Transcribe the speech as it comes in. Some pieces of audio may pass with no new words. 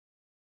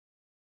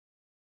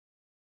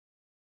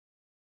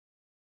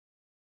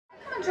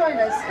and join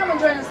us. Come and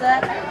join us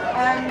there.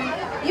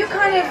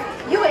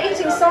 You were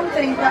eating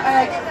something, but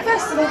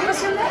first of all, give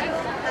us your name.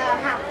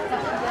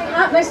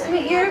 Nice to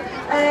meet you.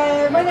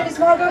 My name is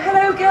Margot.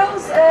 Hello,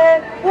 girls.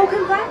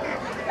 Welcome back.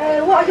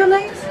 What are your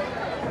names?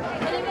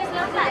 My name is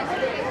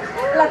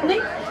Labni. Labni.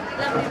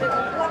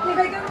 Labni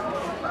Begum.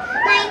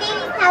 My name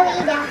is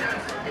Tawida.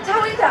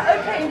 Tawida.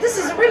 Okay, this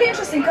is really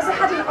interesting because I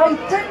had an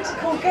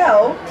identical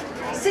girl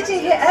sitting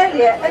here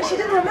earlier, and she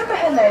didn't remember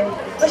her name,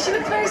 but she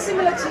looked very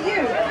similar to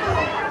you.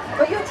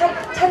 But you're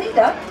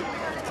Tanida.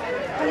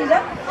 Tanida.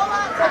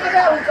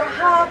 Tanida. We've got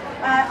her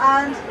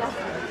and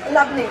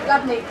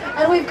Labni.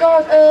 And we've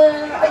got.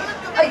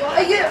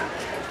 Are you?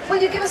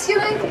 Will you give us your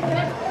name?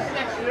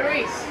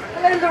 Louise.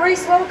 Hello,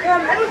 Louise.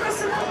 Welcome. And we've got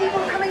some more people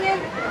coming in.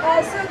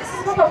 So this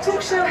is Pop-Up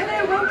Talk Show.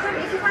 Hello, welcome.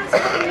 If you fancy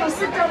something, you'll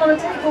sit down on a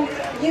table.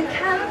 You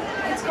can.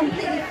 It's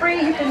completely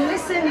free. You can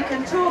listen. You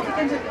can talk. You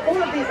can do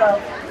all of the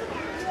above.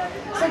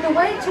 So the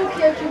way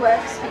Talkaoke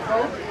works,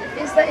 people,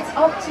 is that it's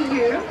up to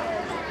you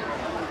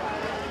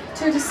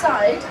to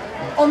decide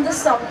on the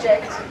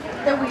subject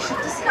that we should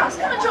discuss.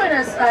 Come and join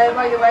us,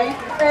 by the way.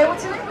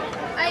 What's your name?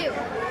 Ayub.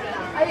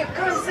 Ayub,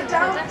 come and sit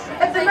down.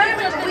 At the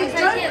moment, we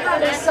don't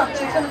have a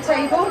subject on the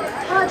table. Do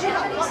you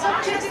have any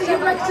subjects that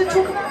you'd like to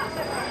talk about?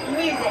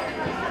 Music.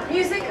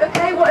 Music,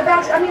 okay. What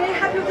about, are you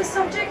happy with the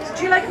subject?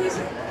 Do you like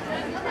music?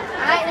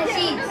 I like the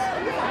sheets.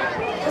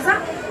 What's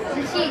that?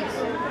 The sheets.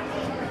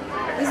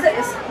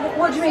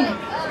 What do you mean?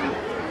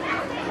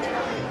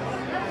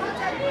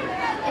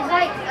 It's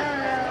like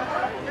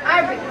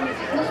Arabic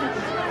music.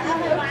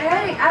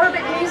 Okay,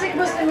 Arabic music,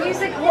 Muslim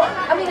music. What?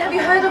 Have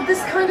you heard of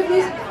this kind of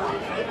music?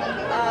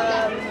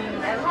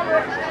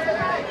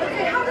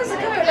 Okay, how does it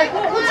go? Like,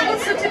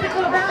 what's so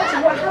typical about it?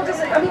 How does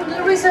it?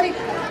 Louise,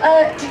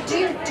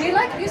 do you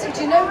like music?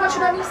 Do you know much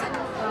about music?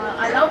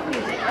 I love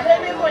music. I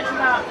don't know much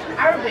about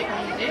Arabic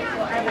music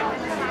or Arabic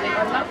music.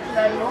 I'd love to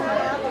learn more.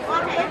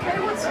 Okay,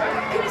 can you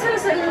tell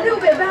us a little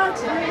bit about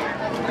it?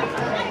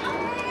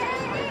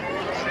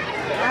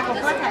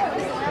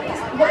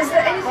 Is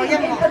there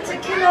anything in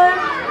particular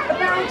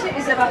about it?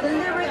 Is it about the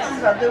lyrics? Is it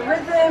about the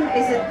rhythm?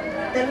 Is it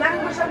the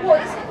language?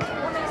 What is it?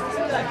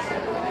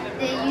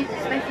 They use a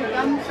special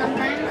drum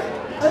sometimes.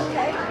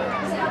 Okay.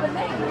 Does it have a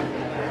name?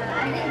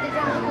 I think the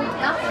drum is called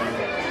duff.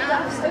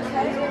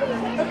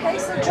 Okay,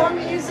 so drum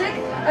music.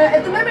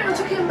 At the moment we're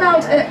talking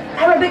about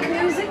Arabic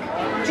music.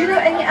 Do you know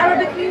any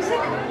Arabic music?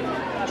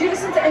 Do you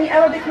listen to any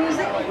Arabic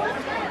music?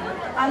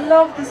 I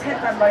love this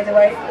headband, by the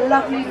way.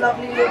 Lovely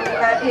little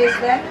ears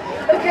there.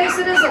 Okay,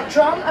 so there's a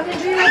drum.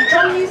 Do you like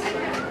drum music?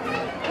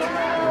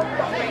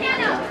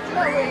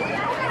 Not really.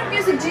 What kind of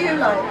music do you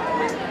like?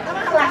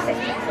 Classic.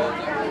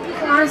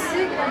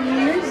 Classic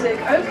music.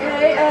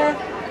 Okay.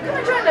 Come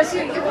and join us.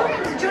 You're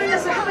welcome to join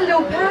us. Have a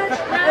little perch.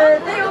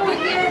 They're all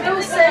here. They're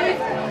all safe.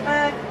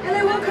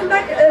 Hello, welcome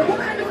back. What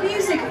kind of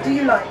music do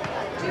you like?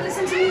 Do you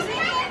listen to music?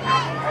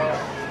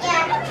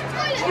 Yeah.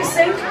 Do you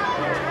sing?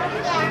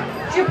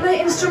 Yeah. Do you play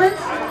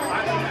instruments?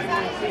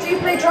 Do you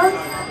play drums?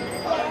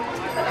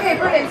 Okay,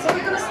 brilliant. So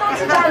we're going to start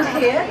it down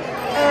here.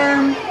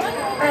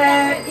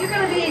 You're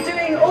going to be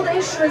doing all the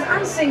instruments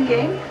and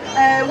singing.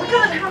 We're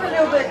going to have a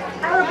little bit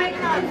Arabic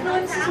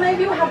influences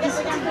maybe. We'll have this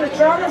particular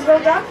drum as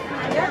well done.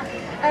 Yeah.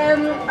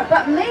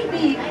 But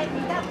maybe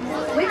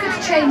we could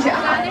change it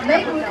up.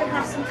 Maybe we could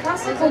have some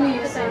classical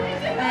music.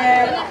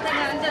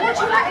 What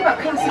do you like about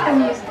classical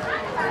music?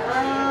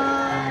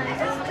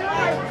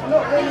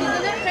 Not really.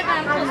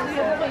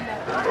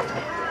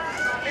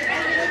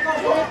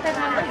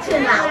 Too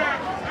loud.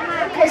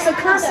 Okay, so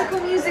classical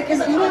music is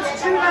not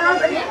too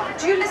loud.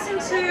 Do you listen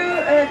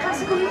to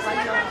classical music?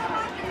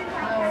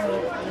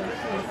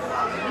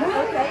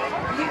 Okay.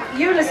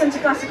 You listen to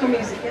classical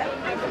music, yeah?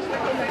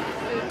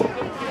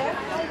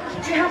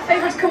 Do you have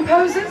favorite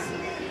composers?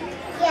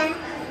 Yeah.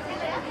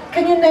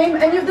 Can you name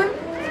any of them?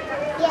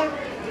 Yeah.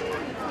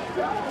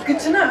 Good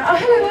to know. Oh,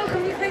 hello,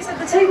 welcome. You face at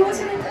the table. What's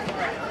your name?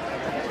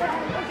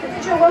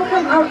 Khadija,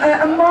 welcome.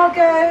 I'm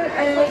Margot,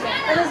 and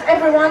there's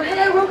everyone.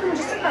 Hello, welcome. We're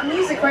just talking about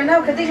music right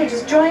now. Khadija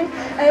just joined.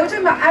 We're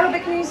talking about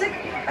Arabic music.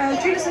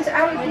 Do you listen to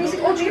Arabic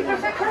music, or do you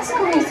prefer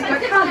classical music? I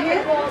can't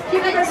hear. Do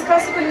you prefer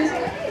classical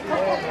music?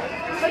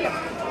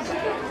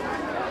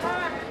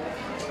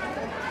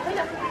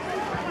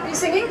 Are you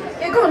singing?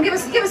 Yeah, go on. Give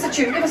us a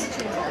tune. Give us a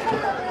tune.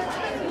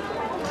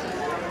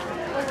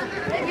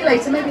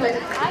 Maybe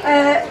later.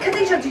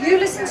 Khadija, do you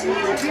listen to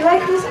music? Do you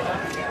like music?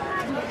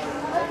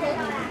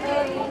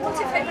 What's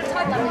your favourite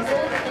type of music?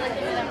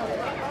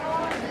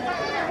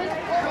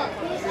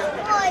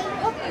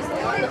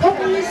 Pop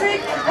music.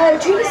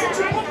 Do you listen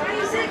to pop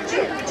music? Do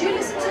you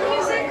listen to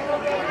music?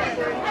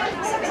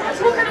 Sometimes.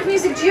 What kind of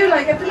music do you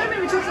like? At the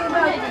moment we're talking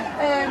about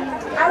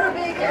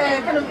Arabic,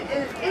 kind of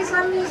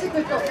Islam music.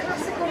 We've got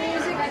classical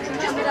music.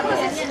 Just because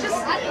it's just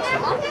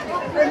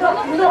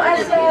not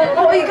as.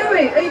 Oh, are you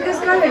going? Are you guys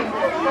going?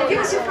 Give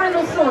us your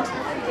final thought.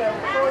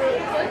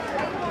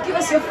 Give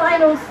us your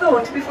final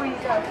thought before you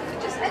go.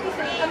 Just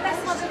anything, a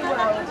message to the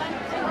world.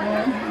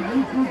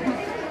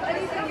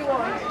 Anything you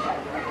want.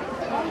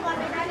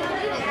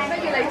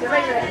 Maybe later.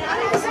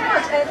 Thank you so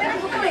much. Thank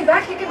you for coming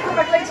back. You can come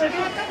back later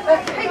again.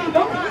 Hey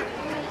people,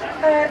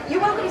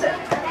 you're welcome to...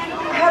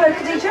 Hello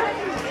Khadija.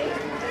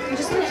 You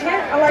just moved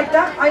here. I like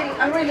that.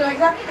 I really like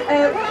that.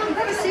 Well,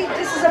 let me see.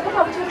 This is a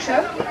pop-up talk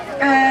show.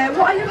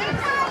 What are you doing?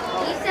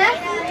 Lisa?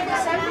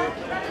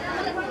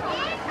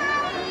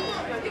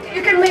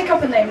 You can make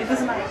up a name. It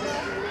doesn't matter. I'm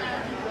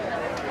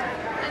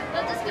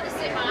just going to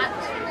say my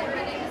actual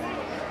name.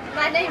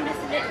 My name is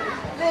Lily.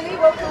 Lily,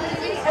 welcome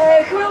Lily.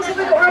 Who else have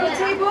we got around the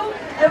table?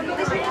 Have we got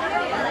these people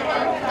here?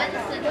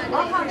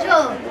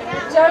 Joe.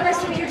 Joe, nice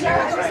to meet you, Joe.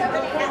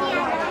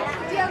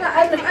 Diana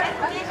and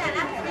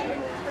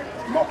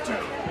Mokta.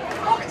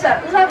 Mokta,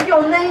 love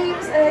your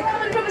names.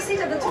 Come and grab a seat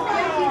at the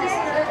Talkaoke. This is,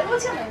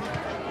 what's your name?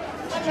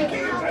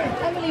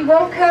 Emily,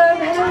 welcome.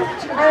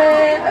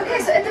 Hello. Okay,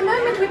 so at the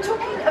moment we're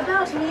talking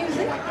about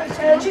music.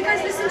 Do you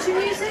guys listen to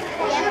music?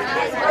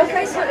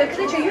 Okay, so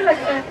Khadija, you like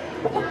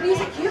pop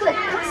music, you like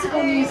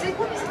classical music.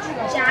 What music do you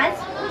like? Jazz.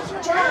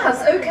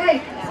 Jazz,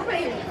 okay. I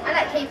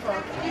like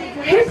K-pop.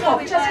 Hip-hop,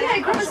 jazz, yeah,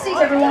 grab a seat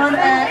everyone.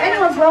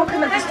 Anyone's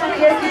welcome at this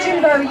Talkaoke.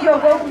 Jimbo, you're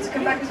welcome to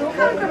come back as well.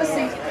 Come grab a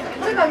seat.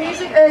 What about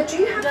music? Do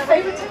you have a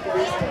favourite type of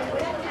music?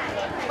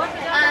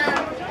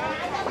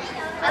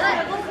 I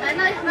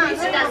like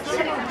music that's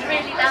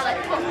really loud,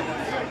 like pop.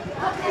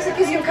 Pop music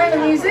is your kind of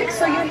music,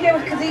 so you're here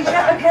with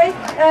Khadija, okay?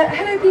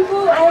 Hello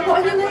people, what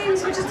are your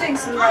names? We're just doing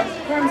some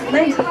random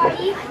names.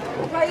 Raif,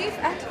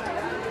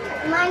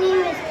 My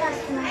name is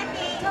Tasma.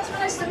 Tasma,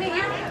 nice to meet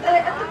you.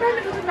 At the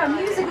moment we're talking about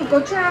music, we've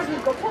got jazz,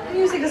 we've got pop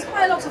music, there's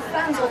quite a lot of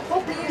fans of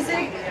pop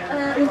music.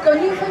 We've got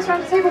new folks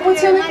around the table.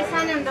 What's your name? My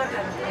son and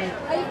daughter.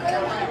 How you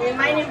going?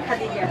 My name is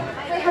Khadija.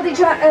 Hey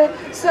Khadija,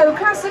 so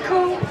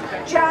classical,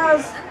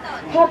 jazz,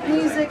 pop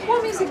music.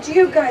 What music do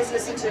you guys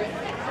listen to?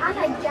 I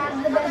like jazz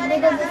the best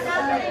because it's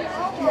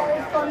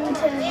very fun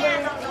to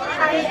hear.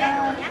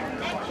 And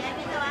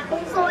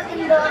also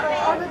in the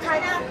other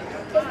types,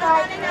 it's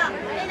like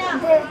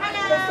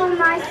they're so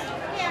nice.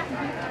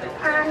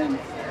 And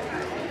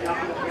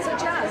So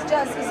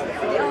jazz is the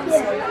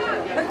answer.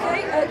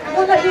 Okay,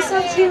 what about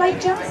yourself? Do you like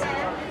jazz?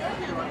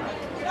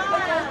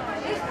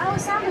 Okay. If our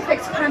sound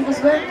effects plan was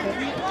working,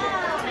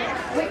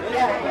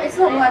 yeah, it's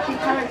not working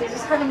currently,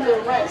 just having a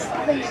little rest.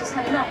 I think it's just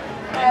having up.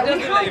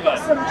 We have got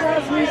some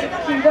jazz music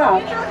queued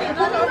up.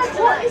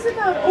 What is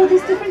about all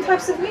these different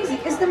types of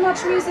music? Is there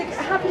much music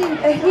happening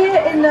here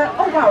in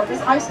oh wow,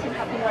 there's ice cream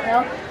happening right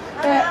now.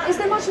 Is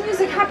there much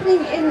music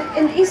happening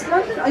in East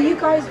London? Do you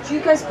guys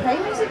play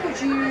music or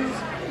do you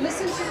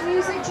listen to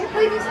music? Do you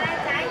play music?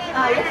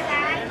 Yes.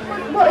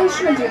 What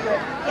instrument do you play?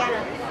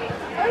 piano.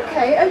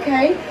 Okay.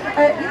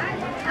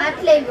 I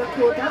play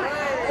recorder.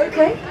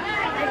 Okay. I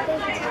play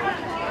guitar.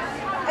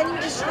 Any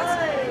instruments?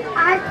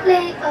 I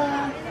play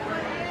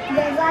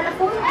the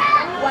xylophone.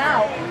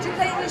 Wow. Do you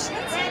play any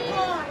instruments?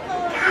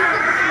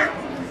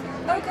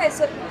 Okay,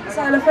 so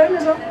xylophone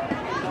as well.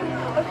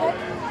 Okay.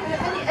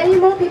 Any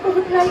more people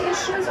who play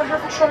instruments or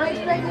have tried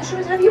playing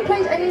instruments? Have you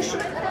played any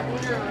instrument?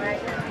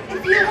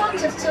 If you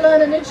wanted to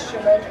learn an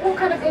instrument, what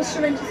kind of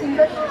instrument do you think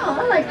that, oh,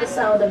 I like the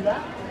sound of that?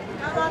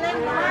 I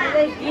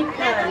like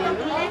guitar.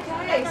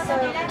 Okay, so,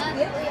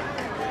 yeah.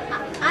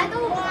 I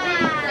don't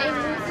really play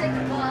music,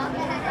 but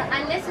I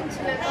listen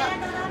to it, but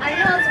I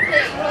know how to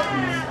play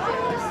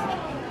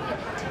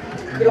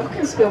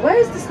Glockenspiel, where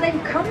is this name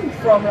coming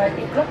from? Like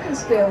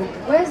Glockenspiel,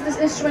 where's this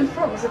instrument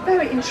from? It's a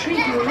very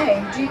intriguing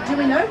name. Do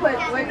we know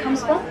where it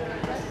comes from?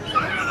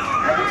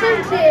 I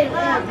can play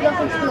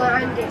glockenspiel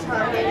and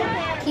guitar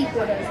and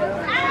keyboard as well.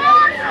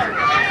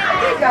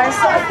 Okay guys,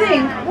 so I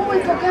think what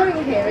we've got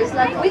going here is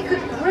like we could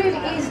really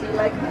easily,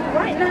 like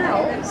right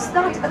now,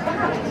 start a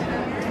band.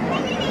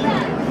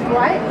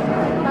 Right?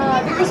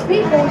 Because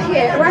people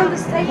here around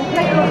this table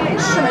play a lot of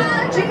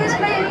instruments. Do you guys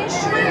play any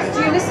instruments?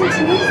 Do you listen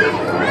to music?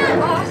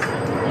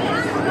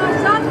 My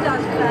son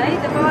does play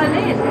the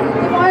violin. The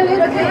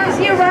violin, okay. Is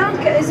he around?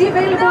 Is he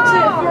available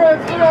for a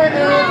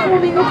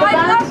forming of a I'd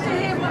love band? to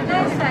hear what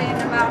they're saying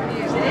about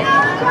music.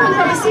 Come on,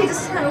 come and see, this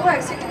is how it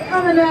works. You can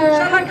come and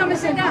Shall I come and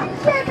sit down?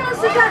 Yeah, come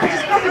and sit down.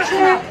 Just grab a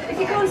chair. If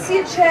you can't see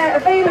a chair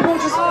available,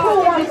 just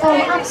pull one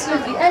from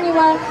absolutely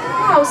anywhere.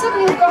 Wow,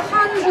 suddenly we've got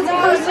hundreds and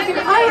hundreds of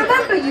people. I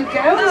remember you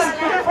girls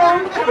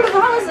from a couple of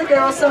hours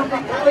ago or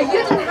something, but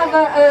you didn't have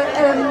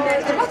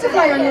a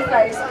butterfly on your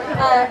face.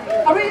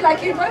 I really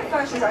like you in both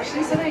versions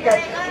actually, so there you go.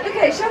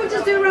 Okay, shall we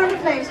just do a round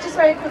of names, just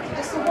very quickly,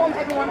 just to warm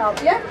everyone up,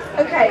 yeah?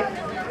 Okay.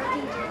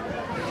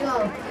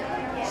 Joe.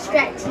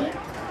 Stretchy.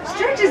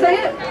 Stretch, is that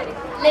it?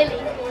 Lily.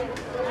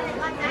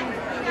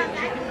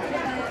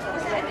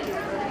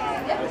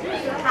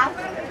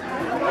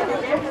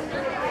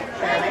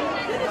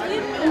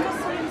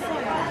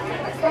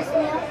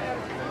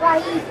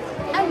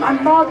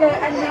 I'm Margot,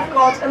 and we've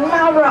got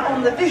Laura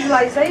on the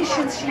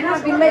visualizations. She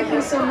has been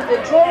making some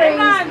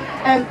drawings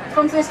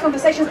from today's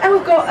conversations, and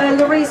we've got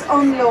Louise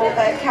on your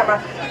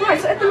camera. Right,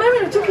 so at the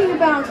moment we're talking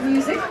about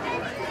music,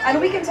 and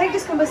we can take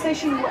this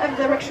conversation in whatever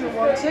direction we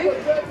want to.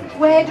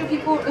 Where do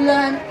people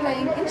learn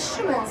playing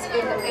instruments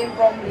in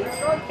Bromley?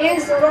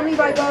 Is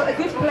Bromley-by-Bow a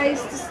good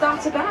place to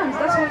start a band?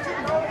 That's what we're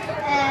talking about.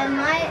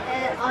 My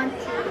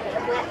auntie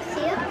works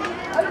here.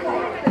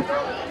 Okay.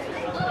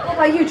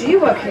 about you? Do you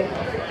work here?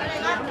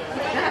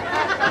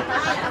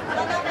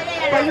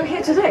 Are you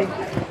here today?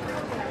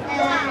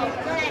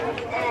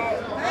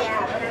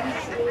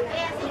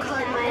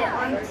 Because my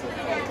auntie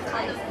said to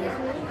come here.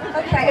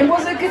 Okay, and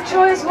was it a good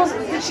choice?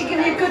 Did she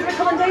give you a good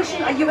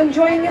recommendation? Are you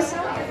enjoying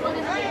yourself?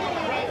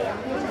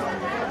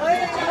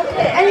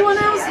 Okay, anyone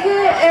else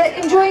here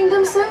enjoying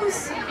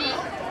themselves?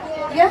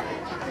 Yeah?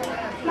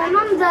 My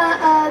mom's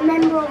a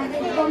member of the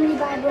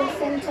Bromley-by-Bow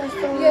Centre,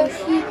 so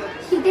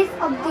she gives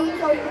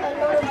updates on a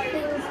lot of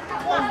things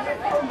of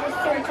the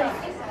centre.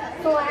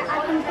 So I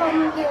can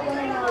come here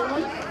whenever I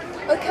want.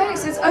 Okay,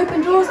 so it's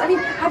open doors. I mean,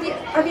 have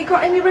you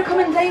got any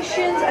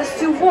recommendations as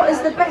to what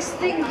is the best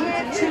thing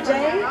here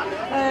today?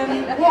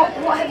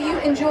 What have you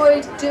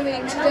enjoyed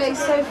doing today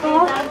so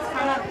far?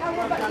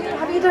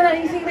 Have you done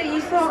anything that you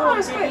thought, oh,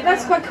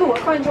 that's quite cool, I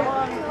quite enjoy it?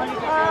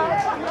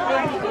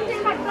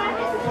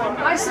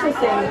 Nice little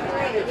thing.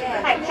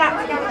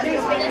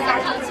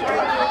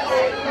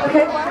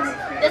 Okay.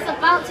 There's a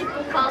bouncy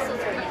castle.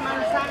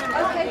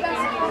 Okay,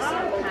 bouncy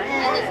castle.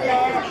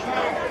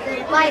 The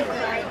bike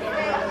ride.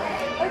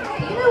 Okay,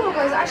 you know what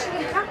guys, actually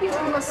we have been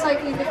talking about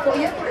cycling before,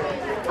 yeah?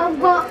 I've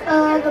got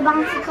the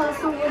bouncy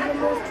castle was the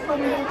most fun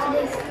here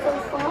today so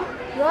far.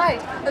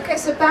 Right. Okay,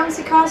 so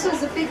bouncy castle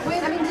is a big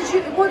win. I mean,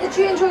 what did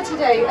you enjoy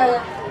today?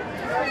 Of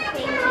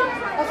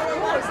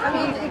course. I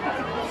mean,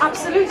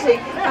 absolutely.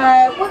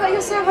 What about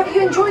yourself? Have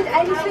you enjoyed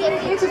anything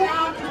here today?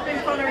 I've just been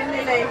following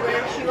Lily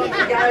wherever she wants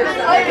to go.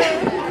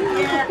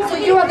 So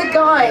you are the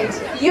guide.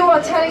 You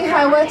are telling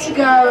her where to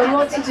go and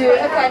what to do.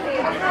 Okay.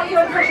 And how are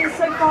your impressions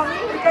so far?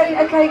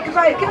 Okay,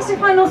 great. Give us your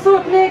final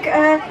thought, Nick.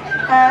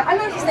 I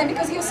know his name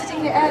because he was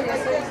sitting here earlier,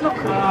 so it's not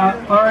cool.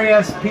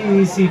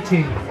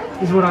 R-E-S-P-E-C-T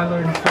is what I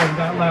learned from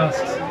that the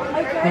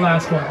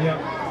last one, yeah.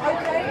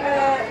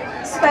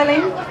 Okay,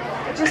 spelling.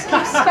 Just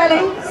keep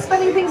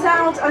spelling things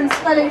out and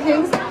spelling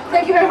things.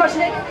 Thank you very much,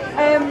 Nick.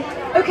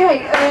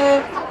 Okay,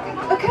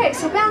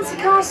 so bouncy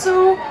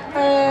castle.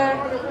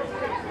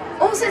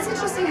 Also, it's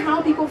interesting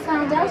how people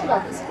found out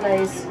about this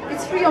place.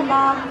 It's free on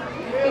bar.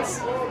 It's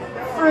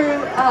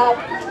through.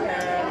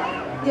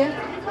 Yeah.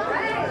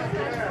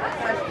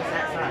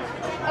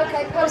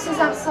 Okay, posters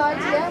outside.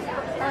 Yeah.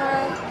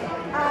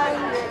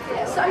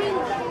 So I mean,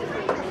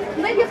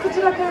 maybe I could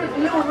do like a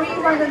little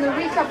rewind and a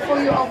recap for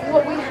you of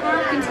what we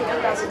have been talking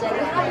about today. We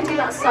have been talking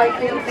about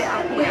cycling.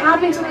 We have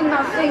been talking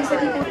about things that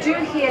people do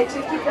here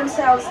to keep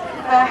themselves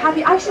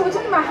happy. Actually, we're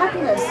talking about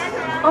happiness.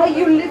 Are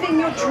you living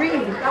your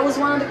dream? That was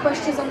one of the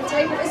questions on the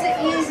table. Is it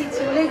easy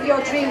to live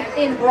your dream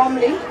in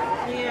Bromley?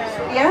 Yeah.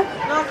 Yeah?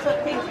 Lots of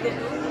things to do.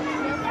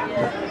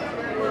 Yeah.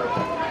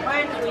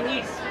 When we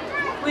need,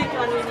 which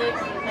one we need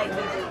like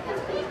this.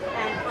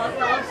 And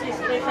also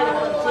especially for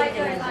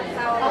children.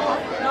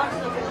 Lots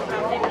of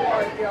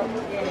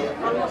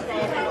almost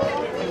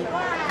everything. I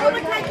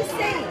would like to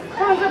see.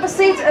 Come on, grab a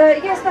seat.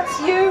 Yes, that's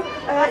you.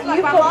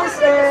 You've got this.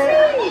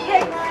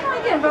 Yeah,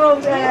 get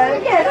involved.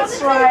 Yeah,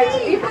 that's right.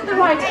 You've got the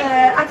right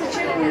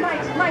attitude and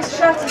nice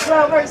shirt as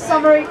well, very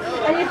summery.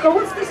 And you've got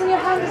what's this in your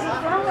hand? Is it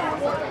flower?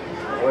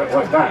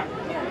 What's that?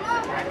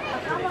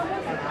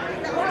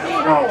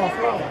 Flower.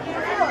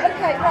 Oh,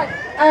 okay, right.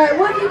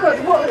 What have you got?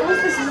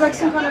 What's this? Is like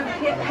some kind of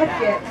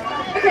headgear.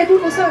 Okay,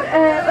 cool. So,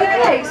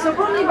 so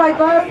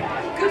Bromley-by-Bow,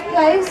 good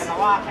place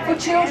for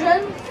children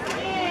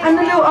and a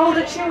little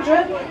older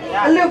children,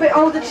 a little bit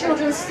older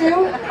children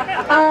still.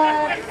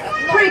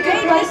 Pretty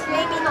good place.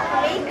 Maybe not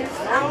big.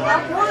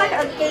 More like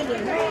a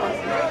gaming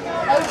person.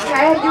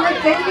 Okay, you're a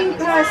gaming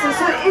person.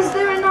 So, is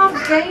there enough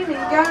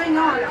gaming going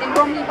on in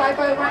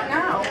Bromley-by-Bow right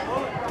now?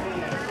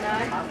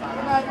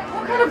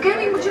 What kind of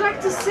gaming would you like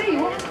to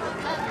see?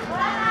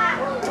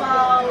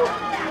 Well,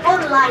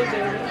 online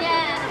gaming.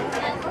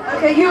 Yeah.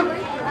 Okay, you.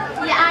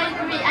 Yeah, I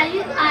agree. I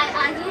used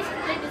to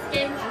play this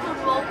game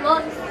called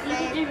Roblox. You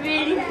can do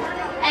really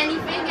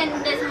anything, and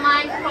there's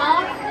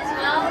Minecraft as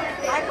well.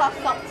 Minecraft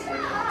sucks.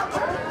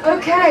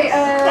 Okay,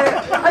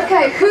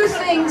 who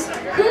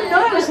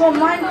knows what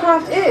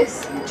Minecraft is?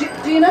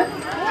 Do you know?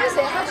 What is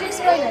it? How do you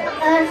explain it?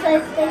 So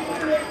it's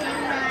basically a thing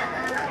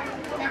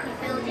that like a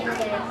building game.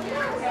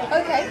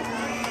 Okay.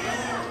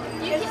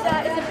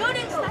 It's a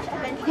building slash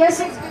adventure. Yes,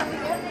 A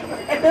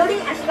building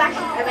slash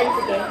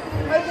adventure game.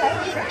 okay.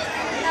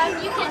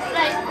 You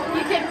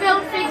can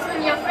build things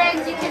with your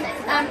friends. You can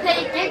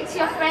play against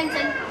your friends,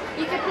 and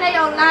you can play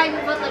online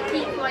with other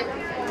people,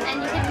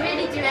 and you can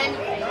really do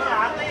anything.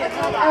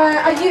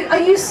 Are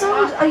you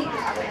sold?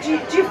 Do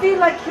you feel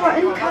like you are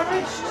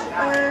encouraged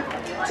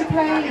to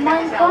play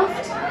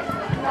Minecraft?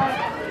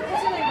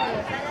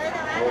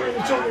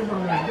 It's only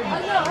one I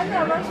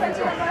know. I'm trying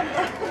to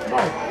remember.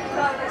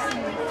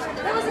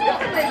 There was a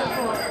different name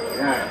before.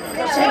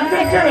 Yeah. Don't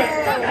play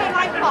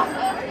Minecraft.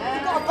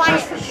 You've got to buy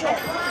it for sure.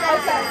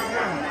 Okay.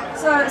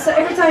 So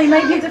every time you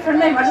make me a different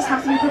name, I just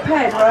have to be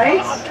prepared,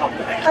 right?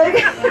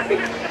 Okay.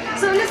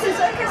 So listen,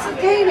 so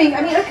gaming.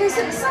 I mean,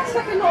 so it sounds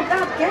like a not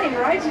bad game,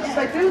 right? You're just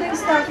like building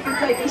stuff. You can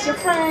play against your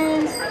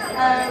friends.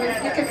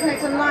 You can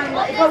connect online.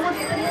 But what?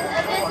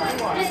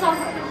 There's a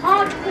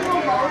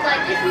hardcore mode.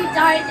 Like if you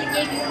die in the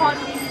game, you can't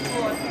move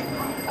forward.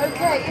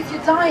 Okay, if you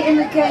die in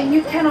the game,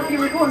 you cannot be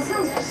reborn.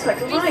 Sounds just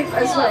like life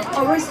as well.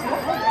 Oh,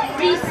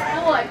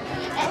 Respawn.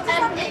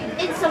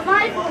 In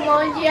survival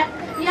mode, you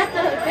have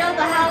to build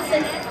a house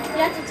and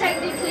you have to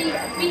technically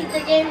beat the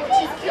game, which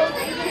is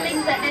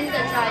killing the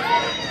Ender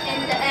Dragon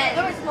in the end.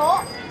 No, it's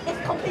not.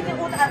 It's completing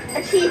all the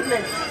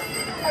achievements.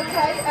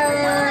 Okay,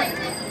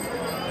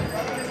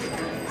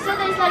 So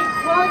there's like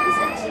bronze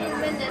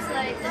achievement, there's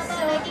like the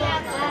silver,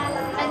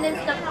 and then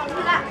the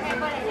black.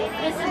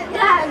 There's a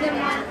platinum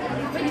one.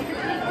 When you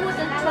complete all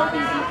the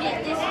trophies, you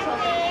get this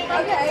trophy.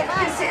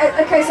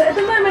 okay, so at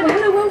the moment,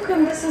 hello,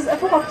 welcome. This is a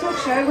pop-up talk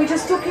show. We're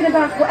just talking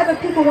about whatever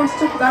people want to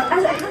talk about.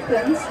 As it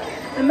happens,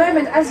 the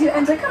moment as you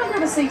enter, come and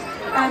grab a seat.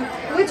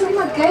 We're talking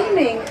about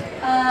gaming.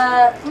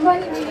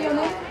 Remind me of your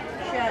name?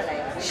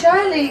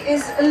 Shirley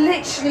is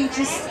literally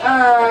just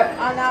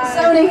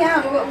zoning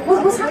out.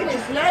 What's happening? We're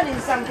just learning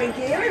something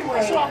here, aren't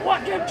we? So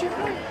what game do you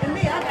play? And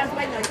me, I don't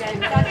play no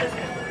games. I just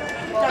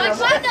My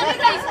brother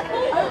plays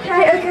pool.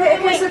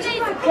 Okay, so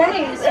talking about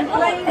games and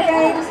playing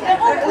games,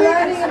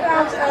 learning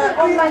about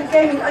online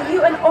gaming. Are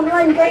you an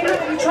online gamer?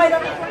 Have you tried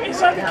that? Is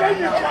that the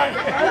game you play?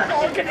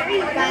 Look at it.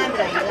 I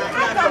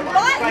don't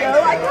like you.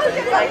 I told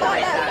you I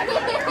like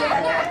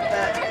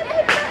that.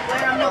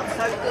 Where I'm not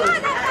so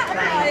good at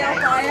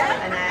playing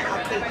and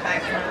I'll keep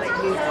back and I'll let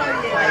you play.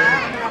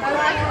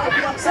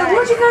 So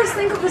what do you guys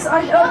think of this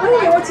idea? Oh,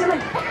 really? What's your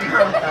name?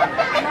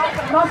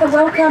 Martha,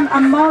 welcome.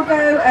 And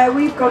Margot,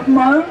 we've got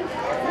Mo.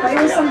 It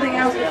was something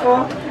else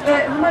before.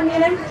 Remind me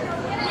your name?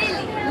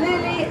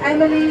 Lily,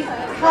 Emily,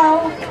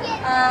 Carl,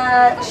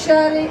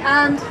 Shirley,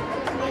 and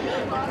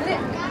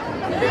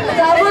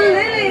Double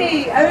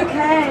Lily.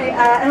 Okay,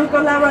 and we've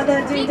got Laura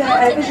there doing the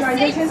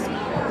visualizations.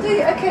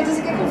 Okay, does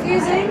it get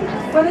confusing?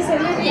 When is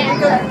it Lily?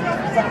 Yeah.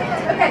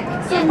 Okay,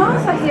 so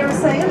Martha here is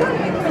saying, a lot of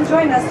people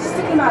enjoying us, just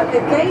talking about the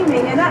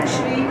gaming, and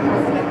actually,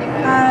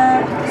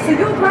 so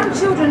your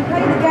grandchildren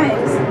play the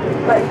games,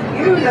 but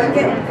you don't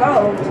get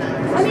involved.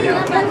 I mean,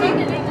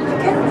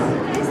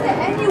 is there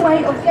any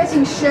way of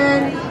getting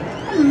Shirley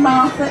and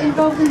Martha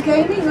involved in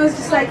gaming, or is it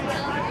just like,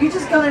 you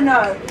just gotta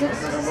know, you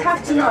just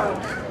have to know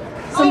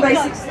some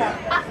basic stuff?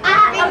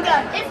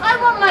 If I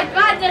want my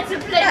granddad to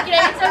play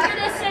games, I'm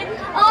gonna say,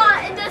 oh,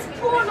 and there's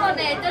pool on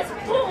it, there's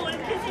pool,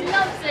 because he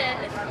loves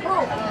it.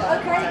 Oh,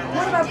 okay.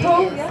 What about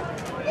Paul?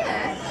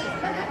 Yeah.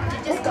 You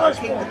just got to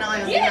keep an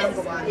eye on the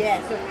younger ones.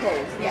 Yes, of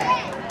course. Yeah.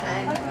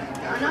 And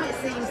I know it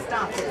seems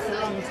stuff, it's a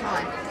long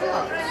time,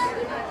 but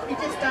you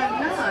just don't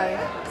know.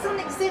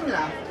 Something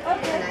similar,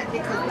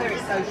 because where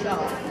it's so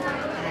sharp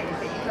and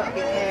everything, you've got to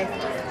be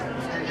careful.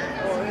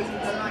 Or even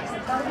the likes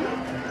of bowling.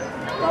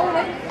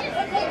 Bowling.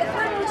 Okay,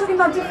 we're talking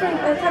about different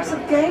types of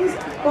games.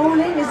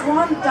 Bowling is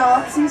one,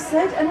 darts you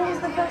said, and what was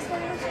the first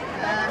one? I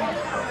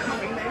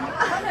can't remember.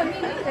 Oh no, me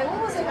neither. What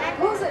was it?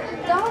 What was it?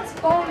 Darts,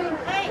 bowling.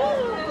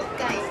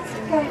 Games.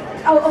 Okay.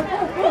 Oh,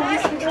 pool.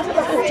 Right.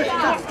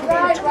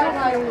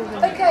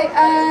 Okay.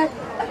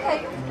 Okay.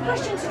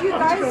 Question to you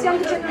guys,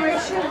 younger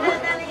generation.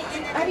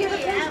 Have you ever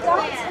played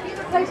darts? Have you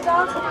ever played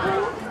darts or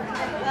pool?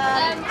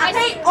 I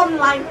play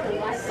online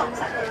pool. I suck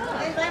at it.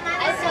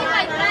 I see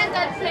my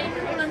granddad play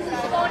pool on his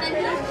phone and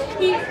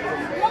he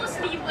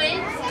mostly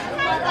wins,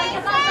 but like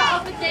about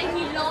the other day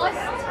he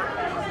lost.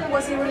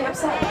 Was he really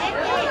upset?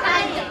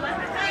 And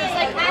he's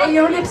like Were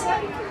you really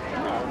upset?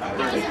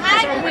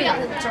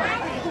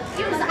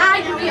 he was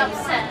angry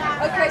upset.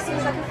 Okay, so it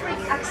was like a freak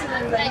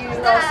accident that you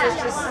lost. It's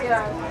just, you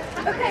know.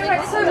 Okay,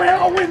 right, so...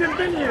 I win a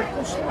billion,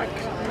 it's like...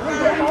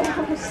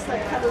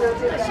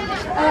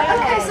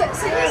 Okay, so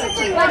here's the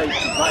thing, like...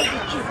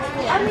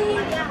 I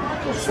mean,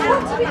 so what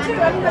do we do?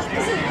 I mean, like,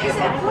 is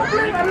it a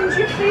problem? I mean, do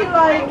you feel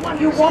like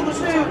you want to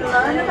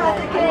learn about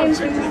the games,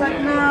 but it's like,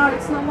 no,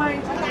 it's not my... I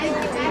think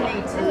you do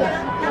need to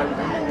learn. I don't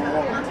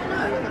know.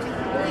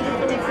 We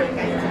have different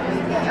games when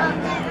we were young.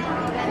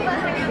 And it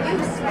would be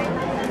useful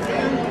for the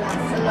younger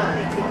ones to learn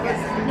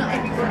because not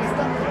everybody's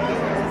got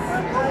computers.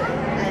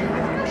 And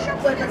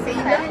whether it be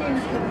learning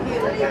a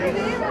computer game,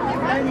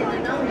 learning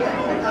an old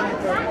game, or going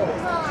for a walk.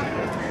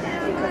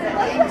 Because at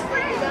the end of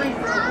it, you're going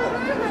for a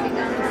walk, you're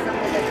going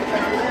somewhere that you're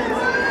going to learn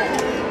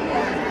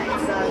something.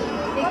 So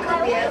it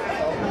could be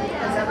helpful,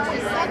 as I was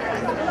just saying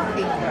about the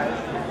walking road.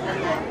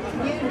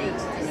 You need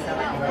to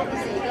decide,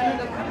 obviously you're going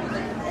to look at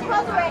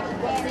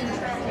what's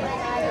interesting.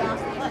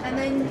 And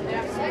then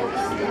obviously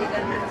you're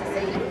going to have to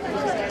see who's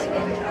going to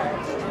get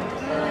involved.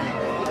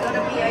 You've got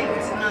to be able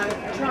to know,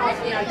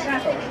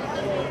 travel,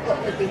 what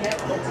would be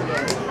helpful to you.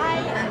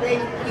 And then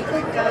you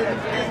could go and,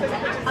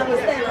 I was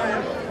there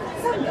on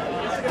Sunday,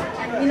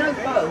 and you know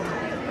Bow,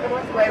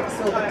 where it's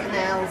all the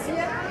canals,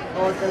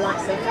 or the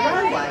likes of the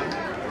railway.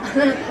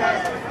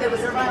 There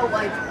was a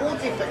railway, all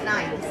different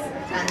names,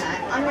 and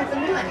I never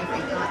knew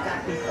anything like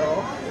that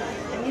before.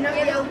 And you know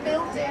the old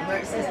building where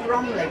it says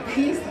Bromley, it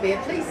used to be a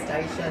police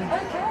station.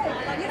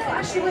 Okay, you know,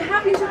 actually, we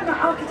have been talking about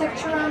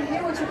architecture around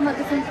here. We're talking about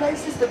different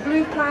places, the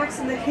blue plaques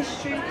and the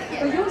history.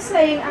 But you're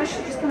saying,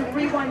 actually, just kind of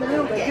rewind a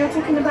little bit. You're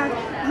talking about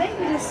maybe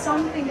there's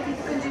something that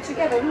people can do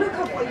together. Look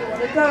up where you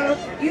want to go,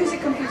 use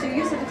your computer,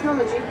 use the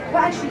technology,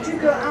 but actually do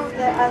go out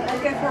there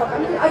and go for a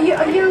walk. I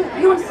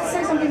mean, you wanted to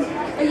say something?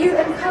 Are you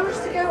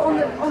encouraged to go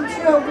onto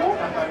a walk?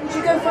 Would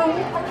you go for a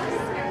walk?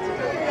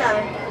 No.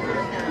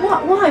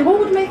 Why? What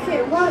would make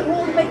you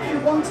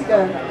want to go?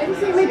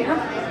 Anything maybe, huh?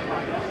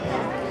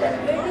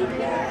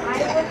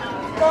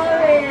 Go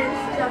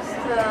is just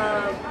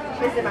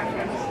visit my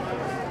friends.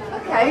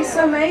 Okay,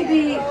 so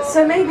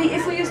maybe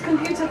if we use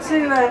computer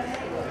to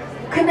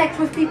connect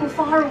with people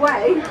far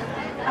away,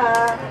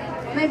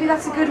 maybe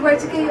that's a good way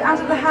to get you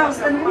out of the house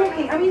and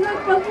walking. I mean,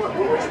 like, well, what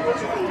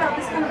do you think about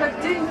this kind of like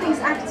doing things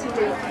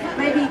actively?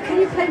 Maybe can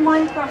you play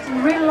Minecraft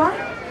in real life?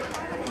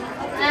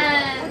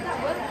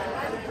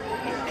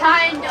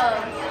 Kind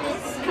of.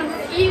 It's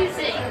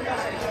confusing.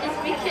 It's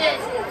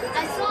because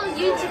I saw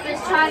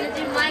YouTubers trying to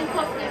do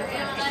Minecraft in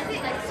real life,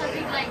 like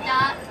something like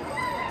that.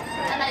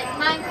 And like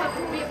Minecraft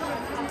in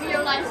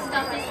real life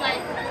stuff is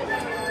like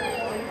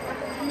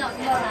not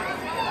real life.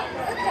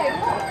 Okay,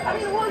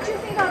 what do you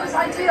think about this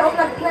idea of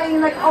like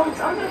playing like I'm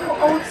gonna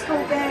call old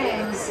school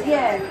games?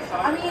 Yeah.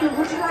 I mean,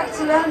 would you like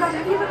to learn about?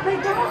 Have you ever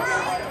played darts?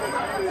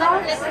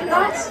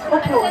 Darts or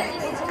pool?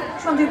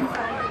 Which one do you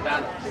prefer?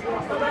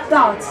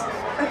 Darts.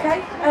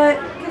 Okay.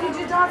 Can you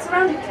do darts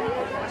around here?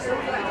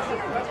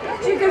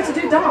 Do you go to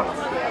do darts?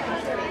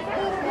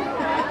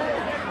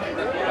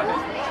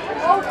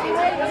 Okay.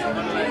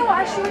 You know what,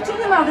 actually we're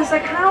talking about this,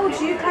 like how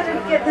do you kind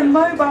of get the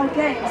mobile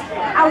games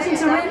out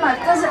into real life?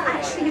 Does it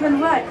actually even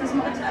work? Because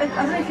I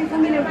don't know if you're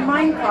familiar with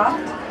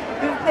Minecraft.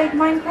 Have you ever played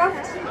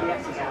Minecraft?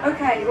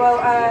 Okay, well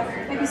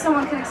maybe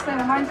someone can explain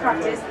what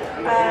Minecraft is.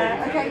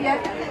 Okay, yeah.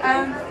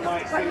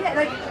 But yeah,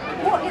 like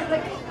what is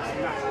like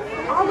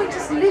are we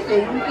just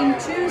living in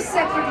two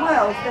separate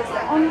worlds? There's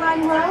the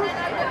online world.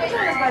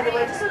 Join us, by the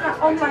way, just about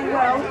online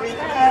world.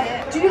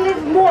 Do you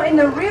live more in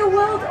the real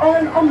world or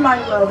an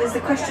online world? Is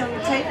the question on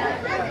the table.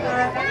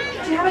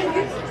 Do you have any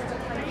views?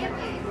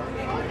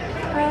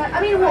 I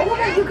mean, what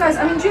about you guys?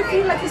 I mean, do you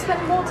feel like you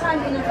spend more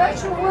time in the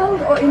virtual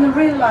world or in the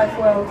real life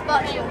world?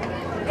 Virtual.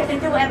 You can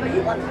do whatever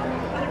you want.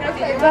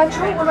 Okay,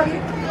 virtual. What about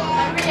you?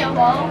 Real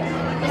world.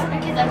 Just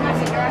because I'm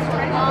having a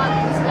restaurant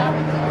and stuff.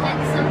 Like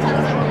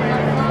sometimes I'm on my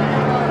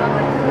phone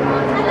or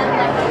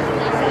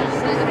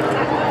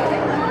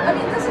I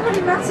mean, it doesn't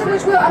really matter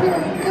which world. I mean,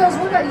 girls,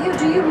 what about you?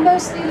 Do you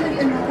mostly live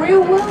in the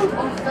real world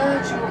or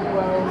virtual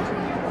world?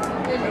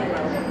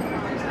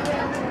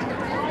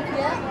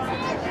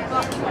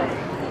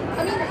 I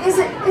mean,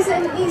 is it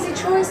an easy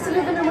choice to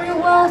live in the real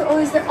world, or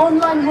is the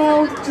online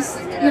world just,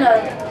 you know,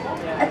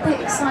 a bit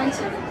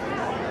exciting?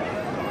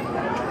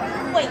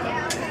 Wait,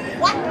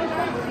 what?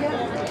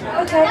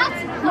 Okay.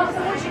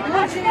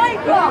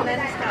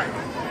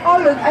 Oh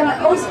look, and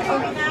also,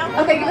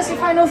 okay, give us your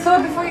final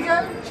thought before you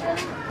go.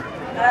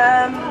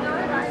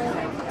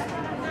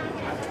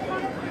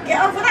 Get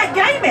off of that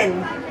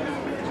gaming.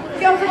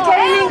 Get off the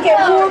gaming, get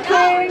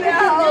walking.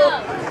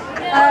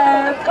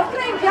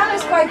 Playing piano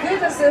is quite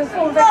good as a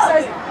form of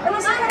exercise. And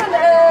also kind of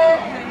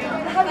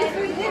have your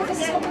food here.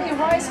 This is completely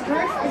rice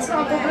proof. It's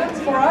not a problem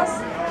for us.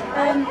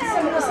 So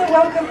you're so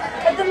welcome.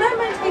 At the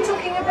moment we're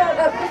talking about,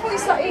 before you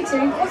start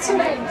eating, what's your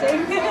name?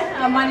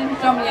 My name is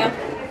Bromley.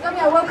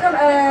 Domia, welcome.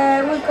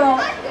 We've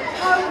got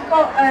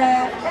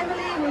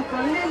Emily, we've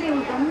got Lily,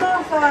 we've got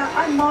Martha.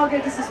 I'm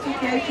Margaret, this is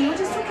Talkaoke. We're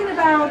just talking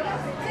about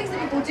things that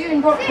people do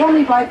in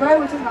Bromley-by-Bow.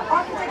 We're talking about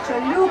architecture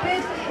a little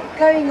bit,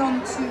 going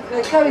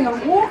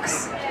on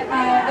walks.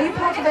 Are you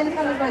part of any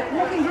kind of like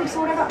walking groups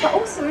or whatever? But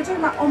also we're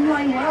talking about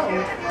online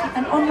world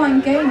and online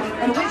gaming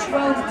and which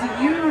world do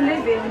you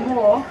live in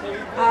more?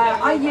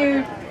 Are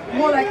you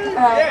more like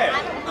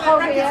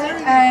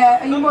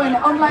are you more in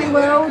the online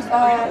world?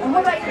 And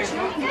what about your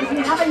children? If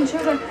you have any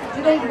children,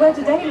 where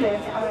do they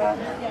live?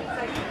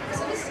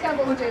 So this is kind of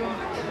what we're doing.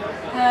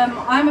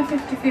 I'm a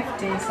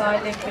 50-50, so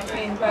I live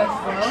between both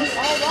worlds.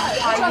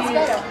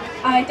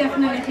 I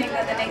definitely think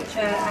that the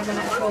nature and the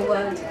natural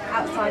world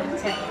outside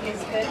of tech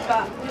is good,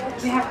 but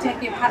we have to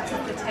give hats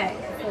off to tech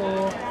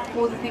for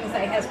all the things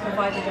that it has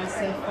provided us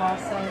so far.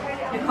 So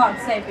we can't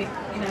say we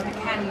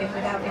can live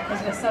without because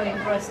we're so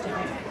engrossed in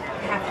it.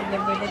 We have to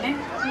live within it.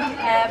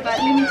 But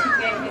limited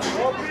gaming.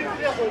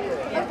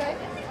 Okay.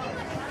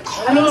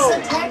 I mean, so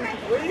tech,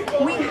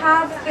 we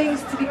have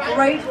things to be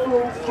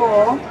grateful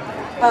for.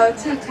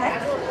 To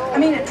tech. I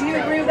mean, do you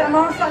agree with that,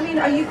 Martha? I mean,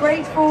 are you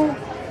grateful?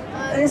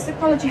 Is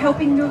technology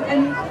helping you?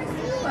 And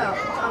well,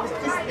 I was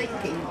just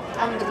thinking,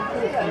 under the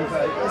Walking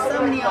Group, there's so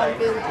many old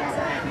buildings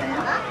out there.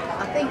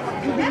 I think what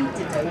we need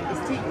to do is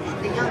teach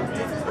the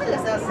youngsters as well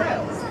as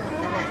ourselves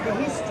and that the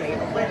history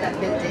of where that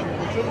building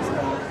was used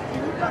for.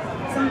 But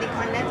something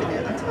quite never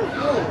knew. I told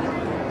you all,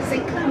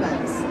 St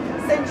Clement's,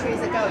 centuries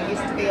ago,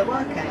 used to be a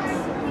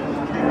workhouse.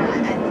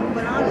 And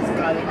when I was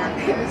growing up,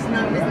 it was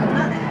known as the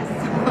Nut House.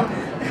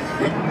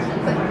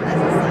 But as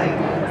I say,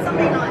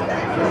 something like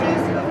that is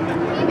useful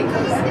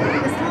because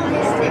there's more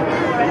history,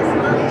 or as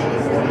much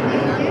history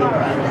in a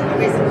borough than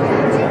there is a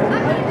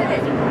village.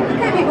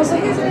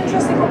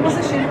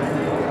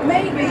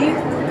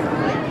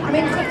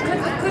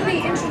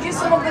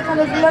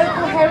 of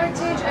local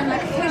heritage and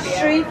like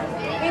history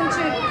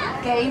into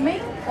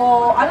gaming,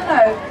 or I don't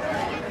know.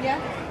 Yeah.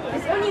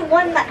 There's only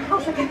one that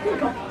house I can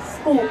think of.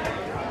 School.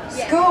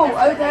 School,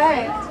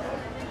 okay.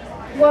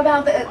 What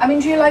about the, I mean,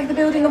 do you like the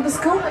building of the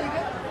school? No.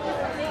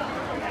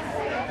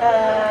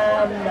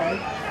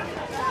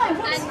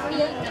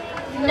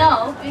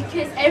 No,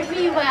 because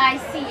everywhere I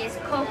see is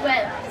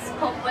cobwebs,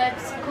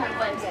 cobwebs,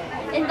 cobwebs.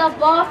 In the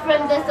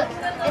bathroom,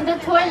 in the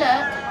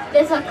toilet,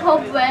 there's a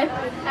cobweb,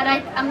 and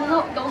I'm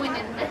not going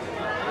in there.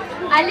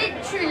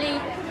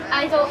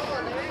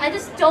 I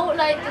just don't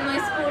like my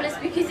school is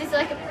because it's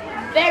like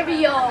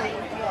very old,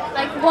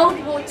 like World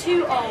War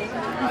II old.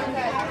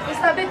 Is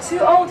that a bit too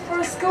old for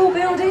a school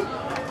building?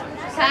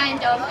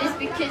 Kind of. It's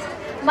because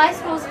my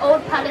school's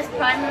Old Palace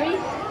Primary,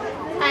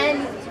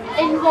 and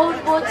in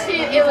World War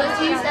II it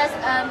was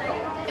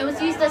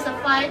used as a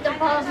fire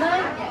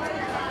department,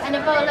 and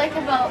about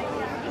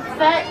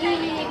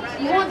 30,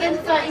 more than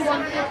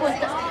 31 people,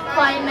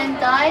 firemen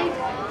died,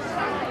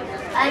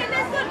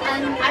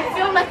 and I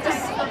feel like the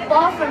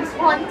bathroom's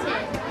haunted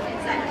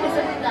because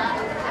of that.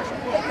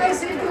 Okay,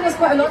 so you've given us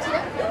quite a lot.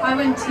 I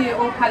went to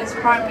All Palace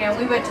Primary and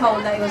we were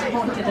told that it was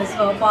haunted as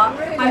well, but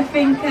I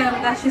think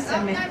that's just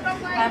a myth.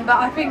 But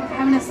I think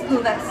having a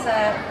school that's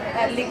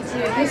linked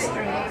to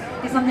history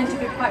is something to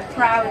be quite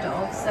proud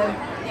of. So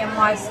yeah,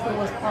 my school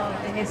was part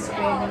of the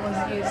history and it was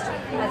used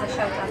as a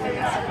shelter. I think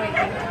that's a great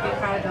thing to be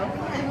proud of.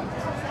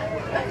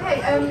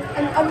 Okay,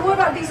 and what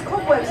about these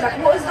cobwebs? Like,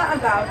 what is that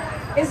about?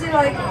 Is it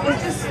like,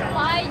 it's just...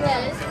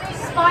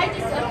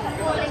 Spiders are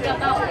crawling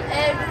about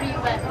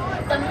everywhere.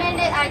 The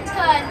minute I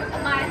turn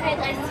my head,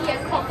 I see a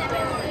cobweb.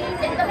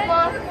 In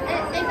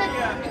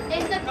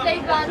the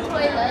playground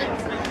toilet,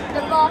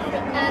 the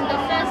bathroom and the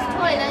first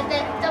toilet,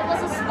 there was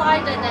a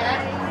spider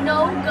there.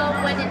 No girl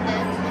went in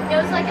there.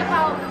 It was like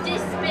about this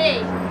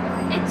big.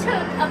 It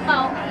took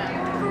about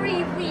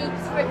 3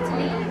 weeks for it to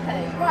leave.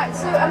 Right,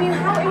 so I mean,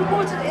 how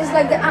important is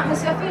like the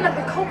atmosphere? I feel like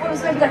the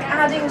cobwebs maybe like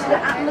adding to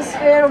the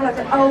atmosphere of like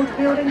an old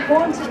building,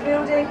 haunted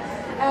building.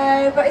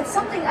 But it's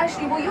something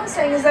actually, what you're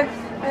saying is like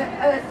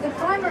the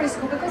primary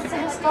school, because it's a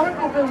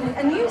historical building,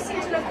 and you seem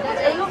to know quite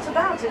a lot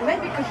about it.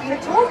 Maybe it could be a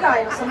tour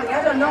guide or something,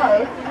 I don't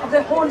know, of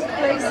the haunted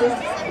places.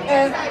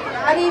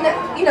 I mean,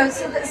 you know,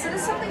 so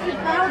there's something to be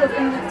proud of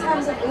in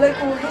terms of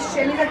local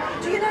history. I mean, like,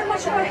 do you know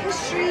much about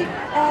history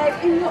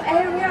in your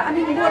area? I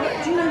mean, do you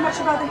know much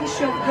about the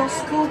history of your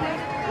school?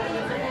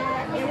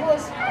 It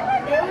was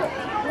built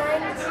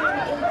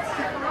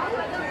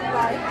 1985,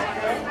 right?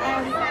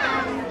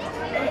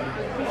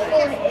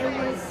 Before it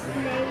was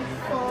made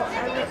for a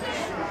rich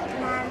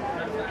man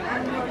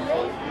and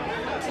woman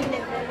to live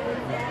in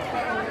there.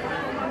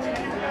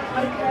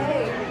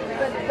 Okay,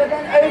 but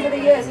then over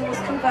the years it was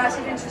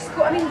converted into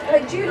school. I mean,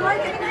 like, do you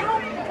like it? I mean,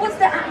 what's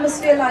the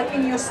atmosphere like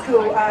in your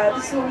school?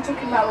 This is what we're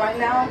talking about right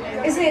now.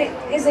 Is it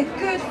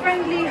good,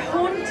 friendly,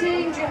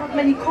 haunting? Do you have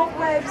many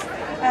cobwebs?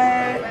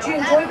 Do you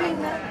enjoy being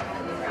there?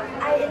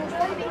 I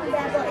enjoy being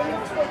there, but in the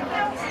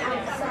toilets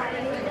outside.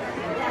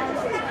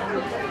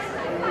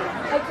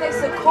 Okay,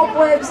 so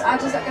cobwebs are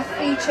just like a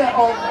feature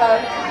of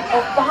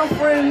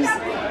bathrooms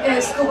in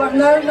a school.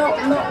 No, not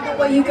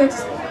where you go to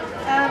school.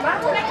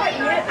 I work right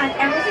here, and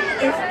everything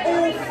is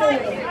all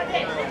formal.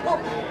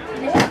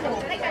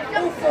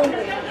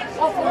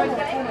 All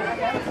formal.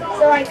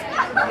 So like,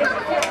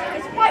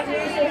 it's quite new,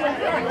 so it's like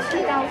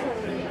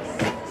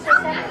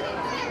 2007.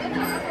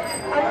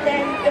 And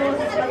then it was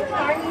like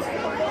primary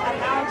school, and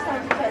now it's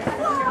time to put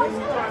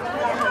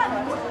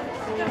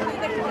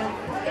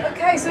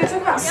Okay, so we're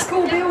talking about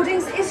school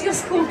buildings. Is your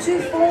school too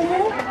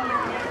formal?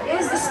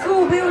 Is the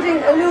school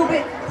building a little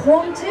bit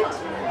haunted?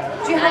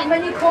 Do you have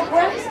many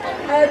cobwebs?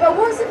 But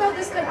what is it about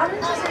this kind? I'm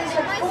interested in this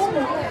like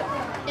formal.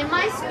 In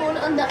my school,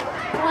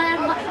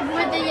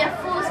 where the year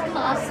 4s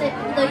classes,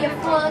 the year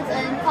 4s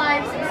and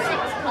 5s and 6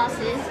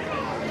 classes,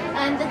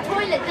 and the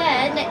toilet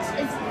there next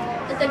is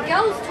the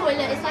girls'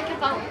 toilet is like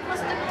about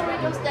across the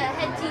corridors. The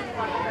head teacher,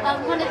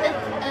 one of the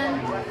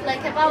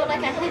like about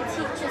like a head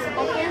teacher's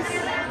office,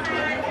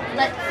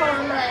 like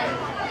from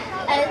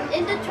and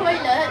in the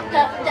toilet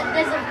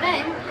there's a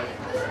vent.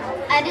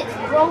 And it's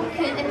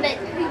broken and that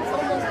creeps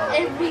almost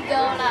every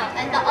girl out,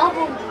 and the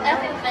other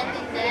vent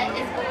in there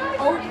is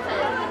open.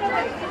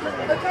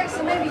 Okay,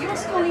 so maybe your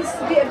school needs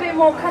to be a bit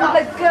more kind of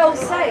like girl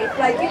safe,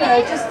 like, you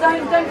know, just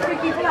don't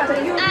freak people out.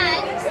 Are you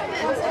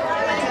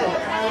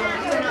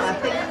I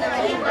think the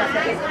headmaster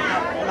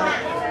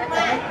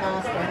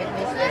and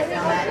headmistress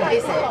come out and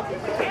visit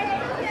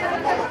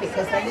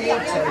because they need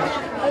to.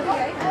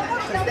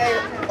 Because they're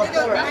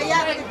authority,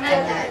 and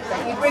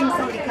that you bring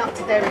somebody up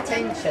to their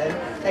attention,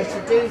 they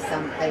should do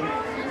something,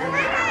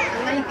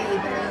 and maybe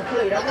even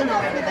include, I don't know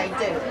whether they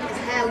do, is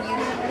how you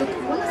look,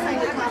 when I say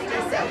look after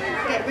yourself,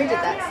 get rid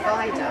of that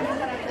spider,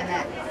 and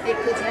that it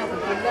could help if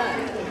you learn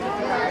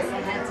how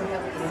to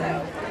help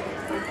yourself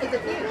for the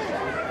future.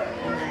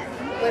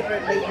 Whether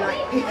it be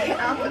like pick it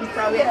up and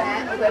throw it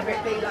out, or whether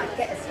it be like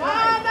get a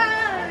spider.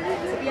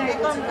 To be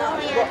able to know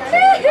what to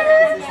do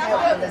is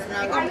helpful as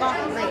knowing,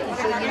 making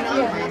sure you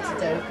know how to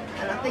do.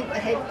 And I think the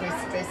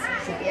headmistress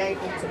should be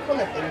able to pull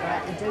a finger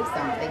out and do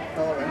something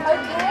for them.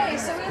 Okay,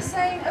 so we're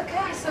saying,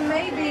 okay, so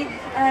maybe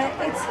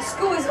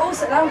school is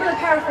also, now I'm going to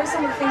paraphrase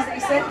some of the things that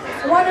you said.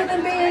 One of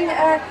them being,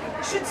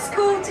 should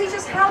school teach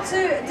us how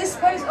to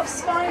dispose of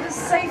spiders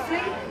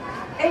safely?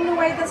 In a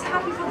way that's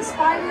happy for the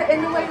spider,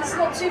 in a way that's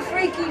not too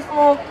freaky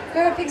for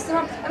whoever picks them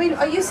up. I mean,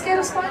 are you scared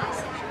of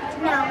spiders?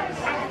 No.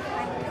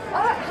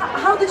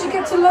 How did you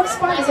get to love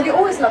spiders? Have you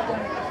always loved them?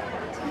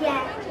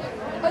 Yeah.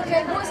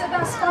 Okay, what is it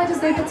about spiders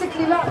they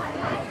particularly love?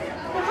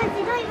 Because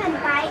they don't even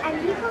bite,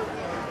 and people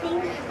think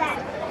that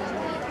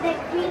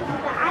they're creepy,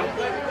 but I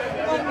think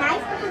they're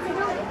nice because they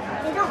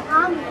don't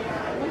harm you.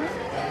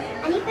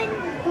 And even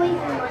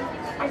poison ones,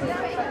 I don't know.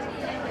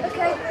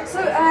 Okay, so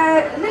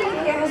Lily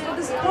here has got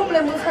this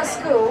problem with her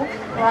school,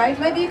 right?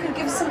 Maybe you could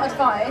give some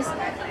advice.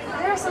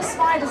 There are some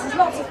spiders, there's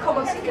lots of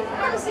cobwebs. You can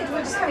honestly,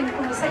 we're just having a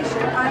conversation.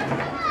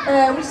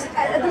 We're just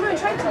at the moment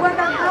trying to work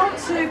out how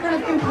to kind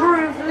of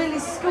improve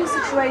Lily's school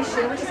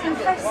situation, which is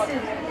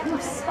infested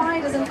with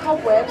spiders and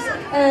cobwebs.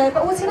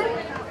 But what's your name?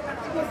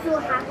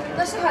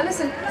 Nasuha,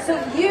 listen, so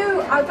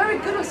you are very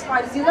good with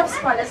spiders, you love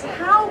spiders.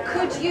 How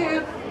could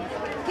you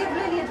give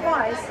Lily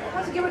advice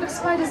how to get rid of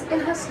spiders in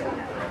her school?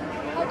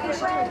 How can she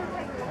do it?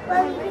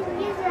 Well, you can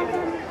use like a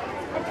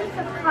piece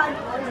of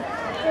cardboard.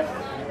 Just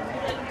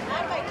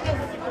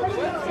put it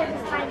next to the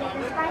spider.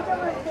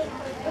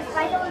 The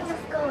spider will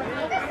just go in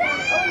it, and then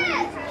all you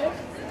need to do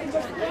is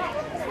just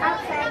get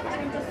outside and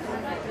then just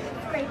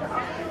scrape it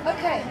off.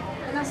 Okay,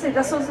 and that's it,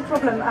 that solves the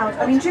problem out.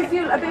 I mean, do you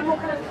feel a bit more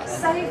kind of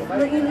safe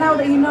now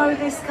that you know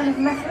this kind of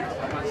method?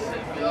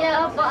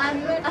 Yeah, but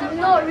I'm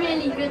not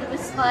really good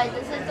with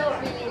spiders. I don't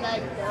really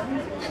like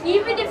them.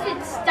 Even if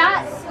it's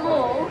that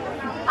small,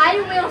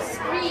 I will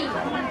scream.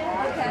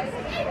 Okay.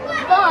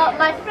 But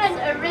my friend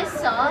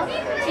Arissa,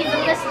 she's a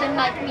Muslim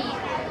like me.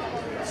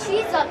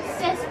 She's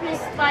obsessed with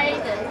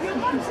spiders.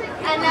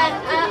 And then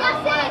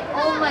I'm like,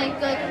 oh my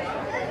god.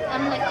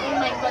 I'm like, oh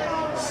my god.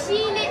 She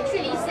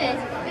literally says,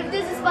 if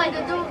there's a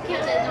spider, don't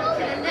kill it,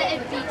 let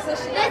it be.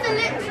 There's a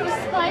literal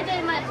spider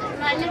in my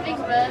living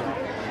room.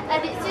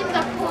 And it's in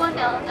the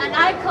corner, and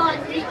I can't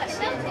reach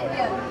it.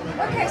 Yeah.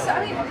 Okay, so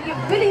I mean, you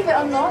believe it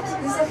or not,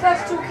 this is the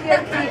first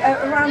Talkaoke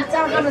around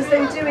Downhammers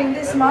they're doing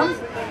this month,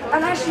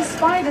 and actually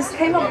spiders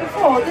came up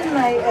before, didn't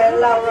they,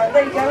 Laura?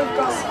 There you go, we've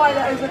got a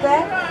spider over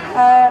there.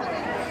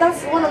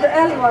 That's one of the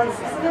early ones,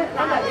 isn't it?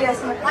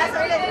 Yes.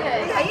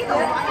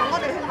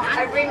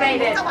 I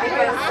remade it because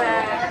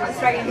I'm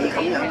struggling with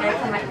the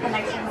internet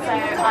connection, so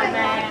I'm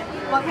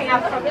working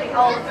out from the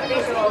old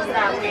visuals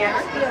that we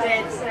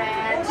did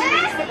 2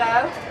 weeks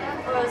ago.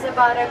 It was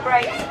about a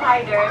bright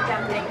spider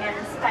jumping in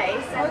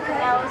space, and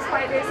now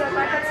spiders are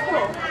back at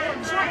school.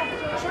 Try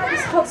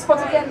this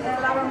hotspot again,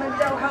 Laura, maybe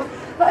that'll help.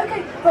 But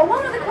okay, but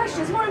one of the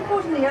questions, more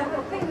importantly, I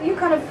think you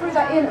kind of threw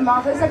that in,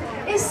 Martha, is like,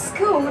 is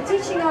school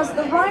teaching us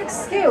the right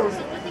skills?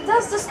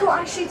 Does the school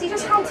actually teach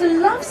us how to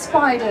love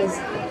spiders?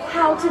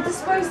 How to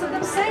dispose of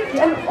them safely?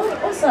 And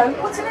also,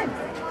 what's your name?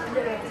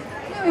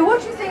 Louis,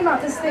 what do you think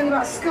about this thing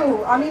about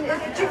school? I mean,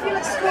 do you feel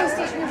like school is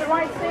teaching you the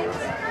right things?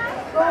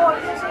 Well,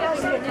 I just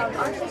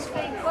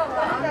think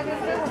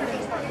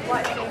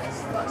white things,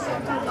 but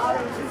sometimes I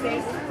don't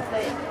think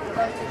that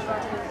those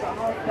instructors got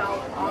half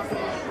out after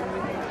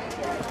everything.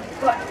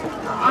 But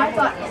I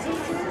thought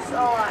teachers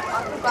are like,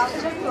 I think back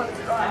to them was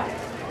like,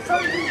 some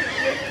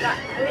teachers that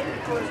really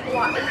was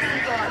quite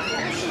bad, so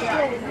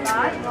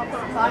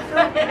I feel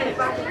like it's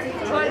back to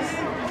teachers.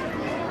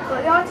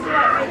 But they are to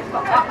like,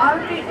 but I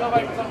don't think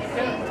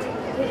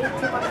they're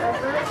too much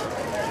effort.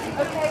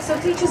 Okay, so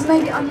teachers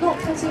maybe are not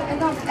putting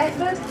enough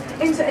effort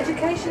into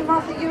education.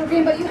 Martha, you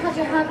agree, but you had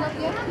your hand up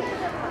here.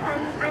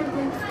 I'm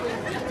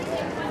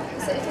homeschooled.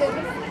 Say it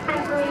again.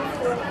 I'm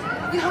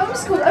homeschooled. You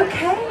homeschool,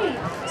 okay.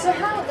 So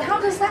how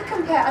does that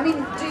compare? I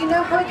mean, do you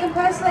know how it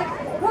compares? Like,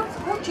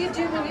 what do you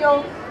do in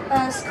your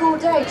school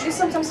day? Do you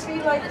sometimes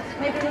feel like,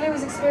 maybe in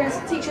Louis' experience,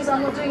 teachers are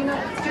not doing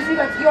enough? Do you feel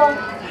like your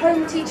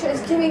home teacher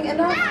is doing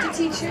enough to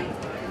teach you?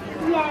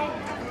 Yeah.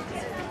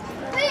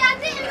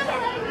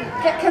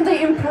 Can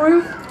they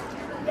improve?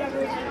 Yeah.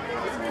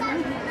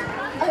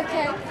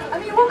 Okay. I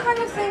mean, what kind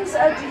of things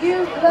do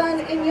you learn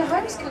in your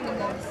homeschooling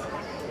then?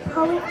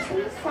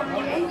 Poetry,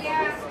 science,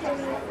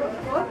 history,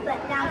 football, but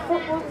now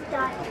football's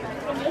done,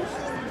 finished.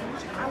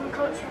 I'm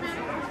coaching.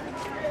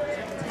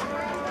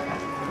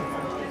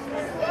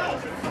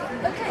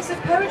 Okay, so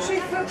poetry,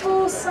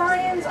 football,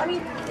 science. I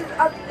mean,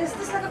 is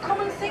this like a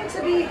common thing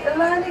to be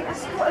learning at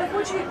school? Like,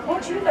 what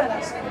do you learn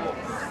at school?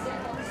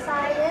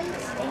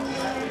 Science,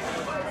 English,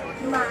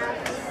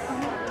 maths.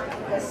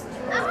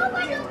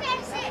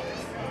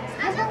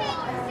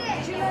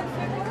 Did you learn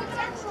football?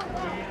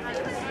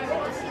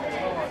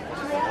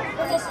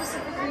 More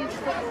specifically,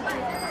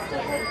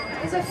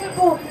 football. Is it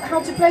football? How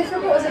to play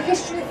football? Is it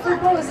history of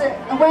football? Is it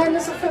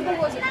awareness of football?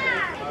 What is it?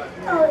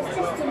 Oh, it's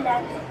just to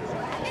learn.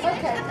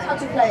 Okay, how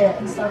to play it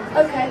and stuff.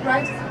 Okay,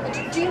 right.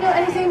 Do you know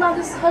anything about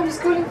this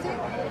homeschooling thing?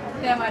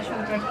 Yeah, my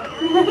children.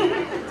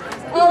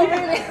 Oh,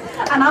 really?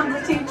 And I'm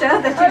the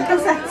teacher, the teacher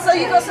said. So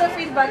you got some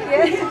feedback,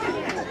 yeah?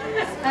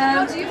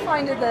 How do you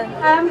find it then?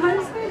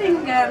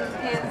 Homeschooling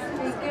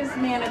it gives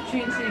me an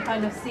opportunity to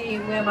kind of see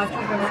where my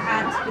children are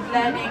at with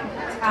learning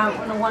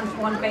on a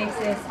one-to-one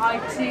basis. I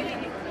too,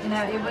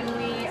 when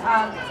we,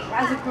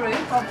 as a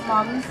group of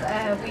mums,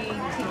 we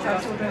teach our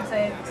children.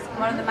 So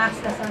one of the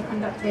maths lessons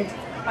conducted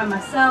by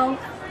myself.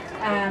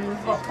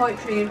 We've got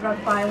poetry run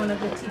by one of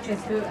the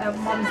teachers who are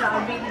mums that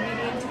are really,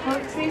 really into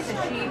poetry.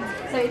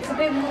 So it's a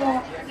bit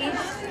more,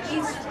 each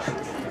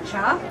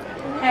teacher,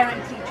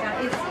 parent teacher,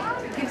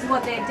 gives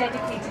what they're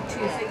dedicated to,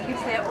 so it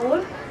gives their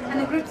all. And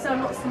the groups are a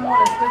lot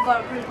smaller, so we've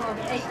got a group of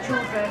 8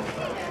 children.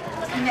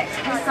 And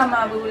this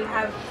summer we will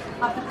have,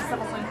 after the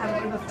summer we'll have a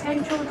group of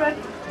 10 children.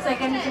 So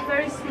again, it's a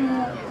very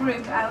small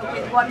group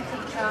with one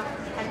teacher,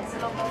 and it's a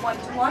lot more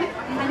one-to-one.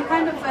 And it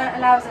kind of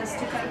allows us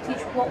to kind of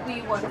teach what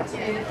we want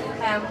to,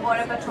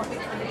 whatever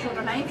topics that the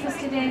children are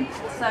interested in.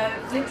 So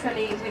we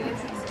literally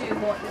do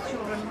what the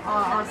children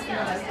are asking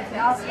us. If they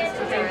ask us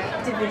to do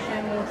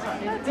division, we'll start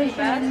doing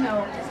division,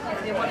 or if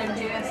they want to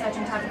do a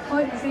certain type of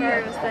poetry,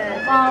 or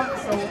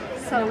marks, or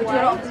we do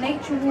a lot of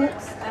nature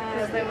walks.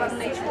 We run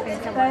nature walks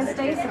on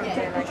Thursdays, so we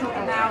take the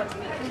children out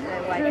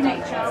through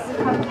nature, we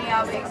accompany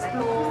out, we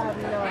explore,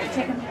 we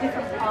take them to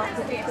different parts,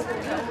 we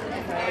explore all the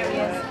different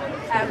areas.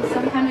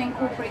 So we kind of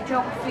incorporate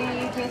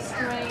geography,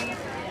 history,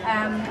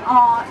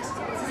 art.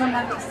 So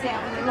sometimes we sit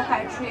and we look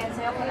at a tree and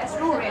say, okay, let's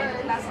draw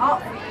it, that's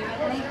art for you,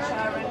 and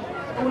nature, and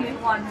all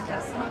in one.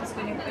 That's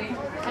homeschooling for you.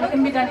 And it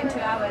can be done in 2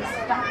 hours.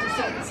 You don't have to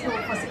sit in school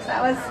for 6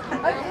 hours.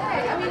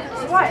 Okay, I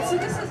mean, right, so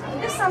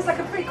this sounds like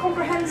a pretty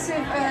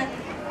comprehensive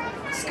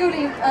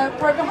schooling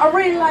program. I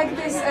really like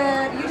this.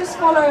 You just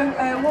follow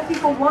what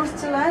people want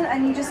to learn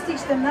and you just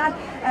teach them that.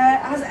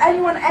 Has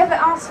anyone ever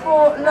asked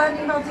for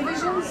learning about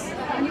divisions?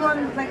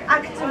 Anyone like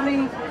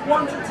actively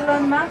wanted to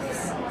learn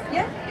maths?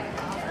 Yeah?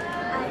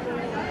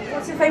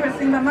 What's your favourite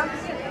thing about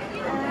maths? You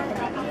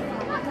get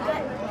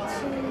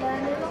to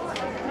learn a lot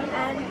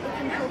and it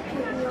can help you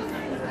in your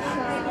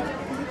future.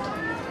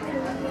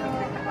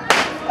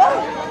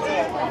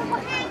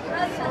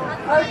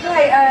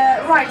 Okay,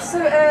 right, so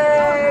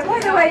by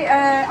the way,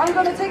 I'm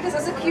going to take this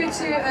as a cue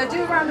to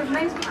do a round of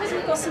names because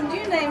we've got some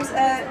new names,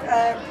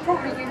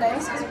 probably new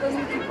names because we've got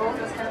new people,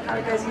 that's kind of how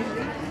it goes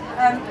usually,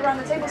 around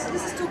the table. So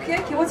this is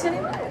Talkaoke, what's your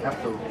name?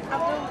 Abdul.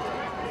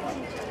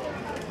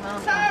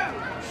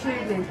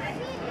 Shirley.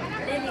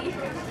 Lily.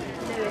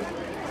 Louis.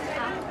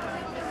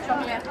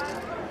 Chocolate.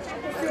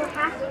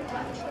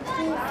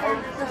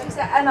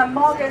 Anna,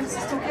 Morgan, this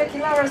is Talkaoke,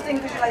 Laura's doing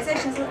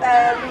visualizations,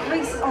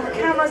 Reese on the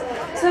cameras.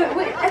 So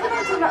we're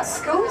talking about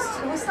schools.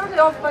 We started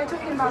off by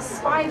talking about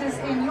spiders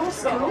in your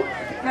school,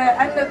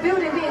 and the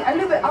building being a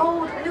little bit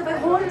old, a little bit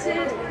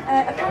haunted.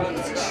 Apparently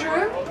it's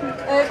true,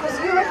 because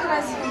you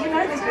recognize, you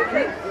know this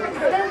building.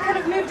 But then we kind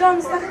of moved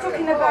on, started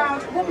talking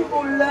about what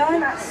people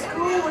learn at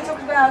school. We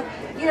talked about,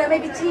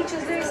 maybe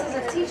teachers, Lewis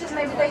as teachers,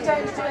 maybe they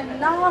don't do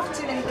enough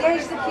to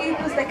engage the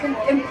pupils, they can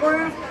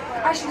improve.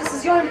 Actually, this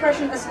is your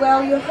impression as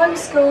well. You're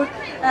homeschooled.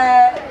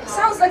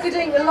 Sounds like you're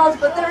doing a lot,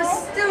 but there is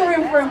still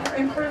room for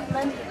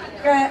improvement.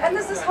 And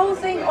there's this whole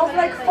thing of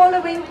like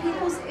following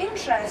people's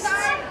interests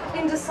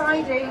in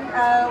deciding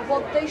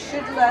what they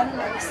should learn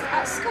next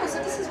at school. So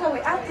this is where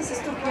we're at. This is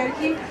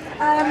Talkaoke.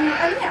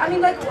 And yeah, I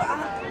mean, like,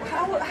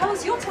 how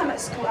was your time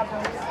at school,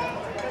 Abdul?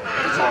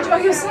 Did you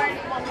enjoy yourself?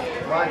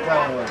 My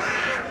time was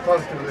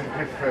totally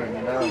different,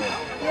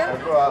 Yeah. I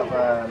grew up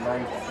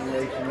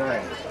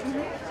 1989,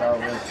 so I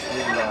was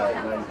really like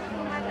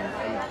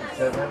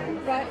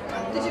 1987. Right.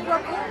 Did you grow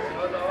up here?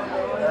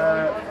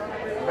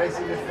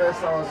 Basically, first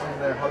I was in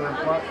the Holland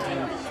Park,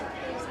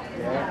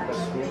 the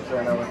school,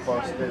 and I went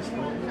for state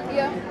school.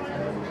 Yeah.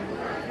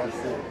 That's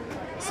it.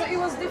 So it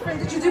was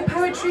different. Did you do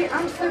poetry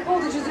and football?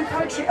 Did you do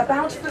poetry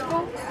about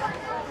football?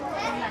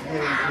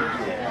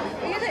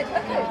 Yeah, You did?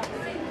 Okay.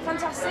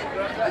 Fantastic.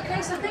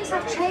 Okay, so things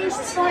have changed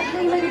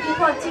slightly. Maybe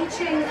people are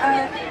teaching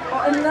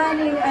and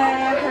learning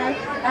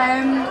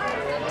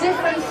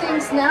different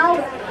things now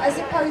as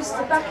opposed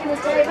to back in the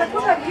day. Like,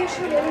 what about you,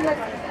 Shirley? I mean, like,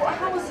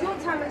 how was your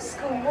time at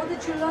school? What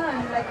did you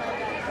learn? Like,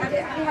 have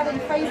you had any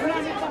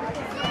favourites?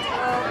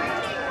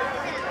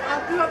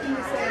 I grew up in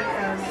the same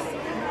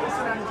East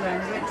London,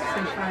 went to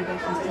St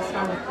Foundations, just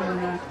around the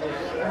corner.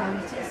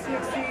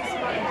 GCSE is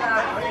not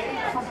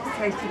that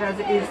complicated as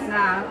it is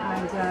now,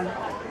 and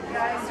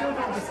I enjoyed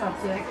all the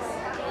subjects.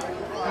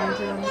 And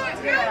over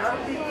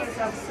the years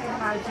I've seen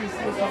how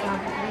GCSEs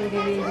have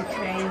really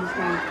changed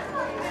and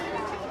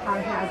how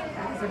it has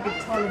a big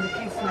toll on the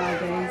kids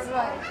nowadays.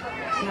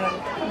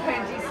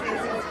 Comparing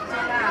GCSEs to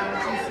now,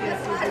 GCSEs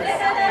is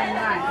very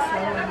nice. So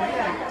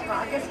but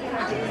I guess we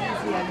had it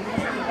easier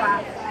because of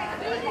that.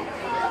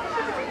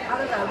 I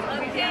don't know,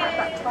 we didn't have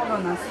that toll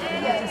on us. We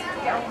just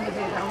get on with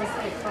it, that was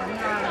it. But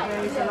now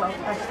there is a lot of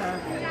pressure.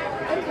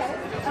 Okay.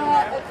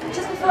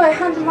 Just before I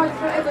hand the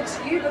microphone over to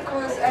you,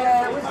 because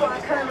we've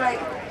got kind of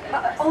like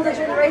older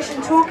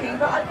generation talking,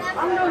 but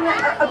I'm going to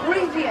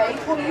abbreviate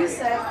what you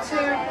said to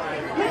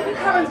maybe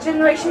current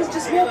generation is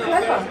just more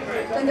clever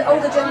than the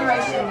older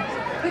generation.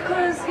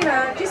 because, you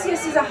know,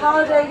 GCSEs are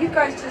harder, you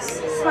guys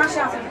just smash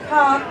out of the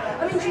park.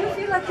 I mean, do you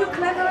feel like you're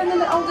cleverer than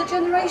the older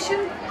generation?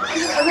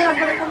 And then I'm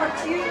going to come back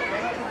to you.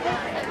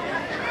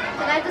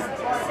 Can I just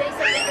say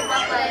something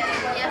about my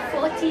year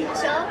 4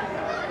 teacher?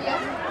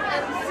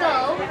 So,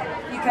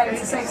 You can,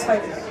 it's a safe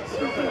space.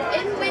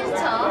 in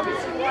winter,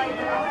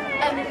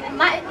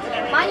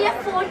 my year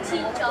 4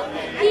 teacher,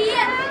 he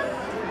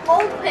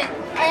opened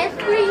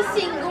every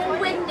single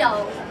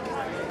window.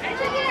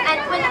 And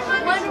when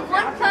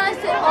one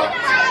person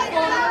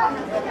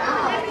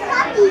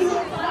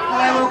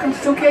Hello, welcome to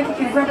Talkaoke. You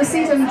can grab a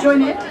seat and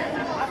join in.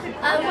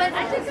 when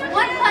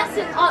one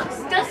person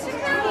asks, just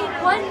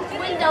one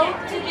window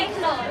to be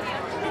closed,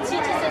 the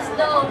teacher says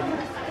no,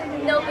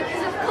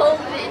 because of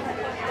COVID.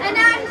 And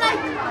I'm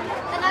like,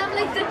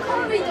 the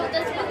corridor,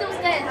 there's windows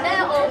there,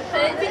 they're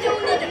open. We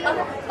don't need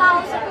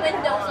 1,000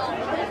 windows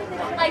open.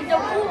 Like the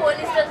wall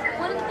is just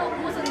one of the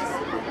walls on the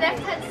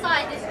left-hand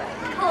side is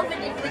covered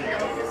in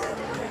windows.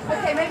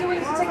 Okay, maybe we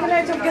need to take a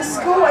note of your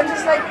school and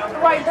just like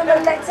write them a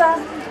letter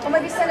or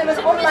maybe send them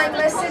an online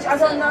message, I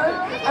don't know,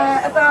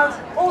 about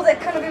all the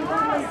kind of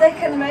improvements they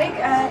can make.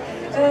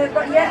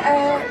 But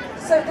yeah,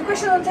 so the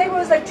question on the table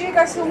is like, do you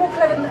guys feel more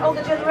clever than the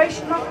older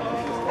generation? No,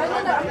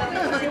 I'm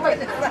not you. Wait,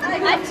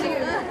 I do.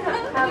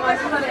 I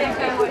just want to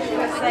echo what she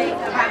was saying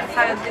about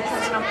how this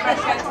is not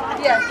pressured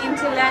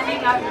into learning.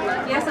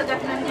 Yes, I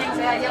definitely think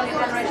the younger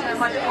generation are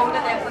much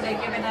older, therefore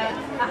they're given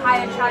a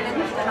higher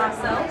challenge than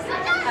ourselves.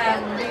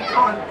 We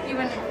can't,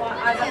 even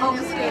as a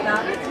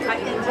homeschooler,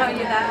 I can tell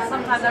you that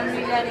sometimes I'm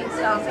relearning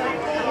stuff. I'm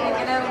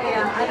thinking, oh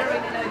yeah, I don't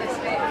really know this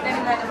bit. Let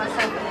me learn it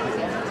myself and then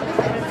teach it to the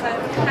children. So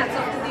hats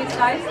off to these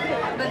guys.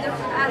 But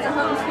as a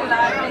homeschooler,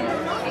 I think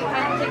it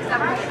kind of takes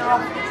that pressure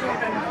off the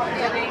children from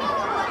doing,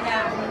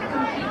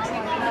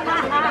 competing with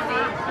other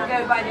children. They go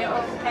by their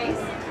own pace.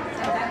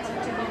 So that's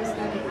to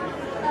homeschooling.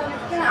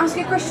 Can I ask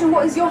you a question?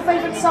 What is your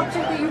favourite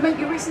subject that you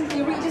maybe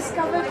recently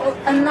rediscovered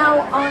and now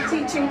are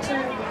teaching to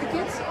the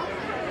kids?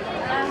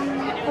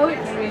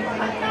 Poetry. Okay.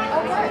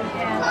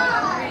 Yeah,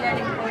 I'm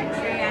relearning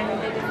poetry and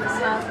the different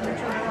styles and the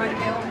children write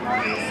their own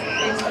poems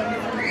based on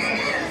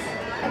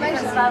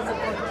different styles of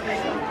poetry.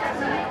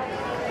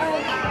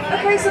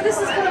 Okay, so this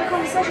is kind of a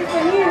conversation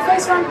for you.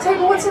 First round the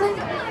table, what's your name?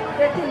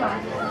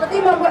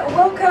 Fatima,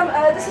 welcome.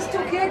 This is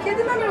Talkaoke. At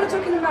the moment we're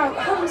talking about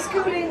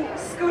homeschooling,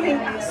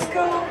 schooling at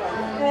school.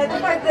 The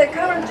fact that the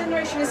current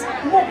generation is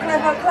more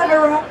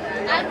cleverer,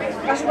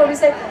 I should probably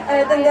say,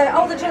 than the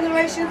older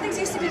generation. Things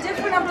used to be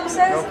different, Abdul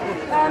says.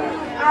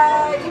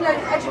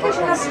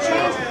 Education has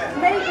changed.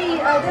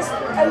 Maybe there's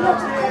a lot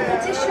of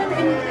competition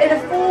in a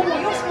formal,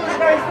 your school is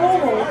very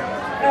formal.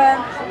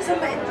 So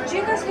do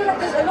you guys feel like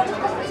there's a lot of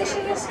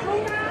competition in your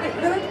school?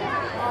 Louis?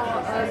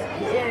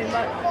 Yeah, in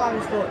my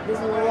primary school, there's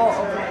a lot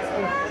of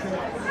competition.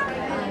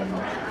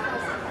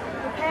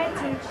 Compared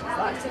to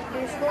like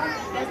secondary school,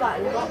 there's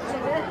like lots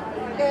of it.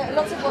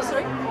 Lots of what,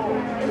 sorry?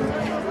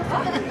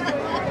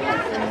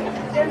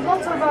 There's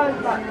lots of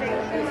like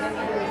things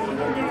you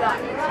can do,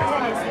 like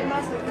tennis. In my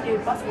school, you can do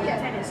basketball,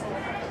 tennis,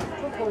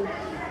 football,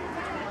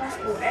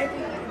 basketball,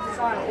 everything you can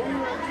design. All you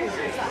want to do is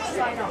like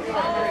sign up.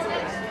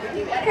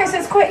 Okay, so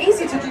it's quite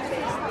easy to do.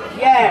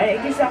 Yeah,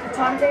 it gives you like a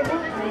timetable,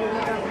 and then you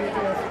don't really do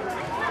it.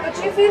 But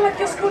do you feel like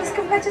your school is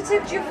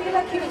competitive? Do you feel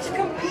like you need to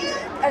compete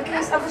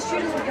against other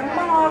students with your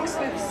marks,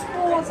 with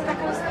sports and that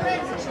kind of stuff?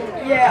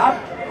 Yeah,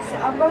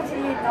 I'm going to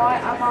year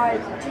 9 and my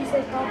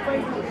GCSE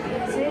pathway will be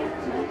easy.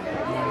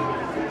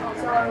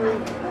 So,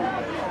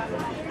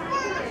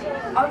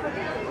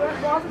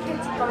 rather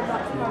kids go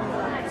back to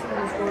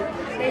secondary school,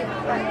 they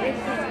think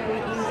it's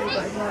really easy,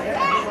 but it's not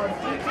everyone.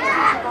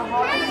 GCSEs are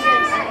hard.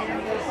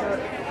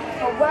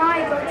 But when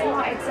I go to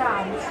my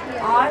exams,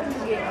 I'm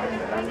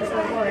just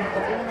like worried,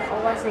 but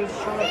all I say is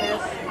try my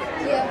best.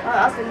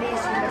 That's the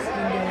least you must be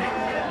doing.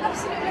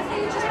 Absolutely, I think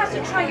you just have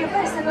to try your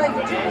best and like do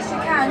the best you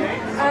can.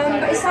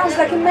 But it sounds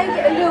like it may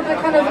get a little bit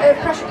kind of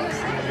pressure.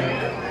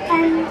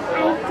 I do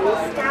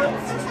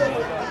scouts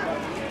too.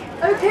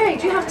 Okay,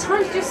 do you have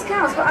time to do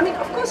scouts? But I mean,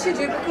 of course you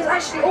do, because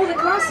actually all the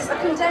classes are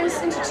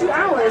condensed into 2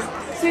 hours.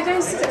 So you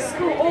don't sit at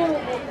school all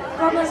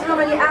God knows how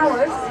many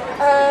hours.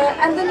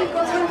 And then you've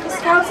got time for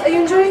scouts. Are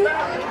you enjoying it?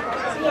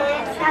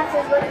 Yeah, scouts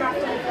is one of my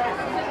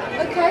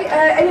favourite. Okay,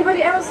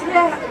 anybody else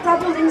here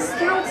dabbled in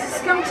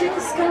scouting?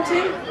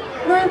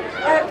 No?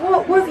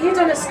 What have you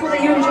done at school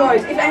that you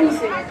enjoyed, if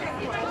anything?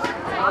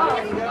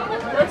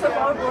 Lots of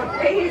outboard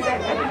plays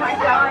and my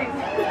time.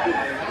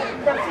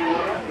 The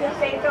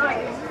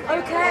playtime.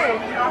 Okay.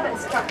 Not that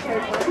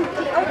structured.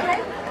 Okay.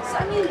 So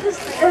I mean, this,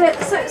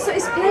 so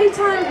is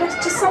playtime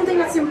just something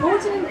that's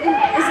important? Is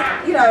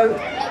it, you know?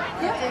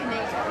 Yeah.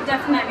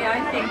 Definitely,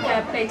 I think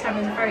playtime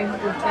is very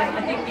important.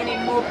 I think you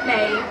need more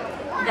play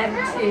than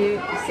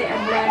to sit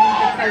and learn,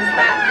 because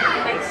that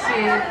makes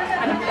you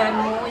kind of learn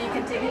more. You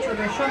can take your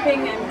children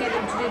shopping and get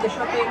them to do the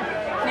shopping,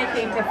 make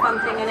it into a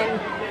fun thing, and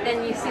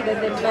then you see that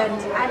they've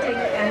learned adding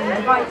and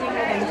dividing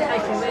and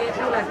taking away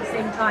all at the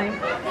same time.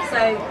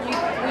 So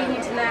we need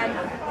to learn.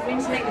 We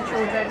need to make the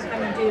children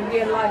kind of do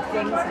real life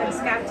things, and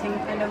scouting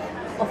kind of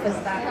offers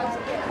that.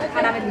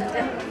 And I'm a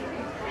leader.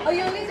 Oh,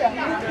 you're a leader?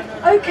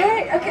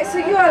 Okay, so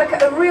you are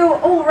like a real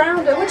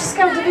all-rounder. Which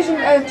scout division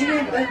do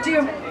you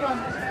run?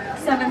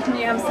 7th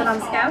New Amsterdam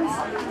Scouts.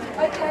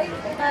 Okay,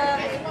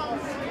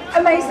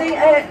 amazing.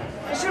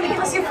 Surely give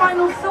us your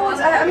final thoughts.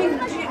 I mean,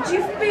 do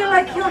you feel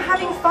like you're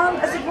having fun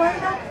as a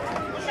grown-up?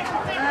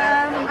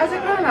 As a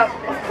grown-up,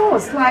 of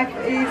course, life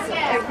is,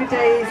 every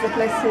day is a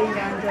blessing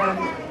and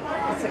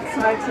it's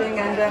exciting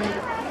and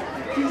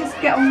you just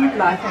get on with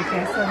life, I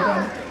guess.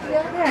 And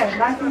yeah,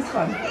 life is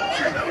fun.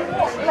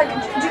 Like,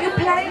 do you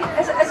play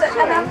as an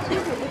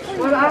athlete?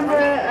 Well, I'm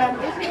a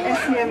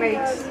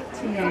SEMH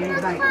TA,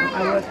 like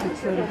I work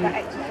with children with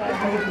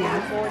behaviour.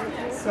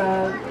 So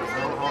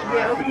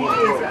yeah, over the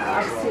years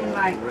I've seen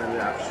like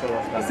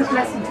it's a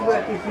blessing to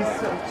work with these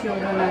sort of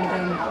children,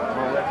 and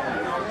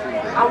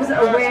I wasn't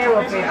aware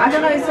of it. I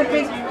don't know, it's a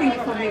big thing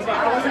for me, but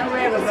I wasn't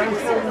aware of it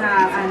until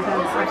now, and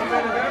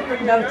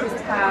I've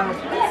noticed how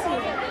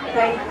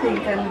they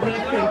think and we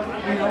think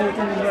in the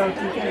olden world,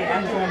 you get it,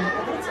 and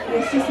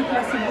it's just a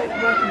blessing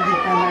working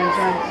with them, and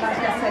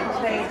like I said,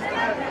 play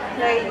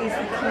is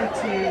the key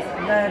to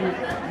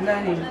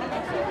learning. Can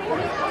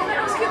I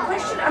ask you a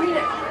question? I mean,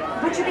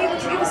 would you be able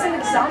to give us an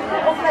example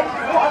of like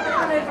what other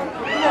kind of,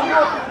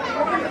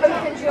 what kind of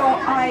opened your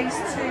eyes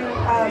to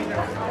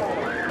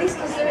these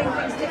kids doing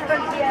things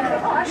differently?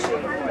 Oh,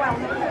 actually, wow.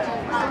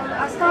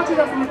 I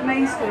started off with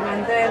mainstream,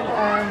 and then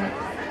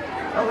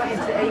I went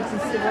into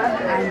agency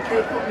work, and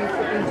they put me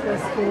into a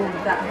school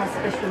that has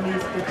special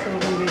needs for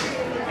children with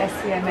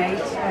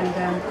SEMH, and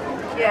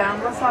yeah,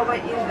 and once I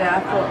went in there, I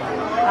thought,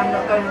 I'm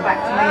not going back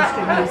to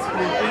mainstream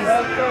school.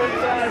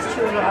 These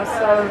children are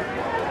so,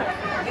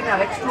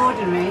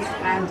 extraordinary,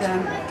 and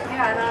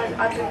yeah, and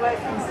I've been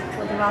working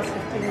for the last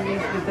 15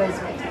 years with those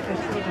particular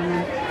children,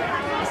 and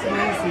it's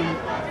amazing.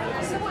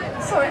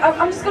 Sorry,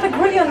 I'm just going to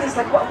grill you on this.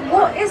 Like,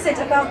 what is it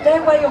about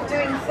their way of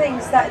doing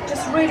things that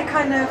just really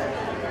kind of,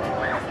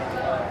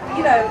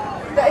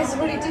 that is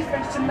really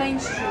different to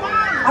mainstream?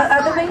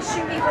 Are the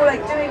mainstream people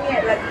like doing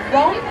it like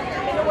wrong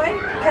in a way?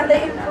 Can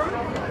they improve?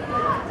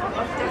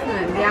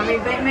 Definitely. I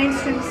mean,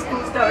 mainstream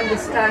schools don't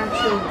understand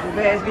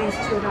where these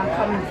children are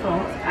coming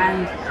from,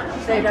 and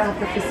they don't have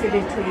the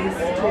facilities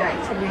to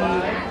actually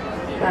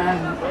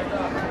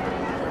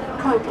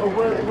cope or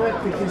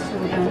work with these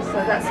children. So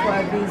that's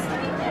why these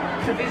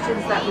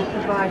provisions that we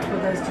provide for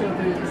those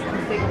children is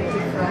completely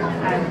different.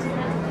 And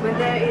when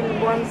they're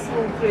in one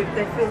small group,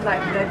 they feel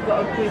like they've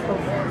got a group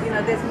of,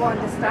 there's more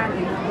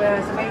understanding,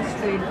 whereas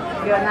mainstream,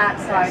 you're an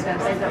outsider,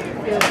 they don't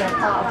feel they're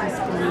part of the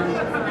school.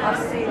 I've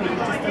seen it, it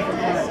just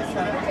doesn't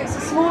work. Okay, so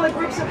smaller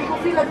groups of people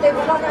feel like they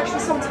were like actually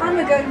some time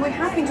ago, we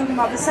have been talking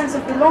about the sense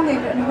of belonging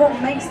and what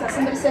makes that.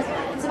 Somebody said,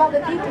 it's about the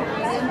people,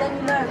 really, and then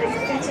you know that you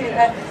fit in.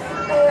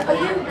 Are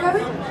you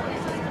going?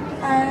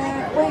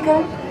 Where are you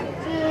going?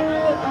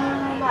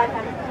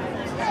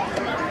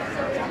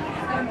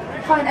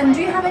 Fine, and do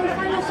you have any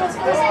final thoughts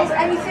for us? Is there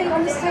anything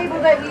on this table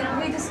that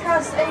we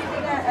discussed,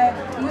 anything that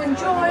you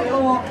enjoyed,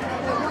 or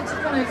that you want to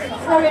kind of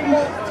throw in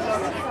more?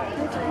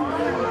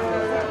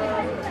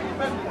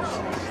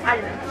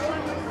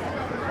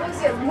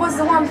 What's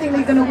the one thing that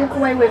you're going to walk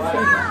away with?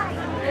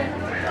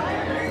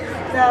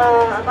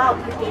 About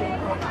gaming.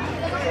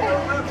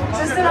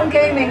 So still on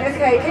gaming,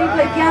 okay. Can you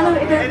play piano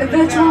in a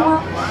virtual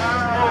world?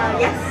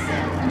 Yes.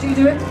 And do you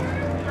do it?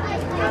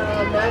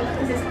 No,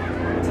 because it's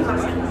too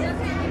much.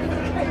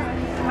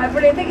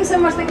 Brilliant, thank you so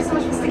much for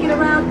sticking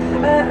around.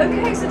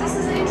 Okay, so this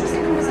is an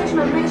interesting conversation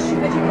on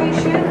mainstream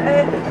education.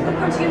 I'll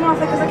come to you,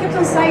 Martha, because I kept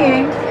on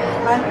saying...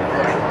 I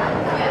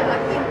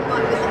think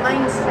like with the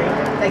mainstream,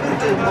 they could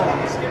do more,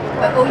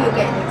 but all you're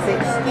getting is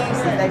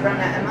excuses, they run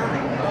out of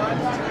money.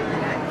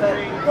 But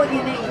what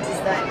you need is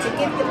that to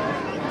give the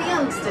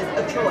youngsters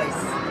a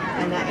choice,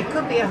 and it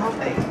could be a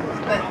hobby,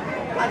 but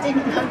I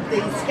didn't know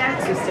the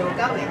Scouts were still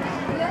going.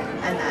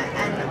 And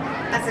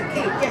as a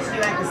kid, yes,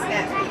 you had the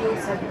Scouts, but you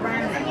also had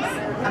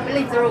Bromleys. I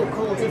believe they're all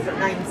called different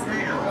names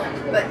now,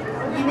 but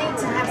you need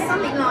to have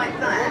something like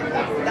that.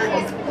 That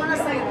is, when I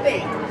say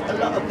big, a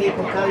lot of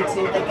people go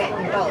to, they get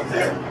involved,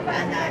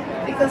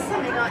 and because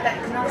something like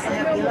that can also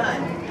help you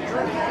learn.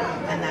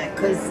 And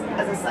because,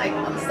 as I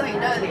was saying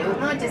earlier, with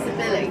my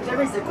disability,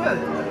 there is a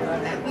group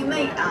that we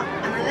meet up,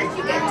 and unless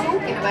you get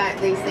talking about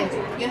these things,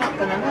 you're not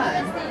going to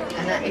learn.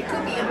 And it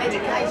could be your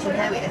medication,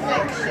 how it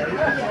affects you,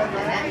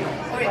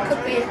 or it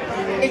could be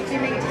if you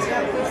needed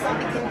help with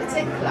something in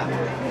particular.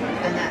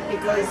 And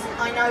because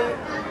I know,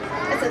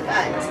 as a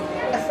fact,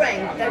 a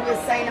friend, they were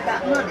saying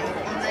about money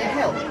and their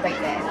help they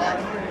get,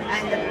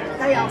 and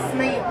they asked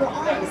me what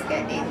I was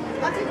getting.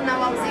 I didn't know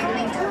I was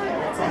even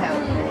entitled to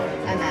help,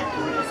 and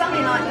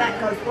something like that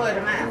goes word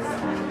of mouth,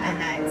 and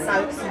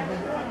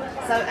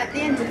so at the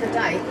end of the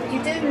day,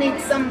 you do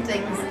need some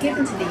things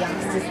given to the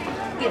youngsters,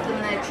 give them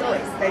their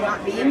choice. They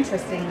might be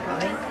interested in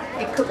going.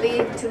 It could be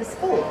into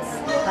sports,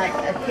 like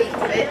a keep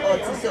fit, or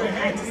to sort of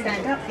how to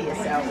stand up for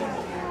yourself.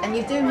 And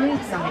you do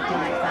need something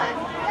like that,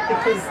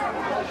 because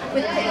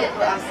with Peter,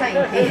 well, I'm saying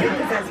Peter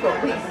because that's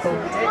what we called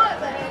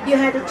it, you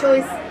had a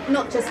choice,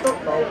 not just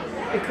football,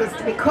 because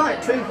to be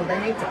quite truthful, they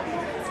need to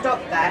stop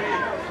that,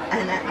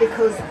 and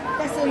because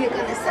that's all you're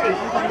going to see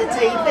on the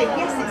TV.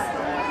 Yes,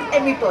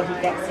 everybody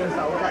gets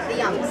involved, like the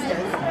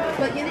youngsters,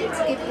 but you need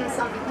to give them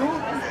something more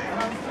than that.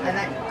 And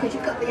because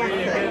you've got the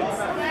athletes,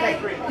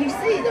 you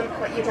see them,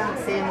 but you don't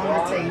see them on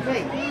the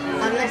TV,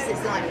 unless it's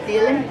like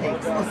the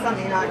Olympics or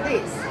something like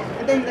this.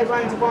 And then they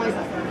wonder why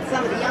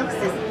some of the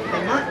youngsters,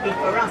 they might be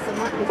for us, they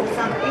might be for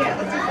somebody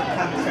else, a different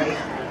country.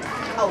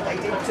 Oh, they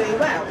didn't do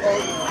well, or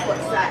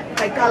what's that?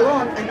 They go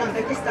on and on,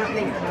 they just don't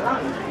leave them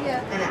alone.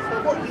 Yeah. And that's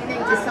what you need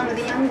is some of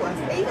the young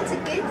ones, even to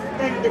give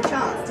them the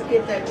chance to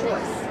give their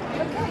choice.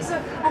 Okay, so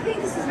I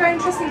think this is a very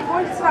interesting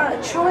point. It's about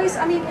a choice.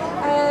 I mean,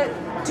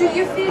 do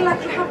you feel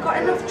like you have got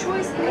enough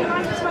choice in your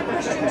life? That's my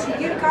question to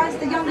you guys,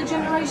 the younger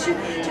generation,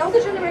 the older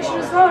generation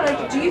as well.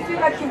 Like, do you feel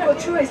like you've got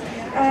choice?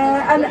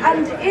 And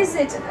is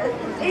it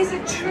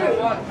true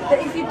that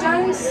if you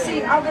don't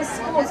see other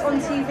sports on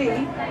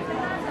TV,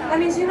 that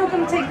means you're not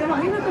going to take them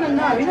on, you're not going to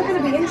know, you're not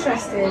going to be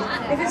interested.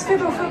 If it's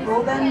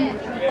football, then...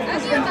 I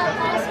think about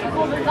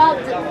basketball without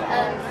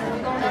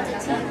going on the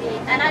TV,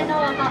 and I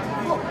know about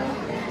football.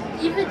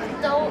 Even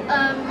though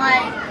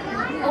my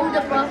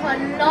older brother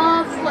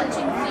loves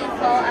watching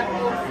FIFA and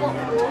more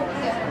football,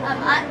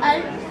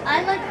 I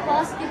like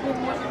basketball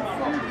more than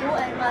football,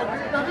 and my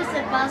brother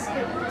said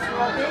basketball is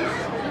rubbish,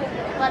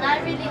 but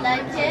I really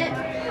like it.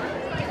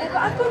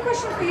 I've got a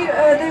question for you,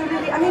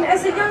 I mean,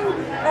 as a young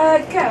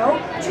girl,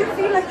 do you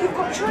feel like you've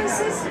got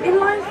choices in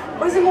life?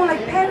 Or is it more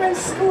like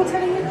parents, school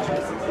telling you the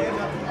choices?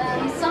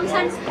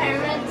 Sometimes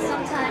parents,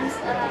 sometimes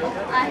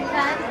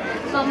iPad,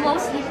 but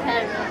mostly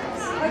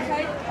parents.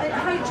 Okay, and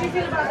how do you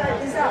feel about that?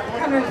 Is that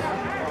kind of...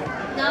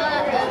 No,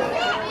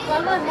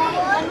 when my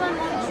mom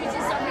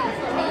chooses something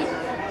for me,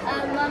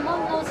 my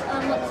mom knows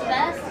what's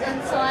best, and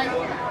so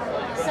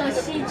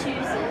she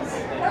chooses.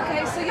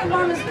 Okay, so your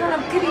mom is kind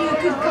of giving you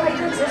good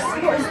guidance as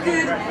to what is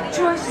good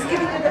choice, she's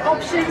giving you the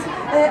options.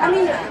 I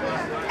mean,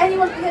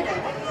 anyone here?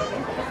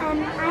 I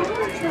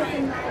have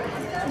chosen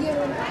you.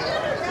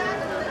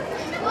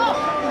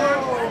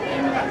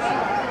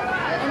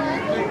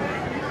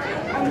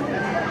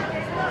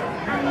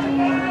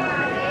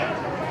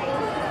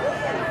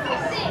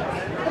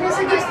 But it's a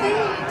good thing.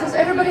 Does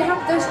everybody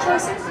have those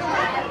choices?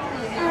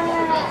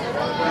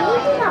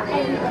 Maybe not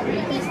everybody,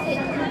 because some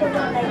people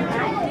don't like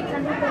that,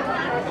 some people don't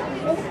like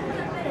this,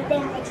 but they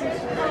have a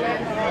choice.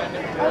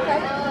 Okay,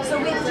 so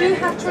we do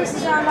have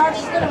choices in our lives.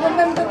 Just got to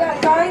remember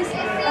that, guys.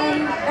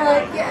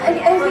 Yeah,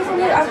 anything from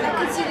you? I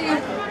consider you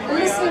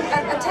listening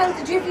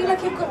attentive. Do you feel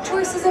like you've got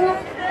choices in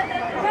life?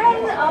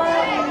 Well,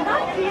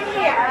 not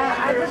really.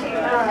 I was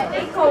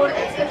equal,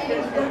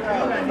 especially with the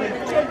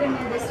children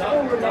in the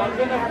school, and I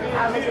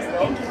was just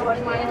thinking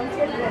about my own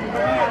children.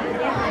 They have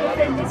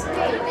different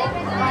display,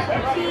 but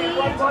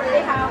at what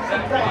they have got.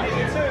 And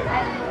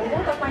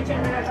both of my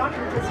children are not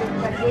interested,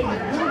 but they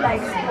do like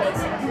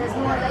sports. There's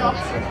no other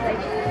option. Like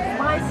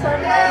my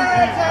son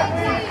was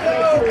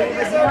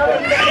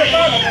loving the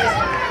football,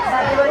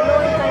 but there were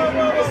no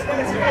encouragement in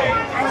school.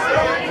 And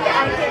slowly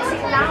I can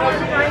see now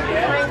I'm trying to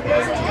find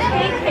places to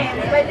take him,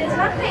 but there's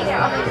nothing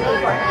available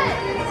for him.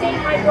 Say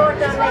my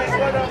daughter likes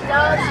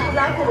loves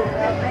hula hoop,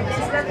 but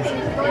there's nothing,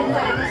 no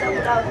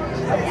encouragement of hula hoop.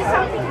 But there's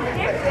something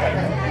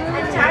different.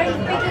 And child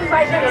picking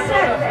by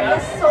themselves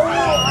is so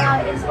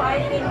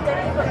inspiring,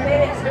 encouraging for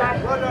parents,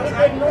 but if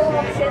there are no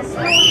options,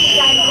 slowly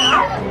dies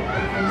out.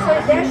 So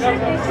there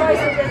should be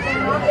choices, if there are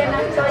not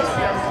enough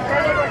choices,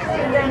 whether for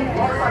children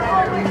or for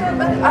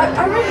adults.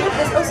 I really love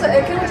this. Also,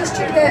 can we just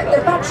check the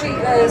battery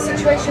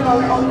situation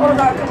on all of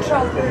our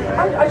controls?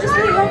 I just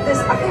really love this.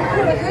 I think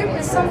hula hoop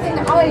is something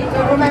that I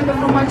remember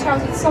from my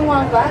childhood some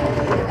while back.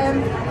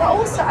 But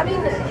also, I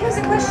mean, here's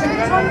a question.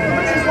 Because one of the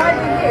reasons why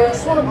we're here is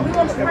we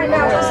want to find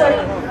out also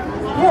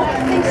what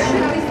things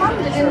should be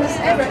funded in this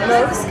area. Is it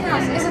the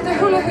scouts? Is it the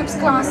hula hoops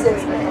classes?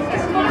 Is it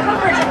more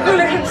coverage of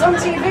hula hoops on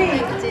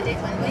TV?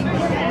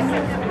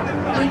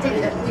 We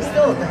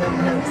saw the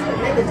hula hoops, but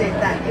never did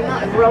that. You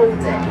might have rolled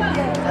it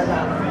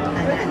alone.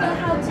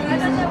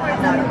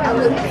 No, I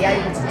wouldn't be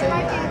able to do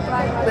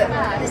that. But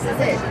this is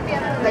it.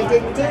 They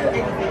didn't do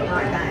anything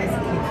like that as a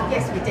kid.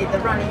 Yes, we did the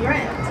running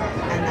round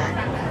and that.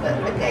 But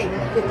again,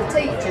 with the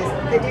teachers,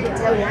 they didn't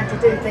tell you how to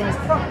do things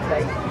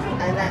properly.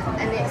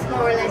 And it's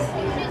more or less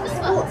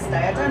sports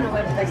day. I don't know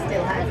whether they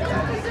still have it. I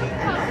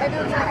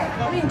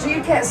mean, do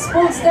you get a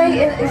sports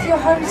day if you're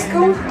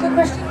homeschooled? Good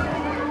question.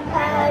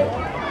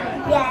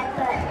 Yeah,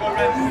 but...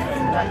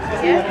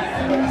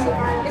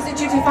 Is it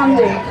due to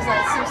funding?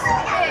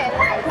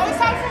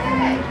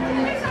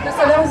 So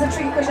that was a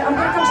tricky question. I'm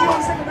going to come to you in a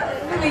second.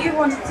 Lily, you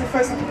wanted to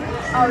first.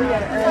 Oh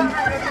yeah.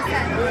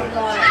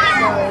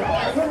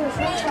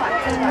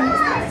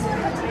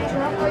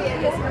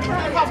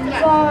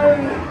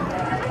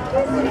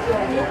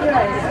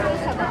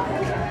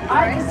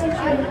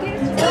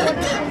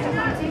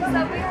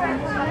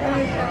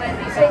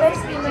 So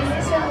basically when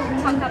you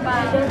talk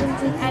about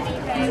anything that you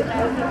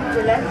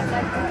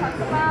talk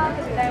about,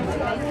 then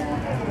everybody.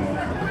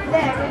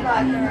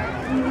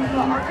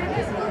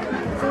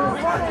 So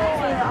what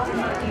area of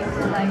your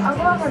Do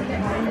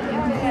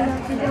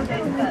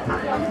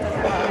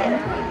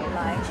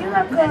you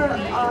like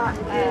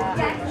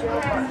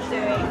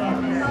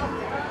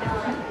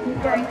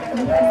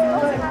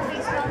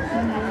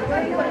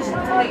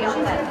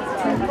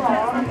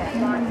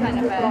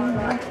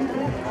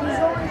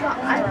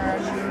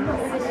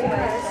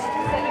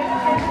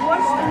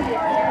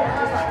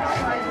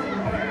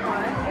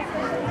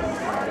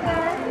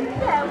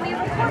Yeah, we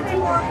were probably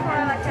more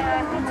for like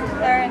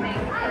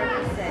learning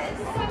purposes.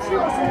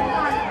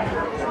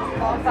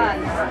 More fun.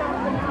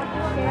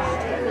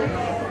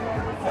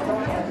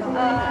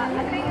 I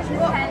think it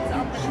depends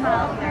on the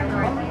child, their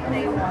work if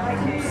they want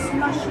to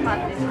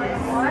publish this.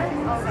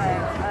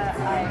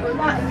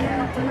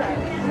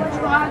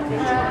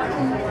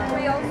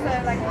 We also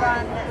like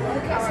run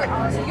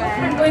our So your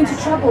friend got into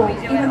trouble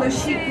even though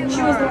she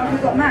was the one who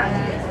got mad?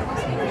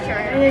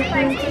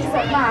 she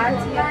got mad?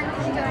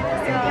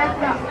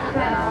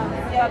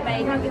 But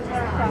maybe we get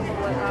trouble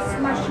with our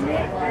Smashing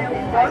it and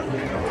it won.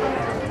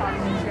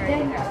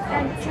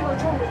 Then she got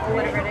trouble for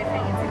whatever they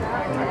think is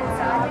important.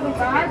 So I think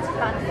bad. it's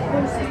fun.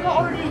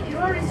 You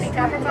already stick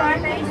up with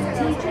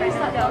teachers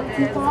that go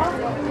too far.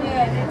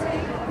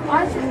 I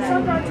think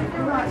sometimes you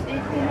feel like they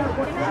know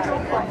what their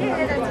job is.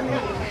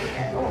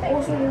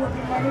 Also they want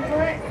the money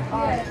for it.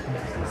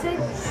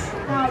 Since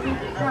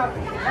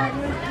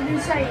you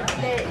say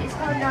that it's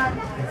gone down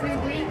 3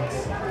 weeks.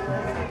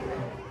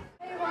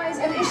 Pay rise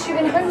an issue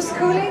in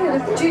homeschooling?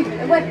 Do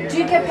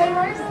you get pay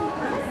rise?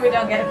 We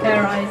don't get a pay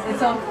rise,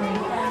 it's all free.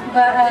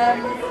 But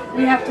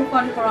we have to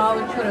fund for our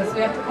children, so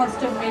we have to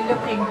constantly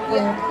looking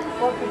for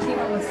what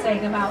Fatima was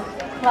saying about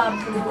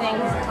clubs and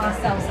things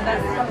ourselves, so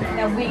that's something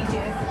that we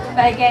do.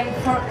 But again,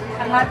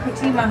 unlike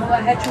Fatima, who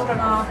her children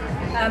are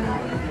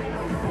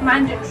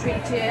mandatory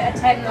to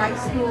attend like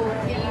school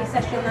PE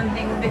sessions and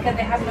things because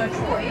they have no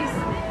choice,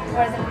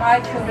 whereas in my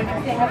children,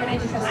 if they have an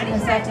interest in a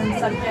certain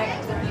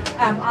subject,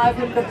 I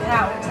will look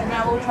out and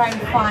I will try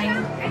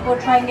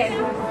and get a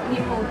group of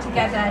people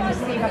together and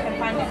see if I can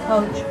find a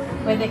coach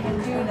where they can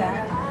do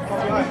that.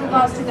 With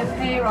regards to the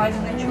pay rise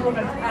and the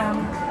children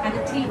and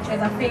the teachers,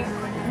 I think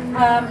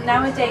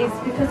nowadays,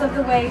 because of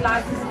the way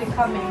life is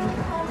becoming,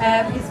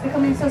 it's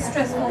becoming so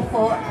stressful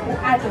for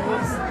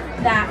adults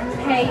that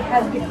pay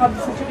has become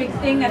such a big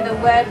thing and the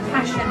word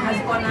passion has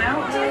gone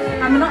out.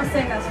 I'm not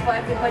saying that's for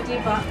everybody,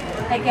 but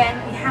again,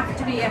 you have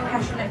to be a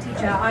passionate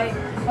teacher.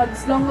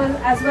 As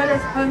well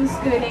as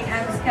homeschooling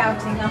and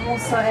scouting, I'm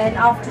also an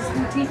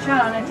after-school teacher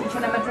and I teach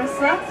in a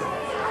madrasa.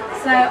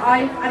 So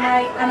I'm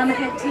a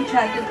head teacher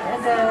at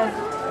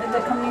the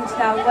community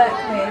that I work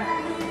with.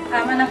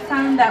 And I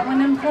found that when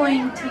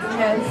employing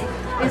teachers,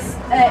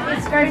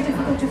 it's very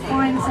difficult to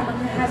find someone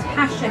who has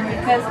passion,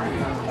 because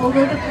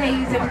although the pay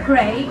isn't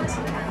great,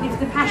 if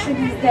the passion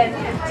is there,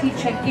 the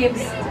teacher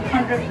gives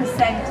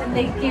 100% and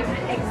they give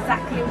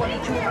exactly what the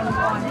children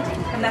want,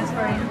 and that's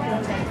very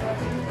important.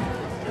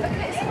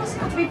 Okay, it's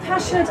possible to be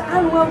passionate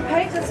and well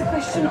paid. That's a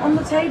question on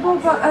the table.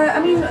 But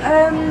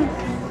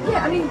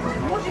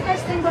what do you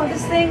guys think about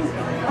this thing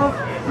of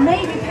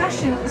maybe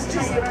passion is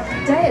just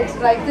dead?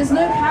 Like, there's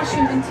no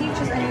passion in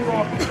teachers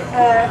anymore.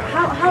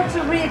 How to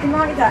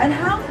reignite that, and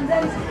how to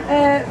then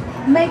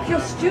make your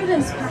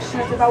students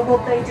passionate about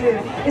what they do?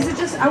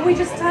 Are we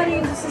just turning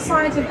into a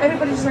society of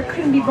everybody just like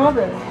couldn't be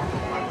bothered?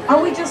 Are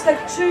we just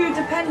like too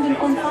dependent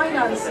on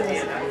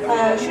finances?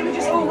 Should we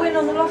just all win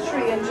on the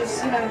lottery and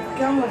just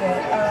go with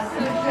it?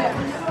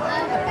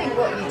 I think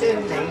what you do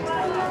need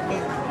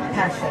is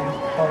passion,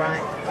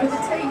 alright? For the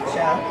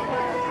teacher,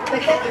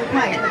 they're getting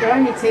paid, but they're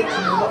only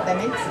teaching you what they're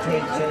meant to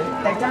teach you.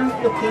 They don't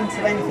look into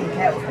anything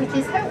else, which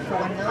is helpful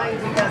when the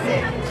lady does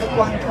it for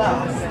one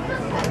class,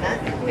 and that,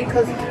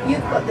 because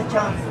you've got the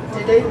chance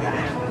to do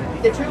that.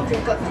 The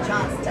children got the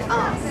chance to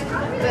ask.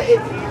 But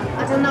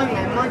I don't know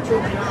now, my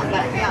children aren't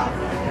that young,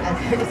 and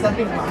it's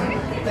only one,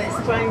 but it's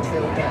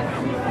grandchildren,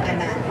 and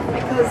that,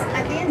 because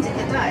at the end of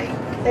the day,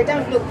 they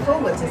don't look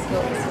forward to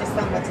school, it's just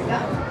somewhere to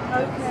go.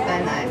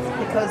 And that,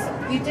 because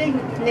you do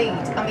need,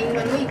 when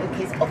we were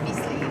kids,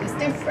 obviously it was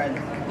different.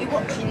 You're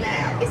watching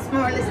now, it's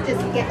more or less just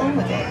get on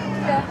with it,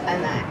 and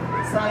that.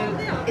 So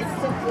it's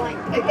sort of like,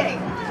 again,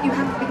 you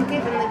haven't been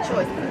given the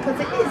choice, because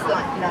it is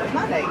like no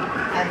money,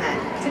 and that.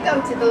 To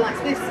go to the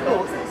likes of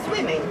sports,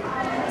 swimming,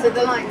 to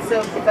the likes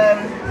of,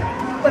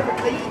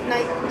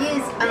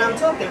 years, and I'm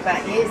talking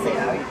about years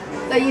ago,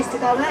 they used to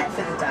go out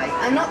for the day.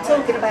 I'm not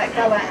talking about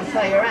go out and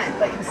play around,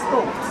 but in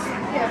sports.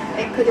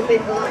 It could have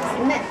been the likes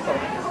of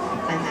netball,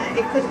 and that.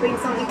 It could have been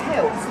something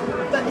else,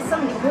 but it's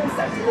something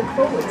also to look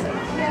forward to,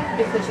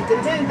 because you can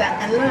do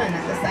that and learn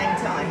at the same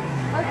time.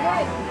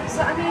 Okay,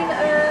 so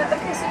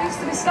so it used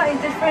to be slightly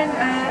different.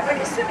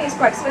 Swimming is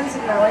quite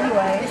expensive now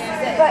anyway.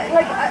 But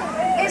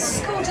is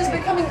school just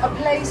becoming a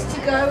place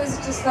to go? Is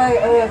it just like,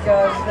 oh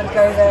girls, we're gonna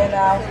go there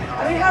now?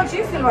 How do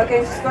you feel about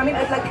going to school?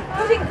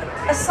 Putting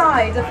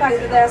aside the fact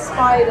that there are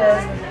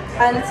spiders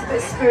and it's a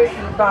bit spooky,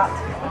 but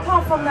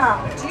apart from that,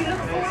 do you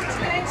look forward to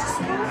going to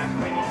school?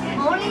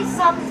 Only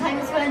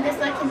sometimes when there's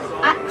an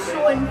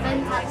actual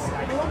event at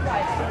school,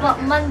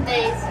 but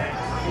Mondays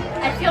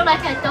I feel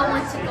like I don't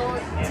want to go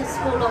to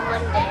school on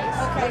Mondays.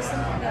 Okay.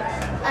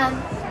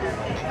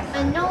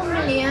 And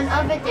normally on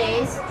other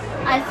days,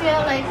 I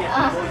feel like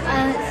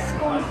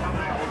school.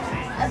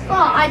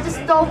 But I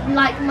just don't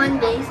like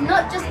Mondays.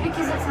 Not just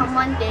because it's on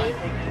Monday.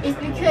 It's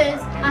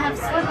because I have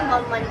swimming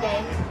on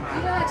Monday.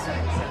 You don't like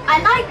swimming? I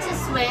like to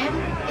swim.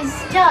 It's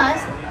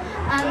just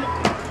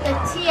the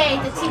TA,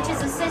 the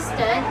teacher's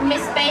assistant,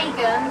 Miss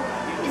Begum,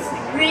 is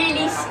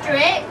really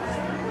strict.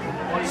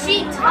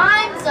 She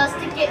times us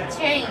to get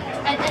changed,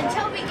 and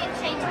until we get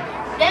changed,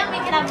 then we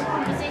can have a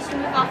conversation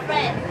with our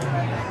friends.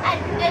 And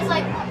there's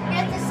like, we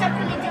have to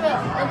separately do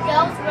a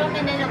girls' room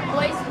and then a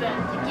boys' room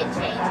to get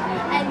changed.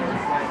 And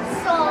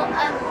so,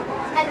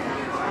 and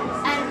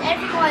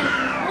everyone,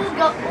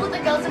 all the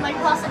girls in my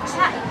class are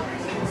chatting.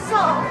 So,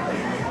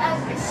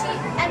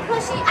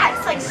 plus she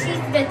acts like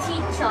she's the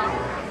teacher,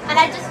 and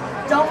I just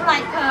don't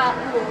like her at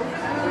all.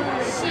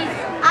 She's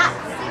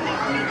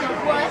absolutely the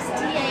worst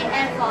TA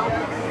ever.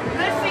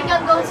 Good thing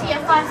I'm going to year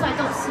 5 so I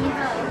don't see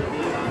her.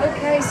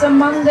 Okay, so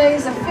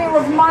Mondays, a fear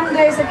of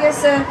Mondays, I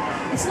guess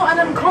it's not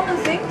an uncommon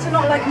thing to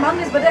not like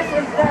Mondays, but there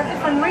are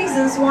different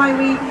reasons why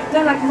we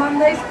don't like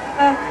Mondays.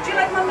 Do you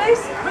like Mondays?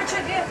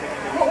 Richard, yeah?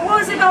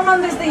 What is it about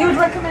Mondays that you would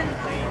recommend?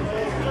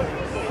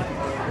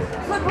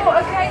 Football,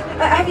 okay.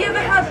 Have you ever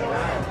had,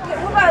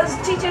 what about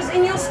teachers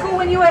in your school,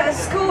 when you were at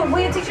school, were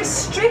your teachers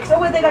strict or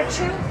were they like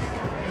chill?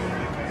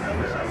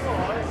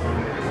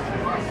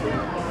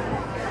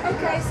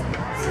 Okay,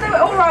 so they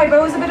were alright, but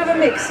it was a bit of a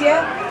mix,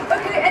 yeah?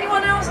 Okay,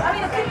 anyone else? I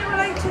mean, can you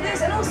relate to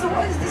this? And also,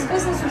 what is this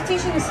business with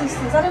teaching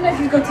assistants? I don't know if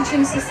you've got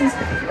teaching assistants.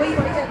 What you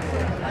want to get?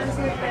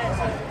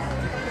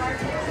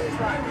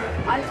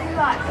 I do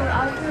like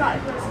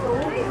good school.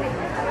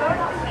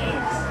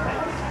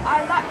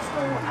 I like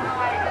school and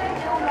I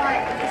feel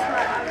like it's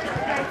like I'm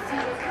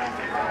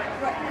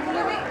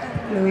ready to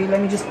Louis,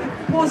 let me just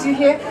pause you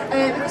here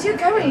because you're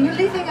going, you're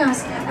leaving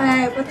us.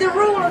 But the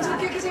rule on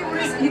Talkaoke table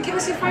is you give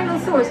us your final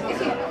thoughts if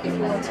you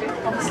want to,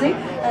 obviously.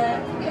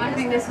 I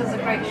think this was a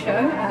great show,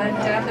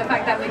 and the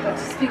fact that we got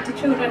to speak to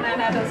children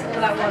and adults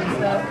all at once,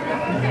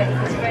 yeah,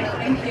 it was great.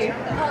 Thank you.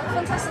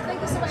 Fantastic, thank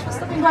you so much for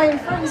stopping by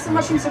and throwing so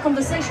much into the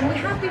conversation. We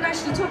have been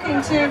actually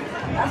talking to,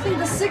 I think,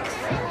 the 6th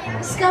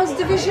Scouts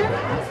Division.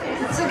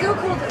 It's a girl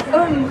called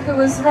who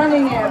was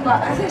running it,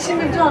 but I think she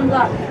moved on,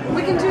 but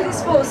we can do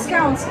this for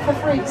Scouts for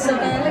free, so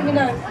let me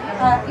know.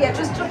 Yeah,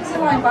 just drop us a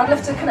line, but I'd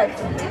love to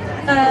connect.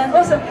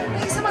 Awesome,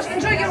 thank you so much.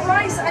 Enjoy your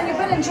rice and your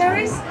Ben and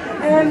Jerry's.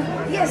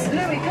 Yes,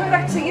 Louis, coming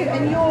back to you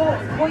and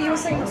what you were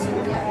saying at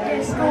school.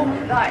 Yeah, school,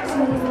 like,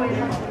 school is always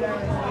have to learn.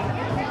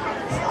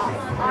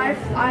 I've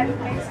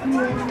made some you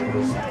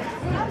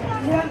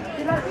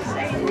don't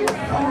say,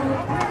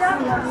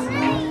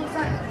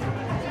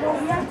 well,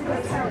 we have to go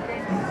to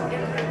something.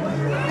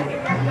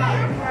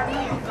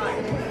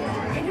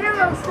 If you don't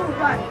go to school,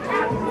 like, you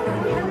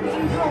haven't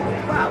been told,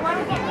 but I want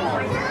to get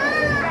more into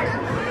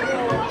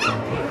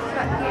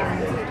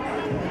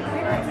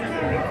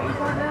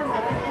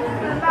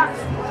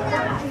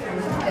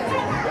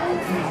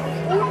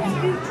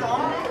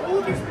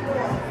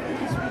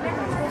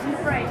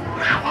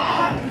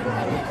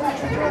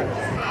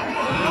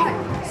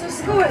So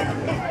school,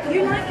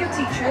 you like your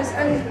teachers,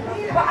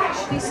 but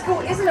actually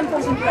school is an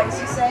important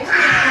place, you say.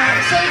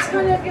 So it's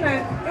kind of,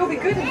 it'll be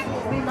good if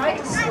we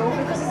like school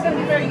because it's going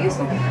to be very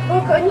useful.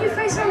 Well, I've got a new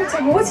face around the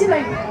table. What's your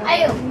name?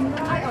 Ayo.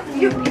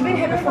 You've been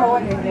here before,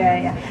 haven't you?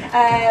 Yeah.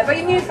 But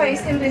your new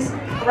face in this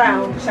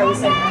round, shall we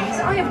say.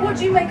 So, Ayub, what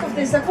do you make of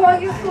this? Like, what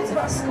are your thoughts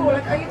about school?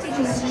 Like, are your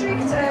teachers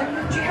strict?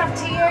 Do you have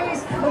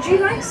TAs? Or do you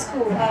like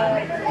school?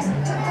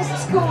 Does the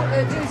school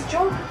do its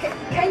job?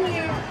 Can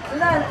you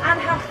learn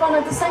and have fun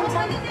at the same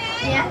time?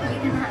 Yeah,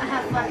 you can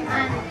have fun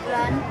and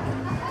learn.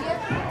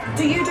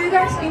 Do you do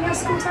that in your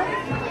school time?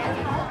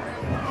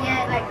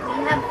 Yeah, like we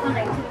have fun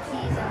like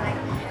cookies and like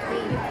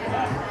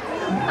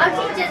our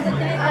teachers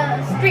are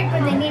strict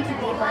when they need to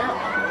be, but not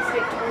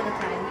strict all the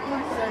time.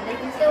 So they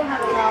can still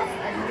have a laugh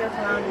and joke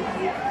around with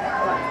you,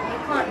 but you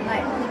can't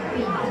like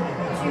be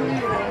too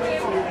rude when you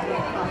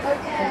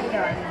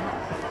Okay.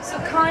 So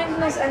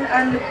kindness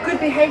and good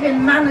behaviour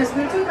and manners,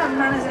 we were talking about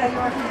manners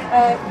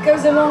earlier,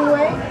 goes a long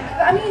way.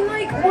 But I mean,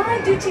 like, why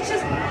is it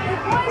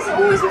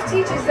always with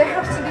teachers they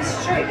have to be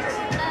strict?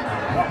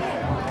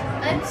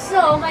 And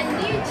so my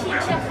new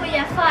teacher for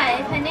year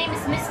 5, her name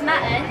is Miss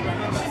Matten.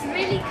 She's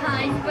really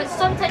kind, but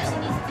sometimes she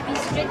needs to be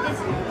strict.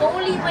 It's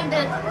only when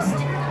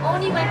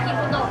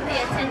people don't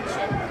pay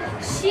attention.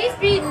 She's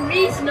being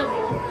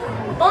reasonable,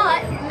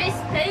 but Miss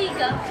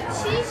Pega,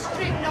 she's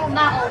strict no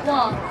matter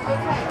what.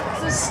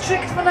 So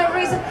strict for no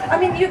reason. I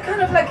mean, you're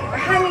kind of like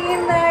hanging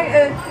in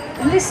there,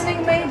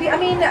 listening maybe. I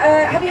mean,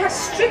 have you had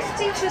strict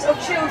teachers or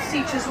chilled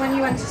teachers when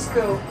you went to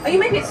school? Are you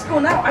maybe at school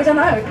now? I don't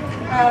know.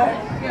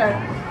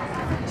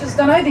 Just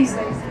don't know these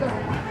days.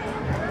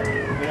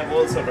 We have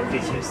all sort of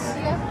teachers.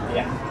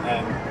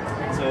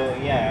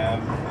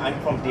 I'm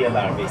from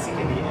DLR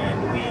basically,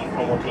 and we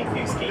promoting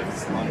few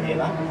schemes on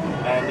DLR.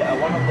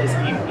 And one of the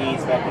schemes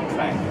is Back on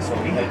Track. So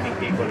we helping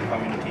people,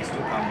 communities to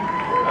come,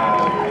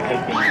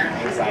 helping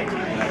anxiety,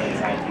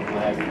 who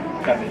have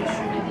family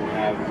issues, who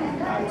have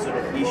sort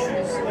of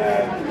issues,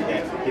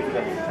 they're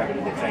difficult to travel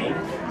with the train.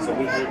 So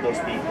we help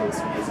those people.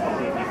 So it's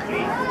completely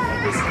free on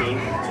the scheme,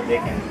 so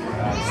they can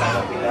sign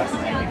up with us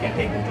and we can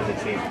take them to the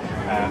trip.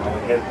 Our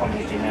health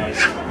community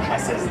nurse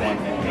assess them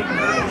and take them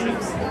to the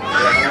trips.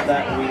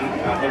 We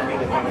are helping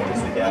the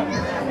communities with their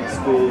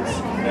schools,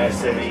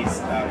 nurseries,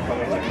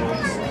 community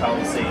groups,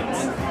 councils,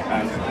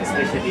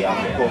 especially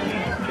after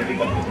COVID,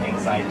 difficult with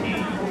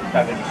anxiety,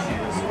 travel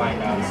issues,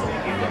 finance, so we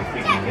give them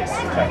free tickets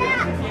to travel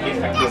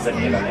across the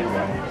DLR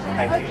network.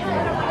 Thank you.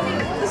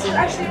 This is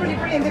actually really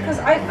brilliant because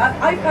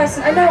I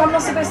personally, I know I'm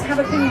not supposed to have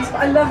opinions, but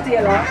I love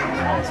DLR.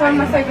 It's one of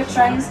my favourite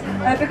trains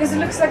because it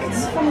looks like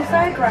it's from a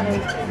fairground.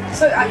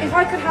 So if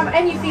I could have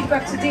any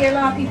feedback to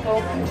DLR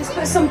people, just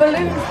put some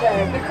balloons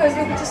there because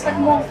it would be just like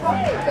more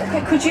fun.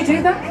 Could you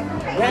do that?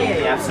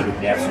 Yeah,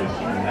 absolutely.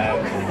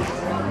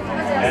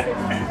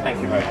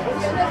 Thank you very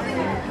much.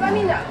 I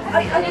mean,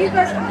 are you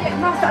guys,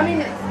 Martha, I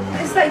mean,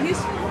 is that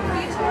useful for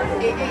you to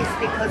learn? It is,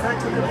 because I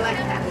took a black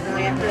cat with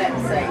my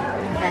epilepsy,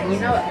 and you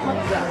know, it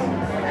popped up,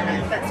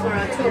 and that's where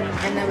I took,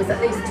 and there was at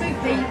least 2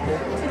 people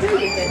to do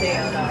with the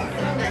DLR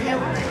that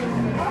helped me,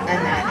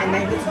 and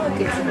they were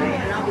talking to me,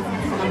 and I was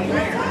coming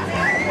around,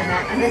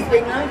 and there's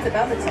been loads of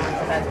other times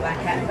I've had a black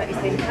cat, but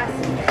it's been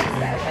passengers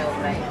that have helped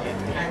me,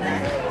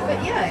 but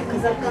yeah,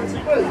 because I've gone to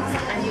groups,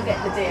 and you get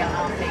the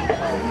DLR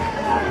people.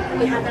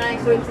 We have an A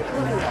group to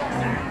cover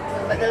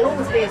lockdown, but there'll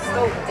always be a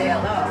stall for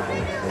DLR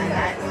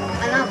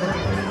and other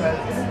different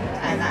groups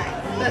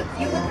but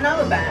you wouldn't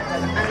know about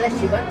them unless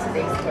you went to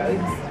these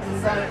groups.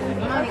 So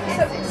you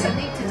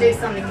need to do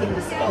something in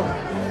the school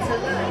to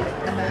learn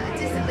about a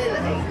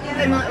disability.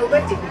 They might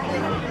already be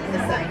living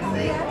the same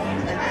thing,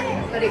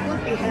 but it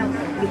would be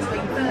helpful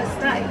between first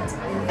aid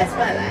as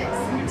well as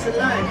to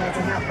learn how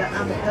to help that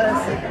other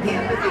person. The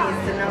other thing is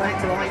to know how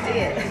to ID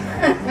it.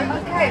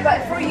 Okay,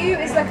 but for you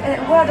it's like a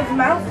word of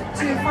mouth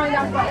to find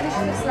out about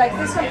initiatives like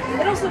this one.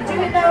 And also, do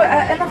you know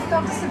enough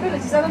about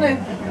disabilities? I don't know,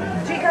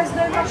 do you guys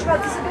know much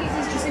about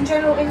disabilities just in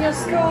general in your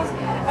schools?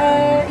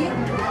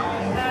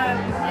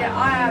 Yeah,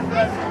 I am.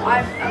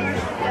 I'm actually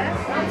deaf.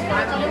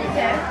 I'm really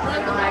deaf. I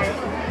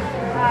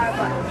have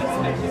like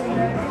special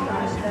learning,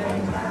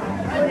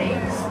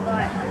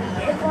 but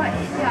it's like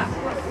if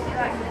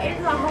in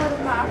the hard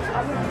maths, I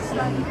would just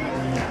like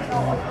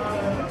not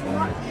too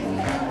much.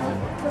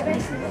 But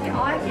basically,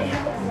 I get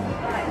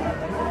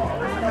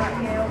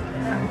help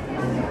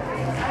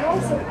and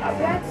also I've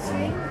had to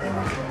swing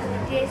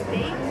DSB.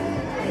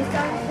 It's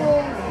done for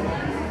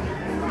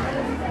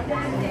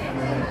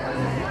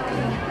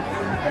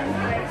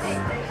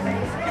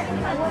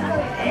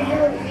it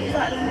helps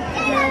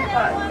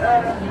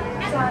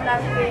sign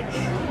language,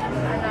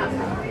 and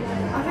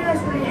I think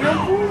that's really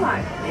helpful.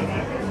 Like,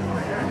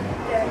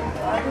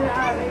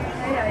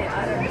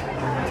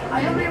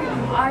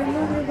 I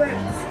normally work at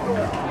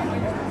school,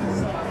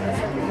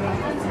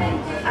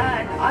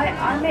 and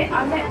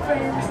I met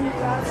friends who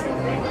have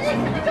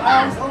siblings. I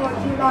was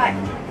already like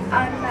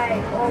anime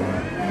or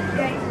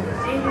games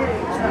they do,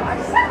 so I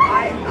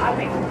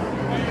think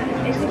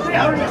it's a bit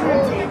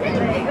oriented,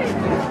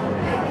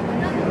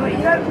 but you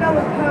don't know a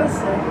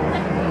person.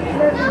 You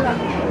don't know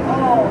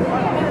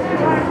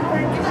like,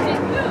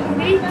 you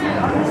need to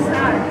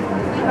understand,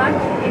 like,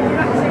 if you're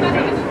not saying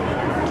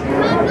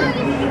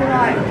you're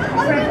like,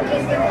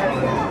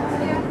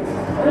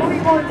 all we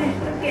want is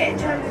to get a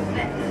chance to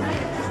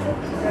just talk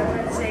to them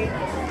and say,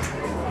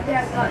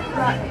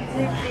 like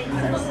live things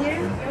as you.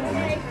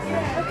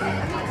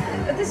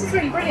 This is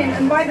really brilliant,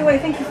 and by the way,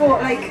 thank you for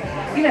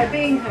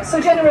being so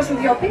generous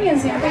with your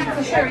opinions here, and thank you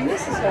for sharing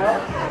this as well.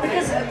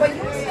 Because what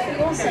you're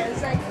saying also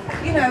is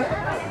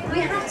we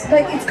have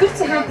to, it's good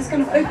to have this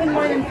kind of open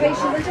mind and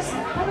patience and just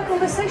have a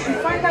conversation,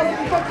 find out where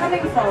people are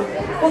coming from,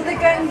 what they're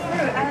going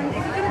through, and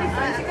if you're going to be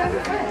friends, you're going to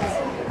be friends.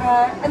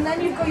 And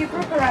then you've got your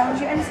group around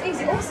you, and it's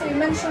easy. Also, you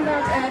mentioned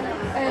about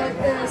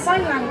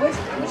sign language,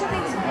 which I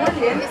think is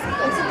brilliant.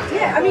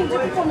 Yeah, I mean, do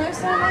people know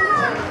sign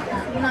language?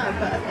 No,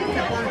 but I think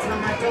at one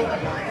time my daughter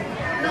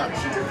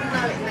she doesn't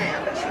know it now,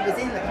 but she was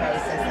in the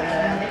process of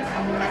learning,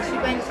 and she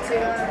went to,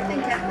 I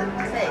think at the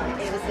thing,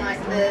 it was like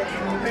the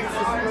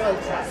Princess Royal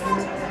Trust,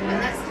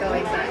 and that's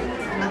going back.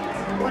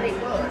 What it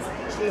was,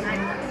 she had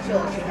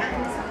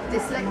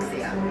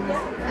dyslexia,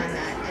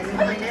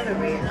 and I never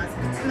realised.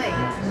 To me, I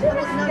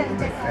wouldn't know the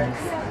difference,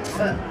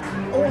 but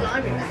all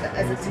I remember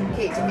as a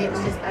kid, it was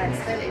just bad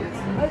spelling,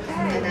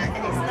 and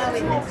it's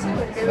knowing that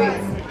there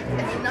is,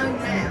 and you know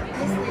now,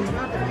 listening to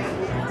other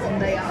people, what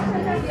they are,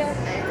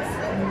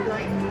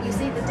 and you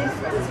see the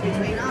difference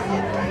between our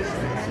generation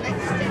and the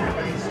next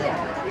generation.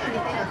 The only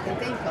thing I can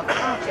think of,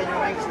 our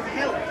generation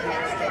helped the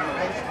next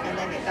generation, and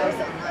then it goes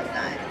on like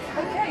that.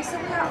 Okay, so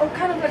now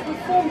kind of we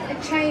form a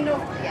chain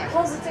of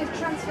positive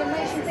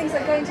transformation, things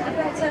that go into the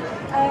better.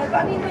 But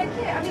I mean,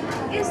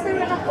 is there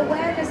enough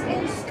awareness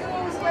in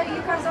schools where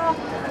you guys are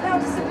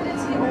about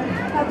disability or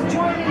about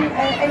joining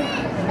any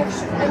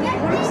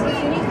groups if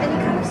you need any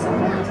kind of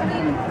support? I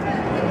mean,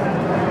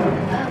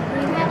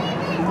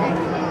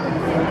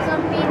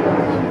 some people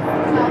come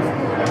to our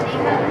school and they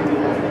have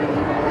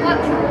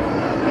workshops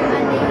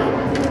and they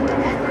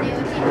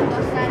will teach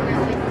us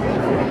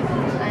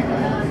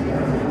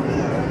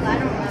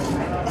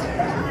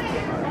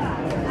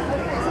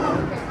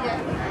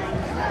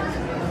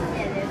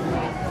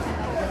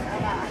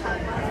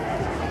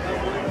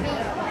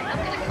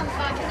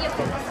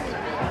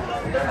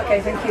Okay,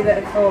 thank you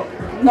for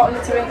not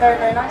littering. Very,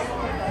 very nice.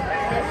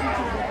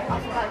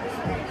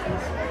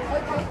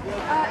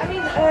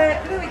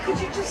 Louis, could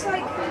you just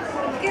like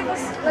give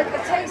us like a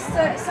taste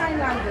sign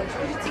language?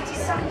 Could you teach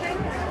us something?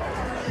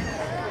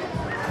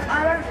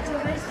 I don't do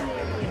basically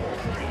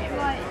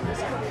like in the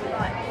school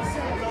like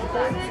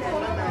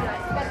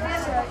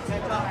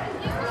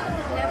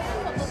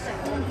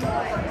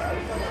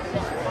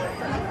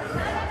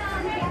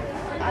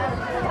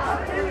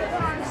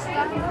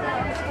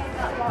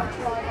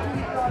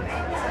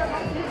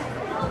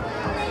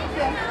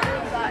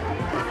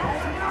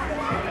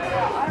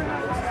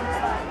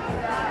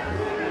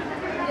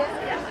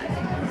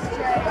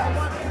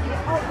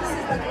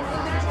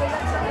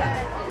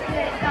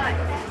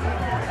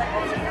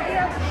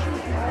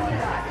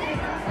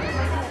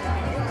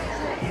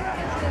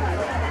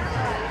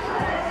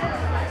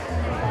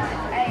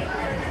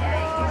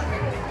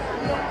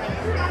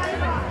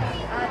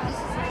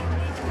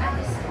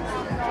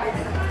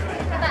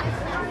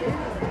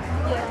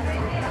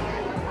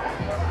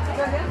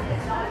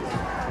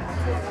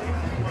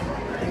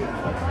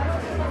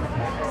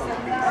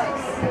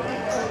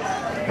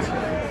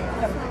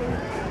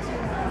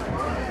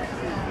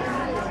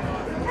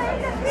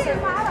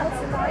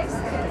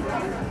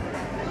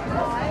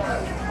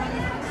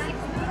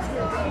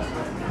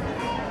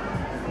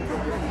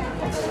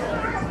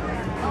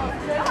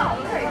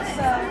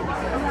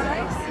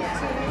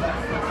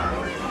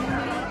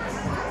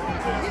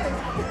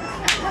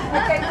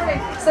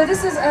So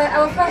this is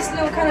our first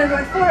little kind of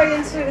like foray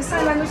into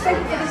sign language. Thank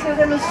you for this little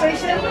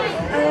demonstration.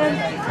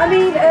 I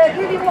mean,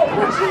 really, what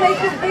do you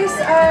make of this?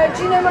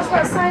 Do you know much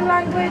about sign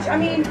language? I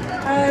mean,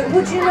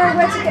 would you know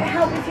where to get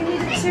help if you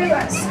needed to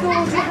at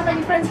school? Do you have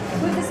any friends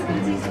with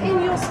disabilities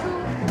in your school?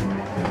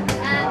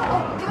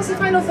 Give us a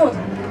final thought.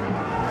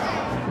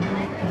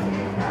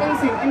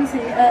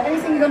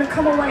 Anything you're going to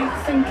come away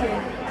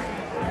thinking?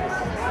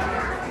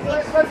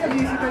 Both of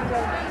you, if you could go.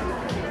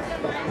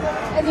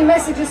 Any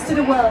messages to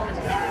the world?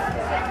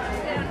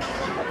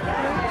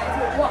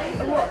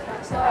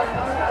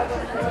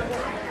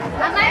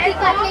 I might be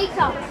back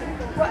later.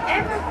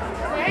 Wherever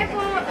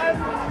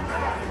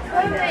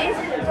there is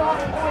in the dark,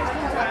 always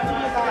contact the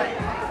light.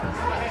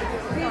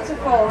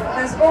 Beautiful.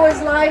 There's always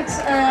light.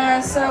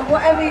 So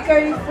whatever you're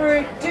going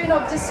through, do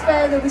not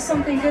despair. There'll be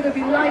something good. There'll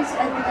be light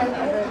at the end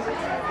of it.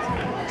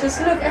 Just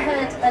look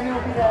ahead and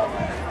you'll be there.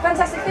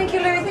 Fantastic. Thank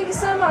you, Louis. Thank you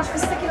so much for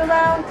sticking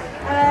around.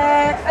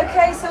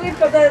 Okay, so we've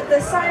got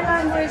the sign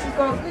language. We've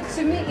got good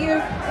to meet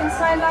you in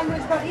sign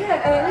language. But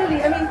yeah,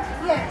 Lily, I mean,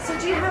 yeah. So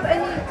do you have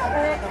any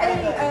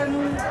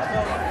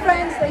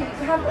friends that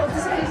have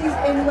disabilities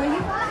in where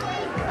you?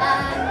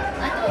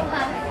 I don't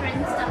have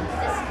friends that have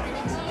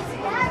disabilities,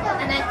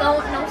 and I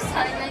don't know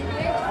sign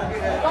language.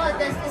 But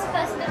there's this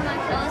person in my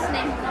class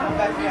named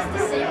Noah who's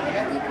disabled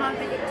and he can't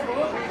really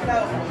talk.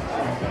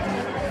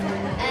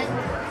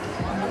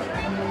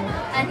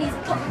 And he's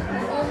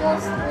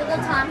almost all the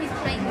time he's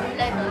playing with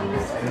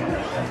Legos.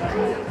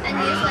 And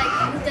he's like,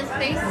 he does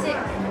basic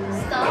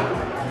stuff,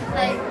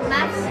 like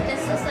maths,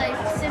 it's just like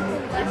simple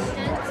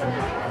questions,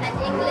 and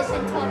English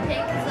and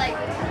topic is like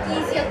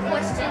easier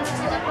questions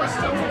to the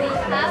questions we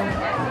have.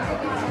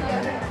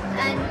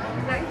 And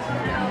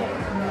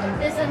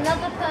there's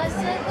another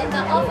person in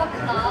the other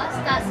class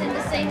that's in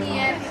the same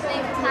year who's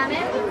named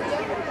Tamim.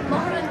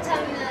 Mohammed and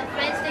Tamim are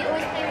friends, they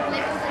always play with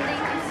Legos and they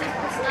do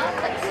simple stuff,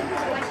 like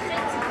simple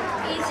questions.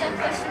 Easier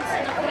questions to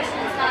the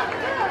questions that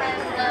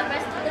the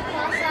rest of the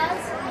class has.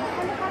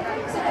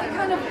 So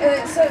kind of,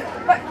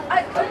 but I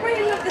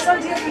really love this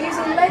idea of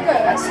using Lego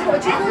at school.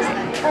 Do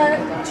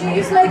you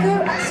use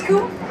Lego at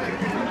school?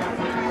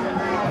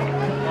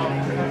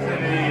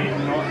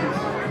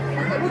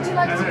 Okay, would you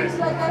like to use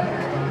Lego?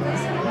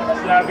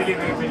 Yeah, I believe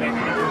it will be like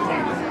different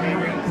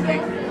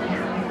things.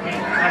 We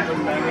handle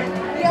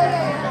Lego.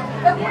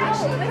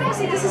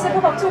 Actually, this is a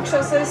pop-up talk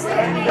show, so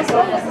stay as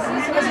long as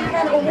you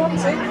can or want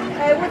to.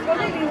 We've got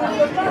Lily, we've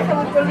got Martha,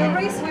 we've got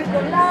Larissa, we've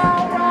got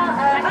Laura,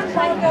 and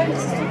Margot.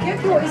 This is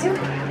Talkaoke. What is your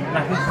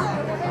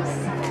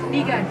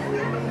Nico.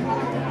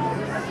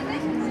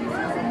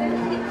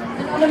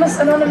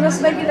 Anonymous,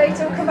 maybe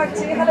later we'll come back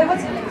to you. Hello,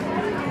 what's your name?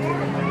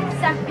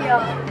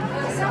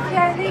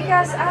 Safia,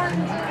 Nikas, and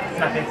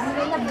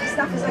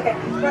Snappers, okay.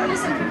 Right,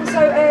 listen, so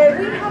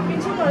we have been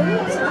talking about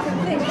lots of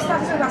different things. We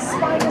started talking about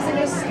spiders in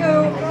your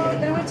school,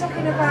 then we're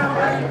talking about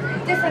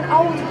different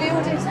old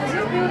buildings, because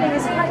your building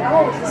is quite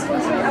old, the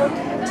school's really old.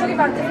 We're talking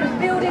about different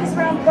buildings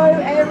around Bow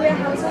area,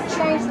 how it's all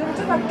changed. Then we're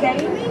talking about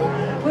gaming,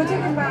 we're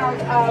talking about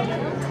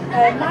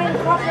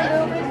Minecraft a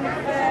little bit.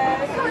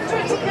 Come and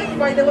join Talkaoke,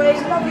 by the way,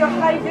 love your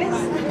high-vis.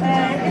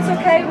 It's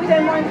okay, we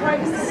don't mind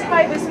high-vis, this is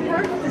high-vis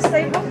proof, the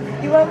staple.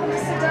 You're welcome to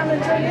sit down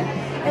and join in.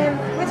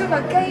 We're talking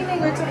about gaming,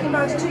 we're talking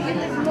about do you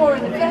live more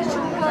in the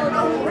virtual world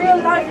or the real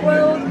life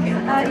world.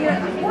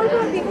 What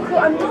about people who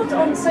are not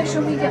on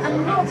social media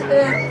and not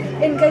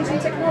engaged in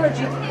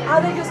technology?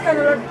 Are they just kind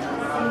of like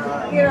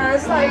you know,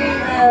 slightly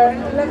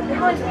left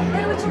behind.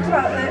 Then we talked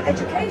about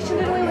education,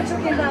 and we were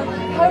talking about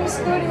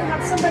homeschooling. We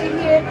had somebody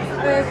here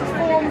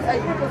perform, a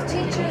group of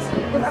teachers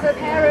with other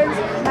parents,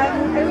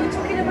 and we were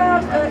talking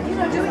about, you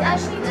know, do we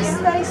actually need to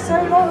stay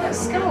so long at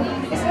school?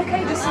 It's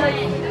okay just like,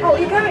 how are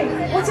you going?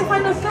 What's your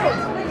final thought?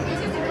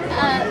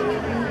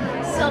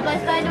 So my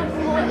final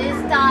thought is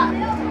that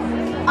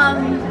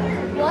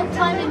one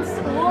time in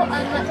school,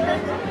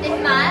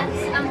 in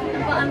maths,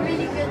 but I'm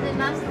really good in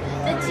maths,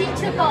 the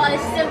teacher got a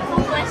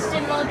simple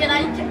question wrong and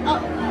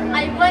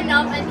I went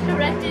up and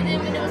corrected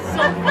him and it was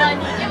so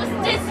funny. It was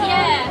this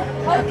year.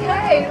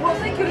 Okay, well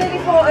thank you Lily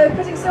for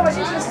putting so much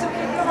into this talk.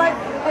 You're right.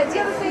 The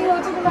other thing we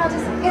were talking about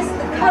is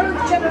the current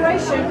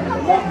generation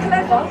more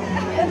clever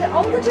than the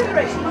older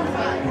generation.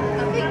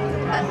 I think,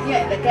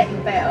 yeah, they're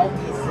getting better,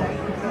 obviously.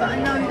 But I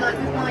know, like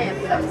with my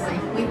epilepsy,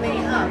 we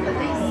meet up at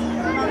least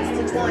once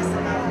to twice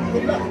a month.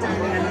 With lockdown,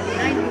 we haven't been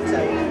able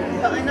to.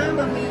 But I know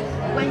when we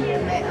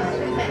met up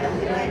in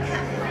their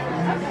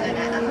cafe.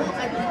 And what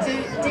I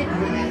did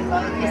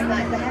remember is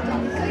that they had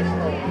like a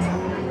clipboard.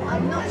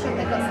 I'm not sure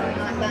they've got something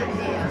like that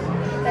here.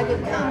 They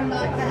would come,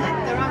 like they had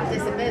their own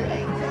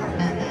disability.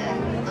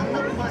 And I'm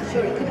not quite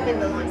sure, it could have been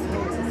the likes of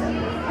autism.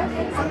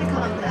 Something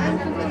like that.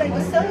 But they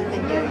were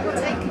serving you,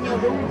 taking your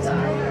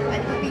order, and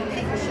it would be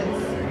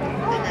pictures.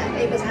 And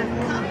it would have a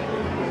cup,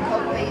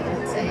 coffee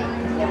or tea.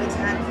 It would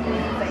have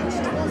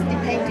vegetables,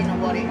 depending on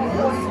what it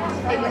was.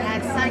 It would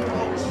have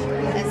sandwich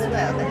as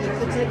well that you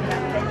could look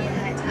at, then you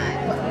had.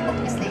 But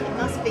obviously it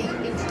must be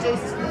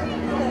introduced to them.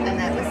 And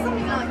that was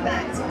something like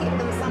that to give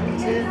them something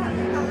to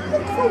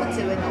look forward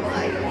to in a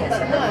way,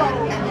 but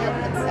learn and help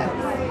themselves.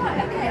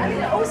 Okay, I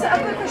mean, also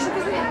I've got a question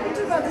because we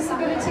talk about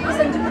disabilities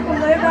and do people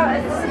know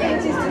about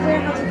disabilities, do they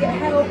know how to get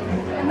help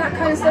and that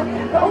kind of stuff.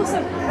 But also,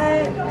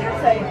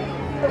 cafe,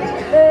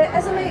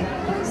 SMA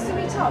wants to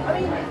meet up.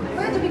 I mean,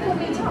 where do people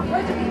meet up?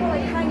 Where do people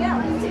like hang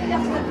out? Particularly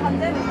after the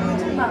pandemic, we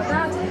talk about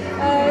that.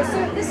 So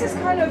this is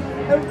kind of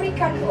a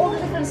recap of all the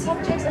different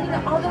subjects. I mean,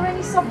 are there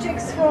any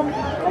subjects from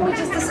what we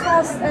just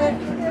discussed?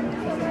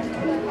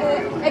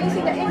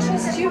 Anything that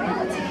interests you in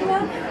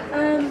particular?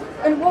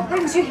 And what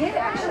brings you here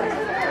actually?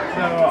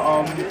 So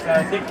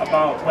I think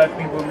about where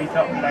people meet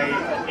up,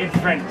 like in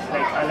French,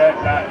 like I learned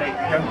that like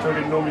young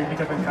children normally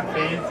meet up in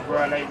cafes,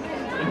 where like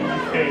in the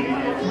UK,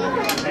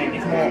 like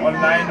it's more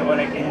online or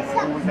like in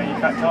schools that you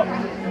catch up.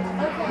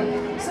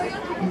 Okay, so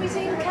young people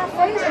meeting in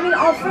cafes? I mean,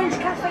 are French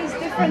cafes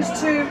different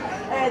to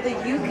the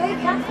UK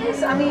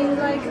cafes? I mean,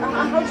 like,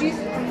 how do you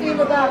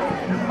feel about,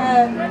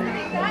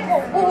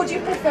 what would you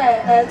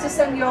prefer to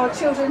send your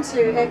children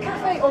to, a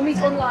cafe or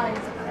meet online?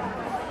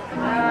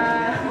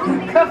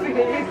 Coffee.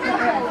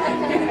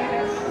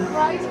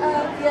 Right,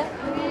 yeah.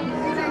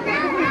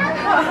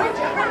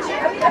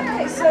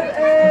 Okay, so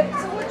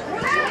what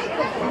do you make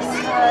of this?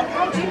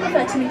 How do you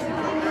prefer to meet?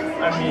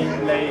 I mean,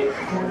 like,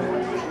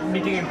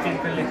 meeting in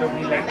physical is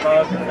obviously like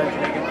fun, because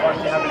like in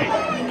France you have like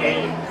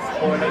games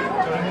or like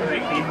children to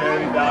like they know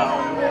that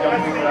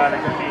young people are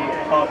like a big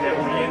part of their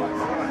audience,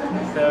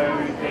 so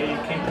they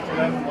cater to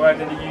them. Whereas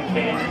in the UK,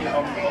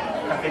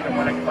 cafes are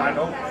more like for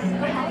adults,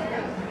 like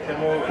they're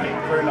more like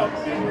grown-up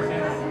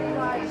businesses.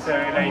 So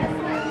like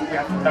we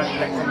have to study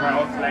like somewhere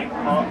else, like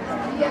parks,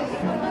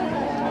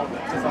 or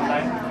just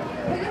online.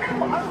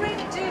 I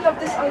really do love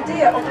this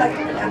idea of like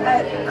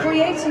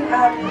creating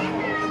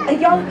a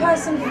young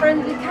person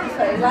friendly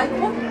cafe. Like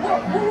what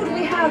would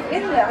we have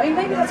in there? I mean,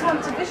 maybe that's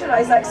hard to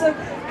visualize. Like, so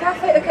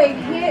cafe, okay,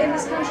 here in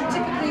this country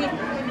typically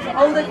for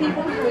older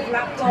people with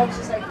laptops,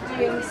 just like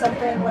doing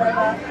something,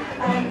 whatever.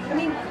 I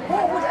mean,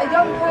 what would a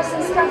young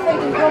person's cafe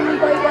in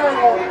Bromley-by-Bow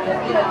or,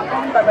 you know,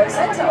 Bromley-by-Bow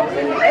Centre or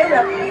in the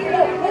area,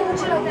 what would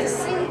you like to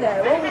see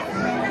there?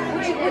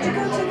 Would you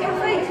go to a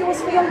cafe if it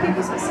was for young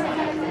people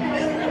specifically?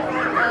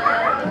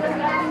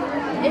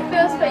 If it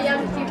was for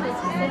young people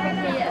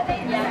specifically, I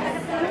think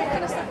yes.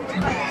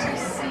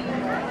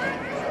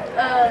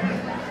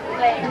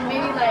 Like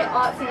maybe like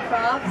arts and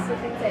crafts or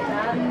things like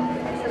that.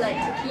 So like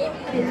to keep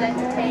kids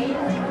entertained.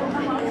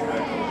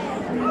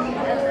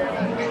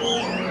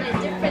 Like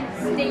different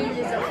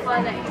stages of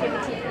fun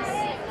activities.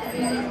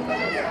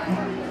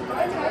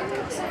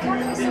 So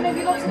cafes, so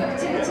maybe lots of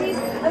activities.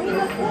 I mean,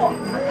 like what?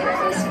 A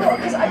cafe spot?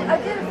 Because I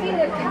get a feeling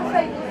a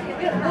cafe,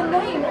 you know, the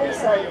name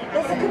also.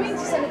 There's a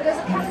community centre, but there's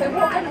a cafe.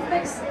 What kind of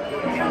makes a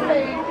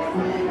cafe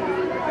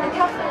a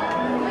cafe?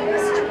 Maybe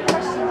that's such a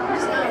question.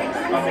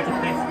 I'll make a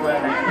place where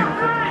like people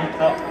can meet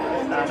up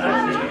and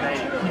actually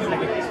like it's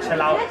like a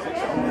chill out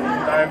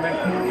environment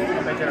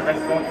compared to a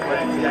restaurant where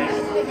it's like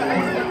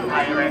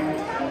higher end.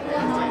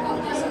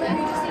 So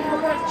maybe just think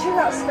about chill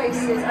out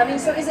spaces. I mean,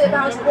 so is it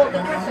about what the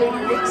cafe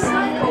looks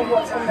like or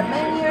what's on the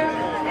menu?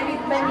 Maybe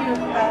menu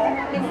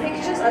in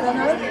pictures, I don't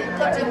know.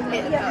 But a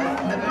menu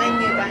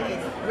that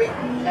is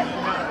written that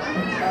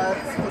you know,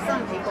 for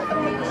some people a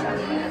picture,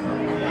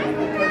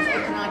 because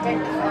you can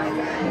identify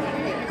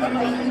that. It could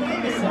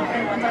be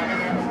something, I don't know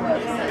how it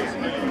works,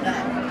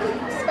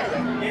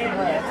 spelling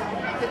words,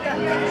 but that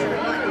picture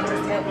might be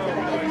just helpful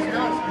that you can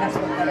know that's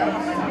what they're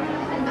after.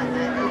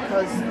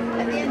 Because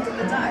at the end of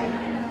the day,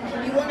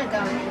 you want to go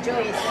and enjoy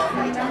yourself,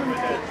 but you don't want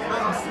to keep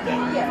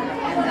asking.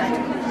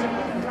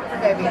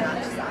 Very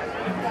much so.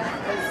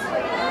 Because,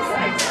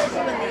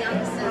 especially when the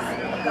youngsters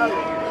are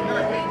going, you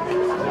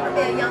might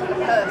be a younger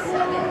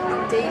person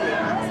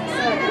dealing with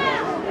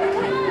certain.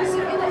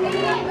 In a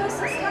young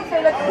person's cafe,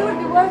 like who would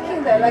be working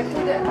there? Like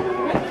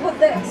would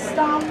the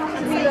staff have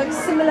to be like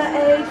similar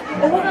age?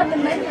 Or what are the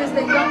menus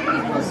that young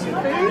people's food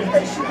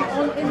that should be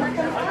on in the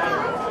cafe?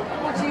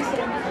 What do you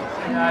think?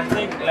 Yeah, I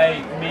think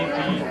like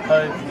maybe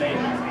because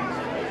like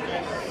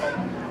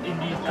in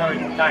these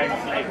current times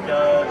like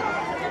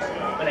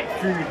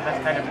food has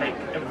kind of like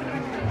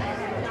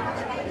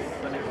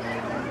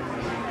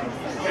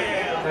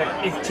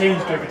it's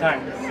changed over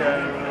time, so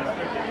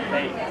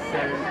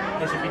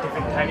there should be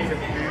different types of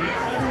food.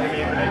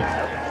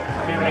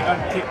 Maybe like on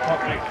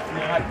TikTok, like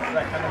food hacks,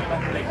 that kind of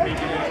stuff, like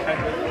maybe kind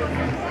of.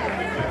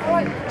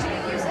 Right. Do you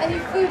use any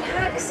food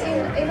hacks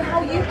in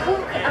how you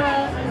cook?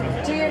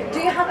 Do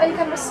you have any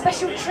kind of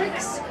special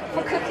tricks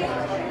for cooking?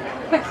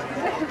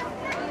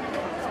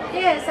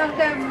 Yeah,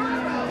 sometimes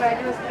I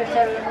do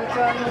special every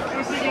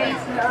day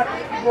is not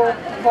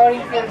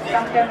boring food.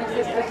 Sometimes it's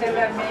a special I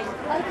make.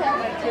 Okay.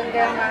 My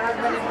children, my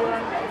husband is doing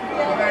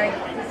right.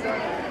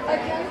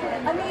 Okay.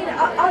 I mean,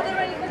 are there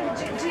any kind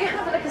of, do you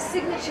have like a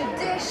signature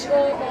dish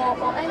or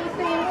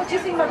anything? What do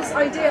you think about this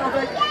idea of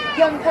a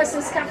young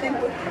person's cafe?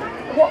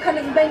 What kind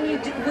of menu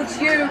would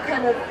you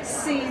kind of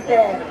see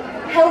there?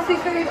 Healthy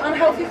food,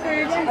 unhealthy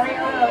food? Yeah,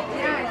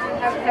 I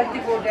have healthy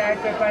food I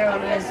prepare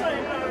always.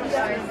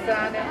 My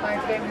son and my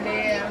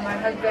family and my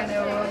husband,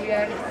 we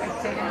are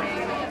actually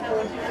making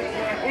food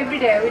every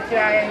day. We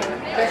try,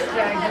 best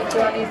try. This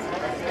one is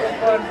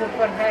good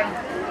for health.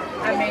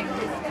 I make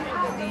this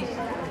dish.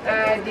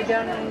 They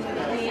don't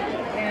eat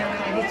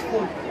rich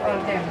food, all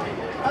of them.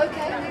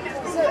 Okay.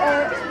 So,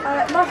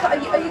 Martha, are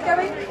you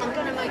going? I'm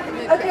going to make a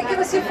move. Okay, give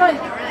us your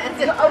final.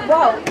 Oh,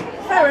 wow.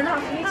 Fair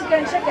enough. You need to go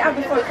and check it out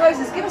before it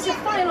closes. Give us your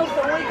final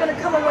thought. What are you going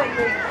to come away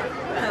with?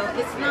 Well,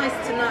 it's nice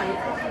to know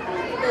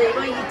the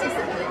way you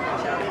discipline your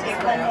child as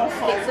well.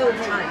 It's all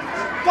changed.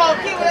 God,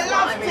 you would have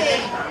loved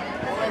it.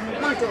 When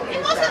my daughter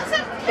was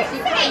young, if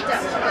you paid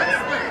up, she got a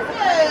snack.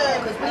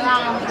 Because we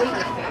don't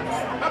eat kids.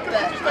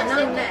 But I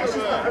know now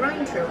she's got her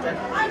own children.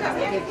 She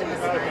doesn't give them a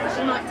snack.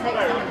 She might take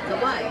something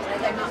away.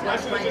 They might want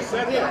to play the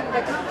computer.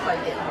 They can't play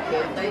the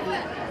computer. They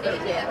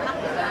eat it a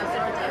couple of hours a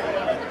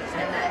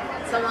day.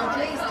 And so I'm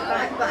pleased to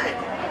back,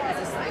 as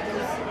I say,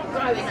 because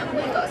growing up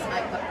we got a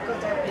snake, but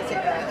God help me to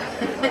go.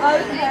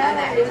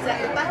 And it was at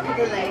the back of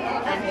the leg.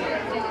 And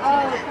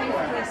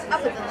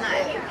other than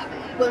that,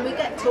 when we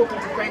get talking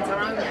to friends our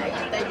own age,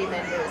 they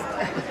remember us.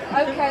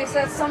 Okay, so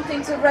it's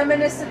something to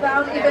reminisce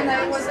about, even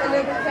though it was a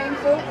little bit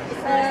painful.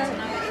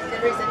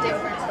 There is a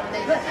difference from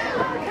this.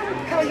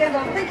 Come again,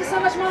 well, thank you so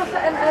much, Martha,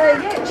 and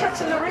yeah, chat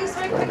to Louise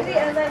very quickly,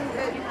 and then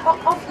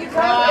off you go.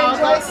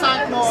 Enjoy.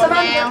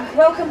 Samantha,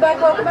 welcome back,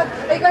 welcome back.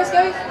 Are you guys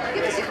going?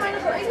 Give us your kind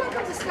of thought. Are you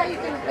welcome to stay? You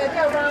can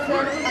go around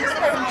and just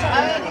go and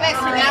chat. Let's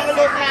have a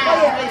look now.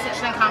 Oh, yeah.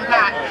 Please, and come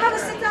back. Have a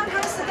sit down,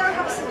 have a sit down,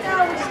 have a sit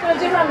down. We're just going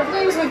to do around the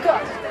names we've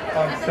got.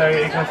 So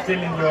if you're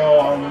still in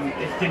your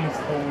still in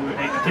school,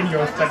 like continue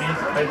your studies,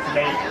 because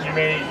like they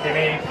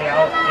may pay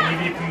out, and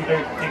even if you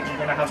don't think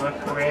you're gonna have a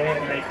career,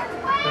 like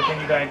the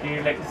thing you gotta do,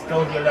 like the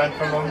skills you learn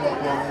from them will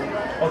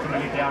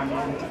ultimately pay out in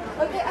the end.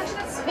 Okay, actually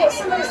that's what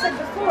somebody said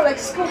before, like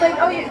school name.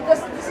 Oh, yeah,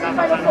 this is the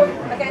final thought.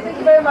 Okay, thank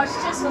you very much.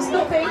 Just for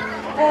stopping.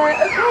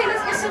 Okay,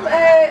 let's get some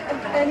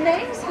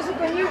names, because we've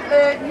got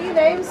new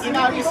names. You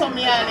know, you saw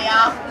me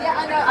earlier.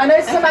 Yeah, I know. I know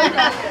it's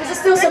Samantha. Is it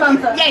still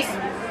Samantha? Yes.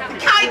 The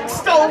cake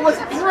stall was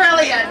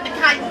brilliant. The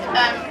cake,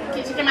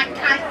 you can make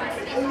cake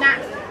in that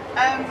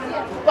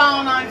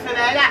barn over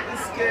there. That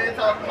was good.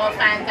 I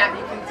found that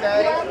you can do.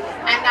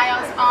 And they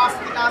was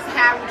asking us,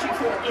 how would you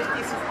feel if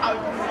this was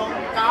open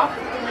longer?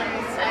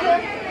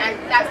 And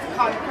that's the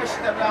kind of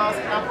question that we're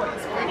asking. I thought it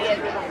was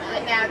brilliant.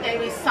 But now there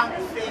is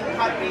something,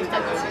 hopefully if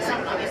they do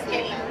something like this,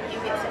 getting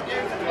if it's a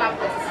youth club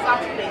or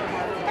something,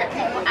 get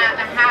people out of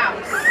the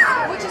house.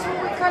 Which is what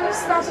we kind of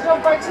started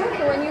off by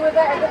talking when you were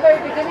there at the very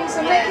beginning.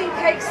 So making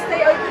cakes,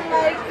 stay open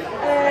late,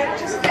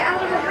 just get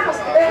out of the house.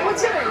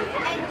 What's your name?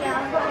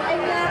 Enya.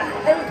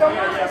 And we've got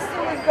Martha,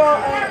 we've got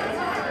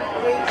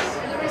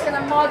Louise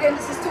and Margaret, and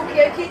this is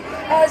Talkaoke.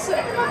 So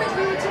at the moment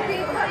we were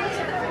talking about lots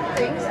of different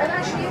things, and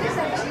actually it is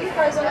actually you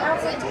guys on the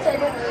outside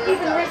table,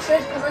 even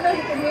Richard, because I know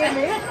he can hear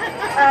me,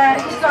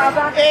 he's got our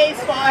back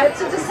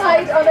to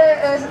decide on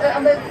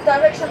the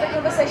direction of the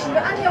conversation.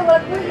 But Anya,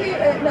 well, will you,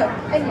 Enya.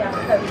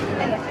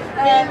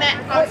 You met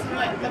us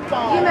at the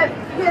bar. You met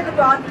me at the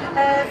bar.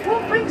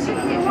 What brings you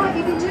here? What have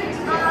you been doing?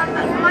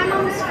 My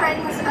mum's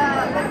friends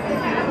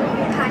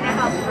kind of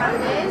help run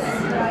this,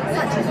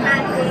 such as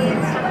Mandy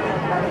and stuff like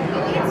that.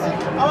 It's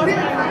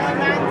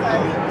really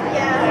fun.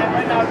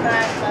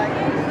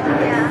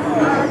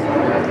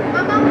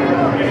 My mum and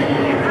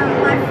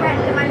my friend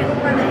and my little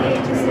brother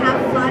here just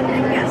have fun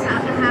and gets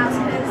out of the house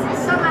because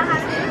summer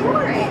has been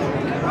boring.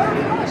 Oh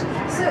gosh,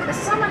 so the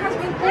summer has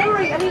been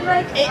boring. I mean,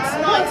 like it's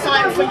night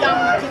time for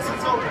young kids to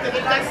talk because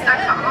if they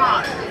stack at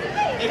home,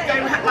 if they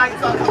have like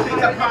got a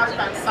bigger party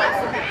about say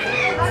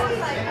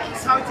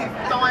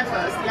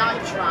diverse, the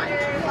age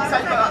range. So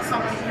you've got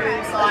someone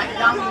who's like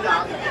young,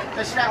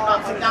 they should have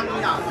up to young,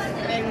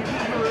 and then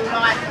people who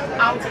are like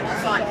older,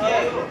 just like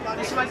you,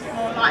 they should make it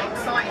more like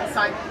exciting.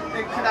 So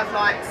they could have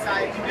like,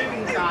 say,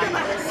 moon day,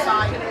 or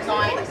say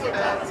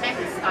like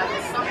tennis day,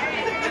 or something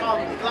that the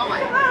child would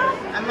like,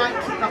 and make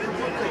it like a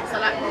booklet. So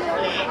that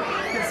booklet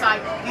can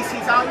say this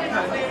is open,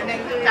 and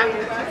then go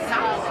with the kids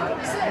out.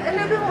 So a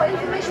little bit more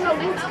information on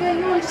what's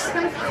going on, just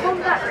kind of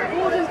combat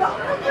boredom. But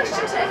my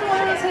question to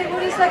everyone else here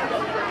is like,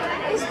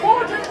 is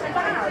boredom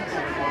bad?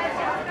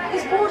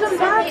 Is boredom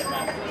bad?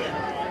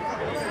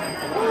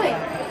 Why?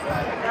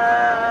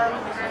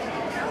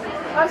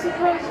 I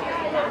suppose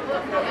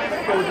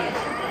boredom,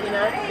 you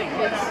know,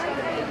 because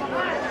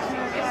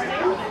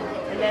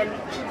and then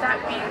should that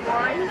be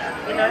why?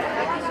 You know,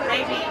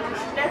 maybe we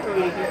should never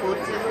really be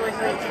bored. There's always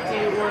something to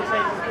do, always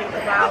something to think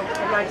about,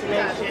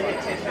 imagination,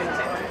 etc.,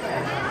 etc.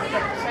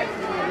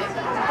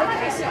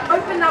 Okay, so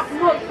open up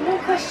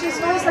more questions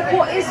for us, like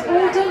what is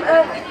boredom?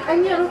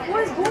 And you know,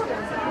 what is boredom?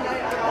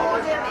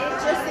 Boredom is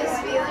just this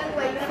feeling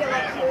where you feel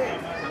like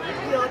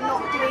you're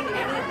not doing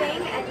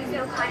anything and you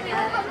feel kind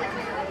of,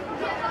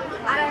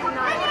 I don't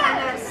know, kind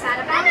of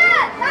sad about it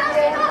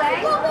in a way.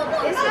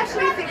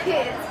 Especially for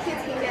kids.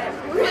 Kids can get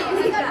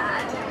really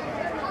bad.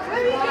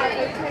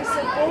 Right, okay,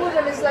 so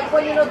boredom is like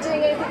when you're not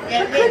doing anything.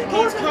 Yeah, it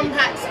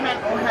compacts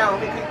mental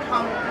health, it can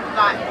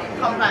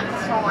combat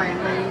time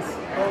and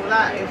all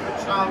that if a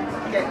child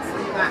gets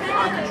in that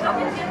kind of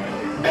trouble.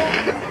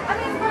 I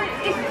mean,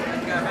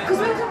 because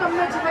we were talking about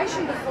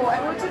motivation before,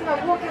 and we were talking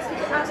about what gets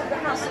people out of the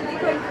house, and you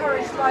were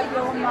encouraged by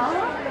your mum,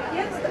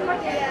 yes?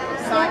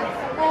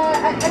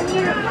 And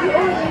you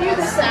already knew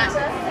the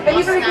centre, and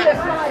you're very good at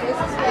flyers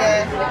as well.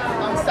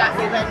 Yeah, on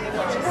Saturday when you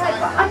watch a sign.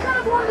 I kind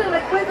of wonder,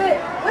 like,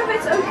 whether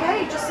it's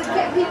okay just to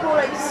get people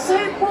like so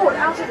bored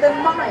out of their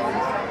mind.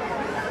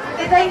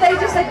 Then they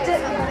just like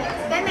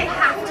then they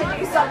have to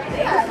do something.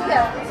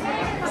 Yeah.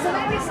 So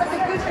maybe it's like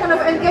a good kind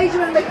of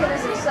engagement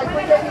mechanism. It's like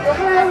we get people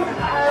home.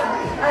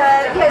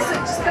 So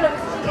just kind of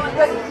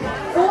like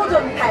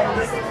boredom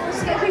pens.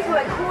 Just get people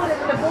like caught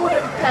in a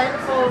boredom pen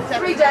for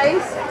 3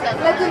 days.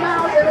 Let them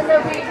out, and then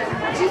they'll be.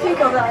 What do you think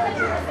of that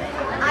idea?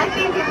 I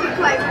think it'd be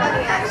quite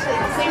funny actually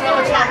to see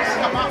what chance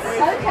come up with.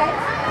 Okay.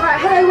 Right,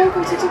 hello,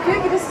 welcome to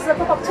Talkaoke. This is a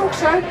pop-up talk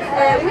show.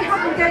 We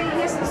have been going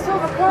here since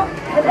 12 o'clock,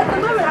 and at the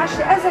moment,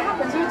 actually, as it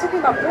happens, we were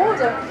talking about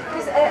boredom.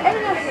 Because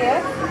Enya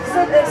here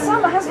said that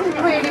summer has been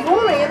really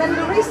boring, and then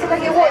the reason that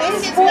what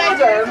is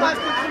boredom?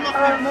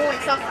 More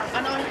exciting,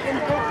 and I'm in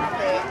the book of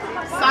it.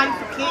 Same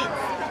for kids.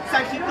 So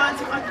if you want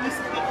to make it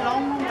a bit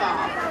longer,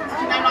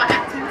 you know, like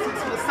activities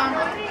for the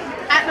summer.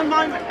 At the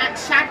moment, at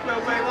Shadwell,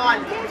 where I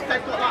live,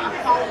 they've got like a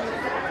whole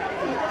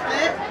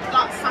booklet,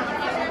 like some of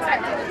the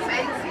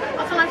activities.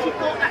 I don't know if you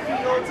got that for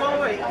your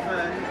door even,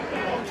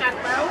 on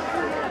Shadwell.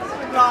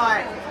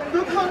 Right,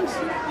 look on, if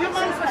your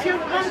mum's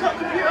got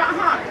a computer at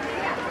home,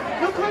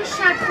 look on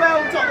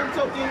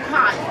shadwell.org.uk,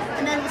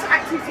 and then there's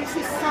activities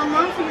this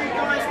summer for you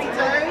guys to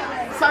do.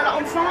 So like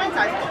on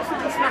Friday, we've got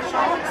football smash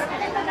arts,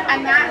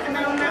 and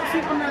then on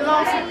the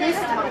last of this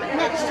month,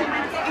 next year,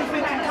 if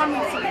we can come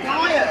with some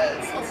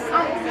flyers or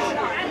something,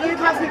 you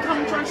guys can come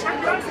and join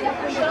Shadwell.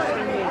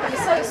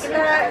 So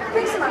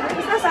thanks so much,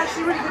 because that's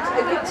actually really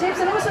good tips,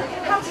 and also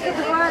how to get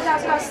the word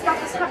out about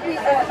stuff that's happening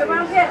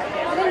around here.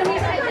 And in the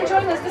meantime, come and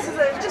join us. This is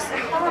just a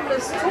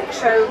harmless talk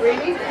show,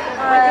 really.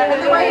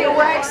 And the way it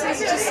works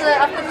is just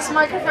I've got this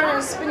microphone and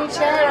a spinny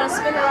chair and I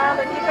spin around,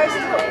 and you guys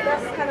talk.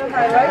 That's kind of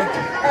how it works.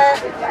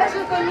 As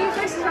we've got new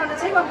faces around the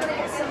table, I'm going to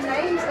get some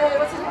names.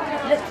 What's it called?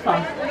 Lutfa.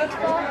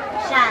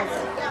 Shaz.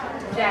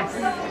 Jess.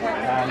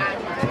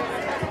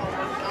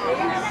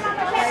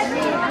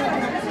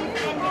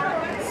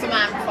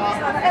 Samantha.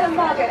 And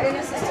Margaret, and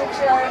this is talk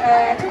show,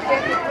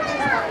 Talkaoke, which is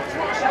our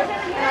talk show.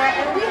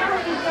 And we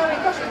have been going,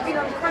 gosh, we've been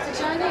on quite a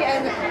journey,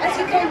 and as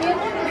you came in,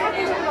 we have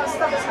been talking about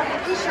stuff that's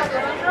happening in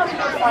Shadwell and how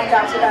people find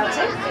out about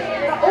it.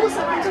 But also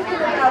we're talking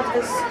about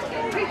this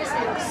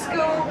previously like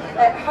school,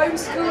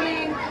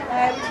 homeschooling,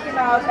 we're talking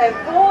about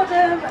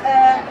boredom,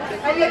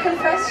 and you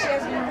confess she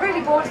has been really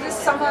bored this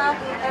summer.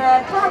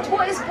 But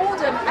what is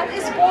boredom? And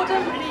is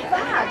boredom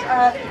bad?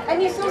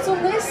 Any thoughts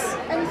on this?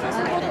 Any thoughts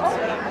on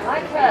boredom?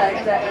 I've heard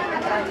that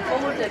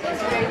boredom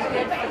is really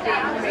good for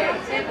being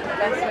creative. The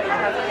best way to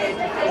have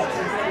creativity is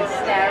to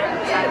stare at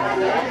the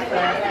whiteboard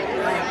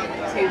for like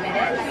 2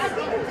 minutes.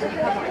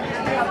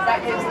 That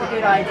gives a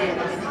good idea.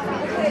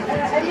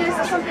 And is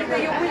there something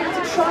that you're willing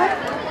to try?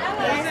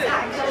 Yes,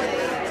 actually.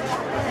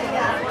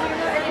 Yeah.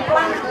 Any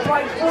blank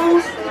white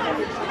walls?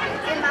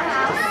 In my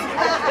house.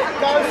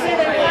 I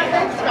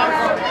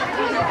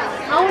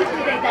would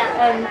say that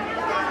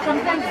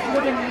sometimes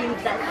boredom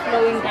means that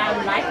slowing down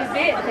life a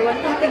bit. So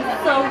when something's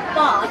so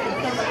fast and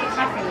so much is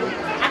happening,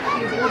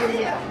 actually boredom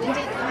is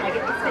I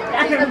get to sit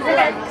down and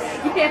relax.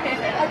 Yeah.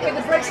 Okay,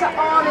 the brakes are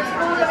on, it's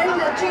boredom.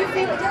 Do you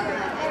think that?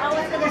 I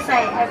was going to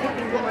say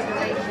everything's in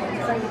moderation.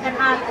 So you can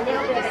have a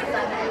little bit of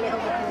excitement, a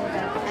little bit of boredom.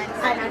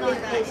 And I think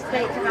it's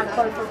great to have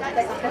both of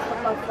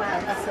both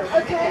worlds.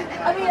 Okay.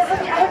 I mean,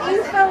 have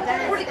you felt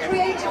really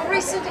creative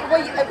recently?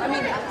 Well,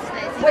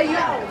 were you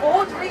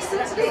bored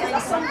recently? Is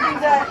that something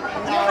that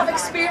you have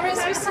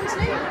experience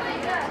recently?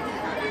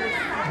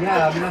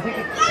 Yeah, I mean, I think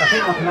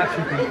one can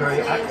actually be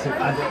very active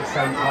and at the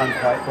same time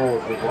quite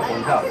bored with what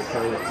one does. So,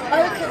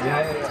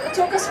 Okay,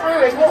 talk us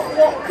through it.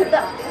 What could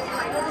that?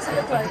 What does it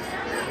look like? I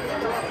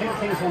think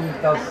things one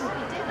does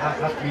have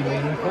to be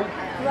meaningful.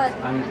 Right.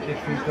 And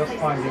if you just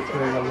find you're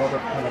doing a lot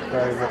of kind of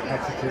very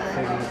repetitive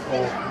things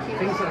or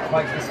things that are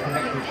quite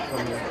disconnected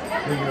from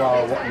who you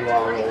are, what you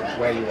are, or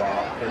where you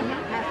are, then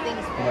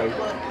you know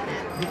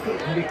it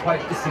can be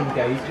quite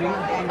disengaging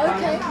sometimes.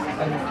 Okay.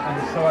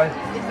 And so I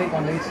think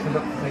one needs to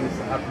look for things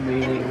that have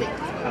meaning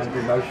and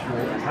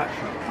emotional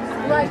attachment.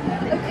 Right.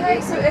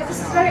 Okay. So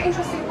this is very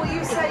interesting. What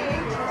you're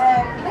saying.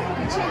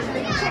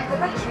 Maybe check the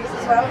batteries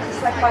as well.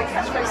 It's like my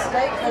catchphrase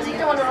today because you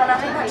don't want to run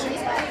out of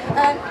batteries.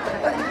 But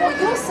what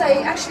you're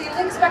saying actually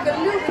links back a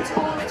little bit to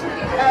what we were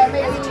talking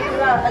maybe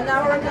about an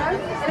hour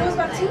ago. And it was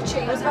about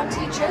teaching. It was about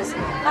teachers.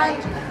 And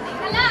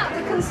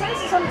the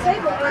consensus on the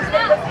table was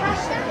that the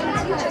passion in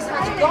teachers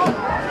has gone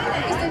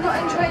because they're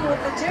not enjoying what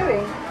they're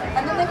doing,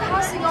 and then they're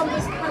passing on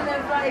this kind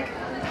of like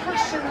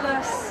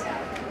passionless,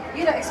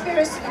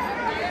 experience to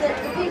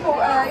the people,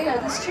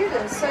 the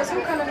students. So it's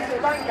all kind of a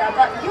bit like that.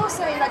 But you're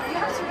saying like you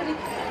have to really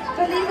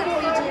believe in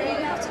what you're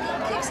doing. You have to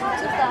get kicks out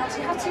of that.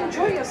 You have to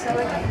enjoy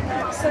yourself.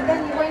 So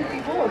then you won't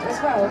be bored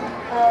as well.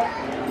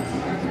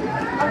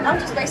 I'm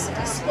just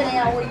basically spinning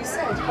out what you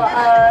said, but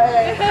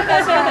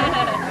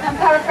I'm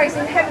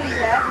paraphrasing heavily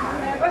there.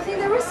 But I think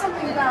there is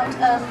something about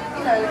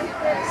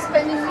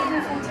spending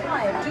meaningful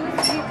time. Do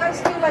you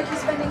guys feel like you're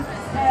spending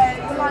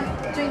your life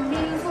doing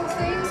meaningful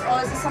things,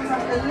 or is it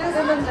sometimes a little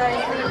bit mundane,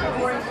 a little bit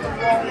boring for the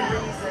wrong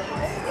reasons?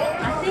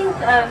 I think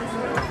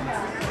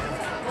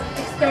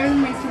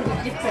experimenting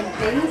with different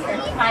things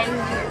and trying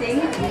new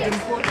things is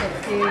important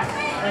to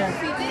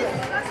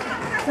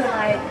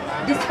like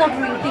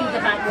discovering things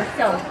about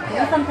yourself.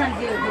 Sometimes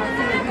you're just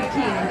in a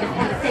routine and just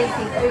do the same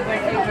thing over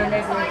and over and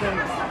over again.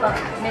 But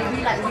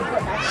maybe like you've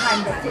got that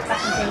time to sit back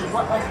and think,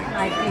 what else can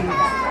I do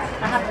that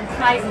I haven't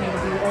tried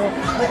maybe, or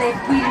whether it's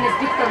reading a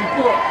different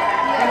book.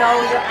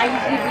 I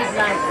usually read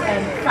like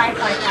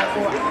sci-fi type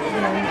or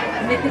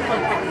mythical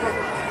type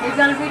books. Maybe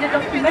I'll read a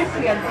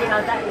documentary and see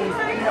how that is.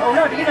 Or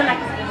not, like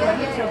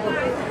YouTube book.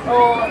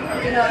 Or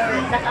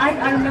like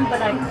I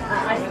remember like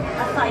I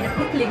started a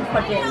pickling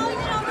project.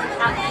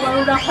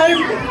 The home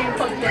pickling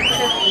project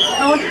because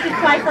I wanted to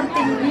try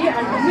something new,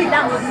 and for me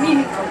that was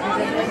meaningful.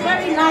 It was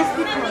very nice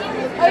pickling.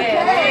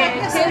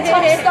 Okay, so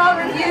top-star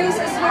reviews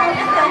as well.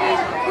 I mean,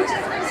 would you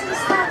consider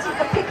starting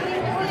a pickling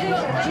project?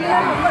 Do you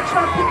know much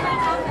about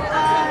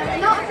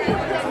pickling? Not a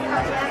pickling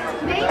project.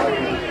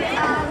 Maybe,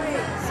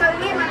 so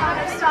me and my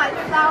mum have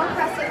started flower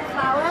pressing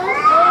flowers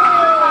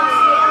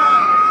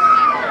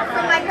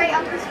from my great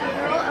uncle's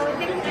funeral, and we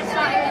think we're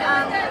starting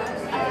like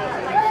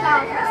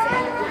flower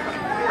pressing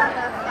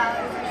other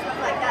flowers and stuff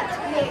like that to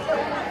create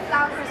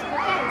flower press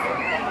bouquets.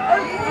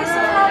 Okay,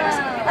 so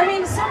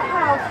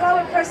somehow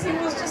flower pressing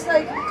was just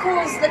like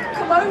caused like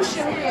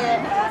commotion here.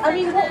 I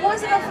mean, what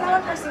is it about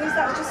flower pressing? Is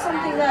that just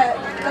something that,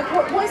 like,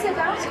 what is it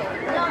about it?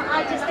 No,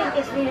 I just think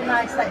it's really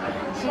nice that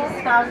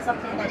she's found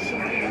something that she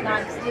really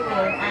likes doing,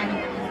 and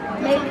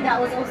maybe that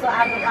was also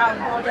out of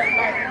boredom,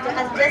 like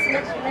as Jess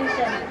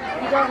mentioned,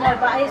 you don't know,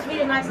 but it's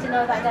really nice to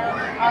know that there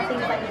are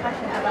things that you're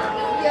passionate about.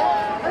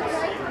 Yeah,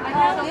 okay. I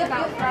know something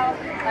about flower,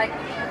 like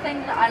the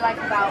thing that I like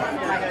about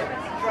like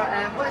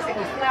what is it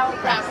called? Flower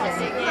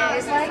pressing. Yeah,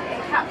 it's like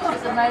it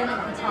captures a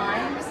moment in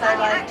time. So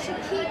and like it actually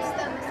keeps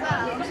them as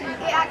well.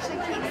 It actually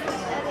keeps them,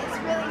 and it's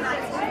really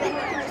nice because then you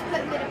can just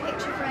put them in a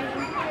picture frame,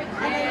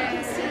 and then you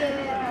can see it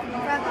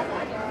forever.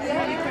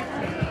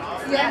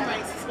 Yeah.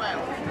 As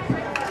well.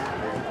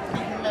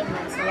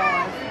 Memories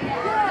alive.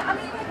 Yeah, I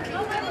mean,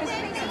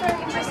 it's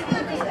very interesting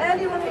because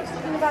earlier when we were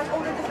talking about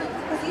all the different,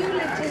 because you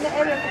lived in the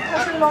area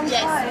for such a long time.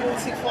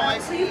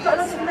 Yes, so you've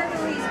got a lot of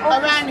memories of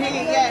around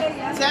here,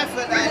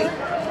 definitely.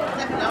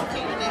 I'm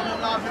keeping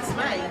them alive as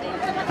me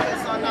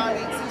because I know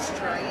its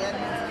history, and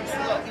there's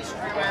a lot of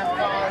history around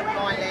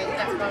my leg,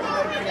 that's my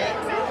own leg,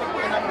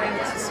 and I'm ready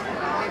to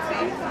school with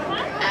it,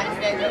 and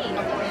then I've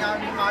got my own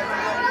home,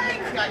 and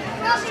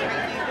recreating history.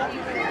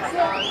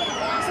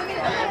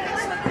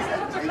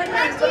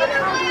 Memories, but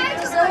how do you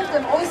preserve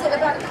them? Or is it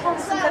about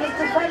constant kind of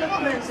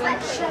development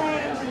and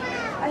change?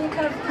 And you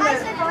kind of,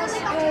 fast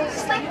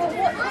paced? Like,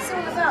 what's it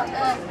all about?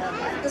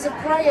 There's a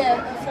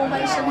prayer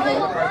formation here.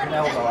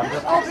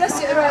 Oh,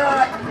 bless you.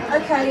 Right.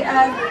 Okay.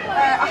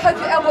 I hope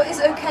your elbow is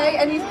okay.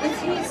 And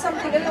if you need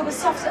something a little bit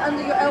softer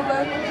under your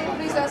elbow,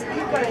 please ask.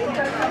 You've got it.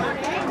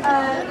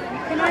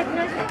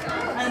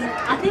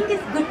 I think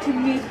it's good to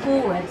move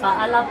forward, but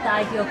I love the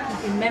idea of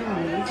keeping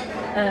memories.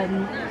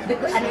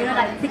 Because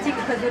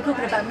you're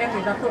talking about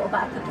memories, I thought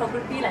about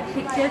photography, like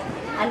pictures,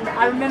 and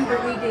I remember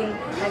reading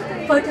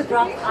like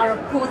photographs are a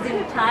pause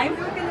in time,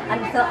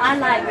 and so I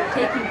like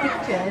taking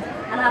pictures,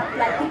 and I have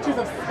like pictures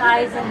of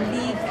skies and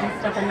leaves and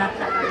stuff, and I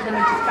like put them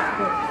into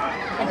scrapbooks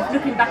and just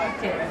looking back at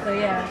it. So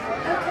yeah.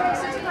 Okay,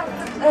 so it's like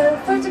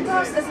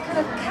photographs as a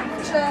kind of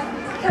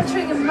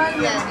capturing a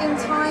moment in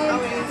time.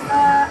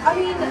 I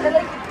mean,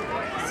 like.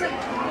 So,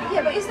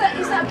 yeah, but is that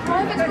a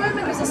private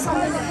room or is it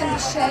something that can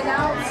be shared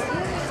out?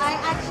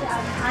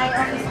 I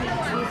obviously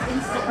use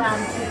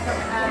Instagram to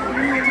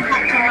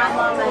capture my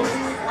moments,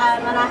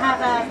 and I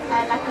have a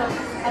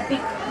big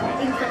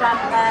Instagram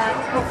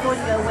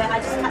portfolio where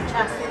I just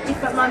capture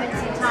different moments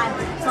in time,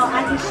 so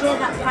I can share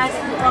that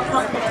privately or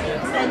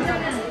publicly, depends on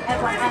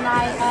everyone. And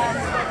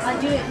I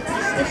do it.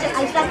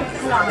 It's like a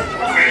collage of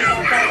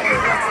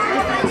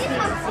different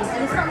experiences,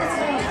 and it's not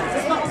necessarily,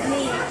 it's not of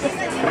me, it's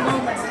just the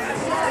moments.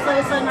 So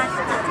it's so nice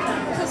to capture.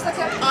 So it's like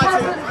a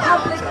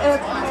public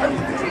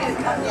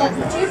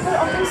do you put it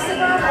on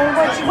Instagram or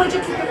where do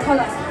you keep your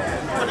colour?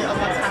 Put it on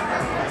my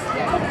tablet.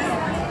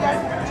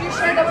 Do you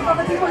share that with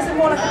other people? Is it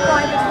more like a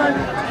private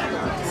moment?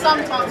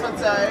 Sometimes I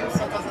do,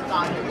 sometimes I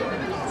don't.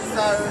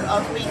 So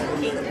I've been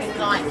keeping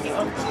like it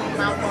on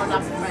Gmail for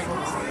other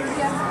friends.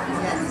 Yeah.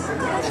 Yes.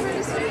 That's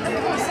really sweet.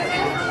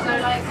 So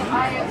like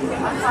I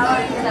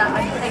find that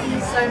I'm taking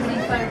so many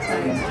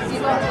photos. If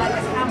you've got like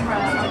a camera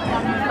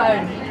on your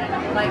phone,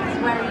 like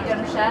where are you going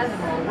to share them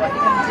all? What are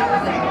you going to do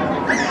with them?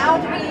 And how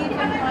do we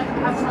even like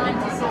have time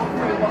to sort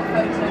through what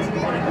photos we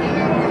want to keep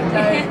and what we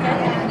don't?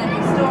 And then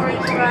the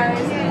storage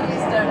grows and you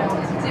just don't know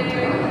what to do.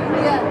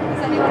 Yeah.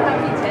 Does anyone have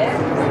any tips?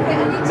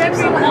 Any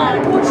tips on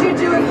what you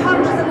do with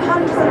hundreds and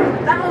hundreds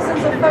and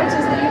thousands of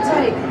photos that you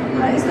take?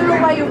 Is there a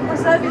way of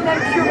preserving them,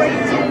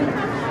 curating,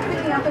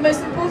 picking out the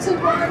most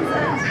important ones?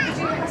 Did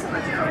you have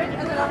something to it?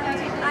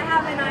 I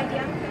have an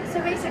idea.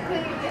 So basically,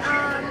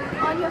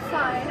 on your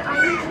phone,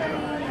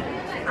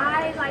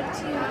 I like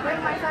to bring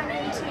my phone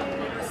into,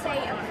 say,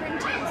 a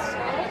printing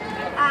store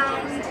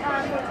and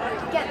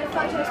get the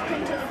photos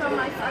printed from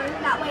my phone.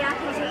 That way I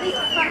can delete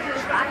the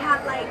photos, but I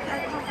have like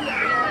a copy of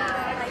it on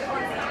me.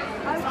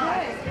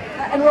 Okay.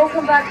 And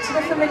welcome back to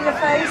the familiar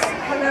face.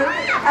 Hello.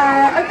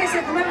 Okay,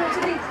 so remember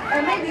today,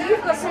 maybe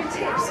you've got some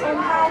tips on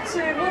what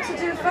to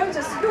do with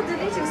photos. You're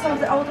deleting some of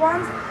the old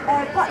ones,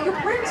 but you're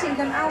printing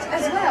them out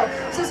as well.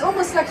 So it's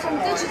almost like from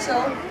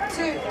digital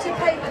to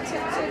paper to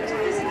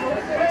physical.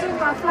 We're talking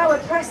about flower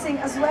pressing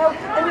as well,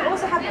 and we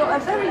also have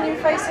got a very new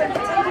face at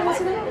the table. What's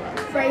her name?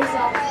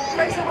 Fraser.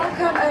 Fraser,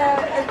 welcome.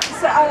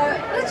 So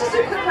let's just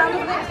do a quick round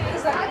of names.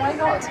 Is that why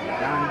not?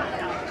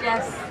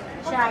 Jess,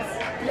 Shaz,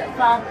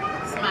 Bob,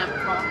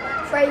 Samantha,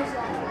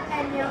 Fraser,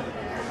 Enya,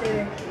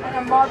 and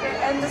I'm Margaret.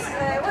 And this,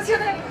 what's your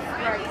name?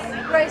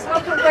 Grace. Grace,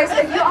 welcome, Grace.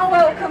 And you are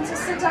welcome to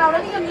sit down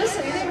and even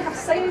listen. You don't even have to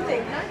say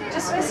anything.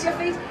 Just rest your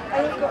feet.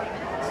 And we've got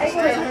 8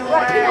 minutes.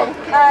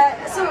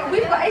 Right, so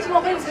we've got 8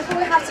 more minutes before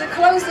we have to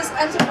close this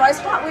enterprise.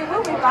 But we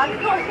will be back.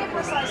 Not here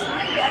precisely,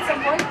 maybe at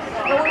some point.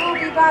 But we will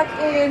be back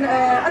in.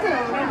 I don't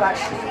know when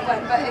actually.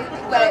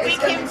 But we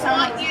can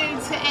invite you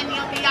to any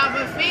of the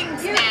other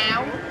things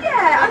now.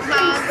 Yeah, I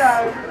think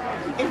so.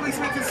 If we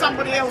speak to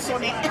somebody else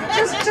on it.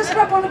 just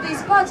grab one of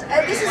these. But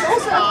this is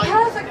also a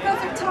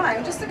perfect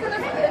time just to kind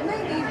of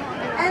maybe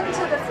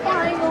enter the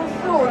final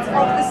thoughts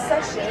of the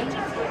session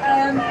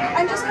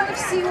and just kind of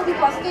see what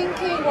people are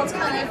thinking, what's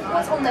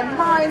on their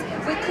minds.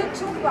 We could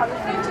talk about the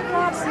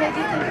photographs, maybe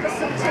you can give us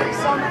some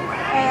tips on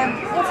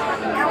what's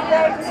happening out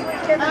there, because you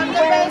can get the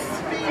best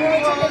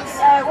thing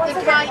was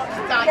the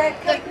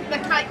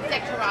cake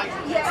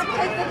decoration. Yeah,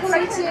 cake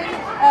decorating.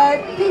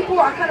 People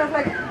are kind of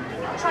like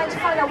trying to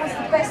find out what's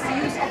the best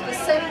use of the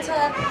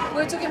centre.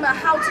 We're talking about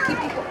how to keep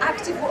people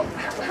active,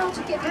 how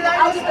to get people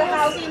out of the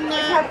house if you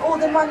have all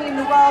the money in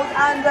the world.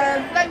 And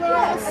they were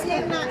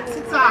asking that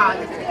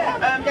today.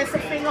 There's a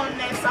thing on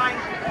there saying,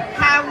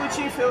 how would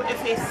you feel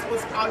if this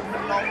was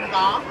open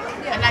longer?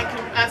 And they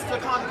can, that's the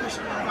kind of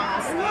question they were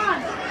asking.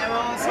 They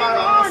were also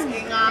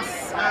asking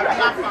us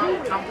another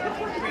company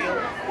called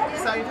Real.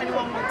 So if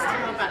anyone wants to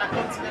know about that,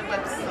 go to their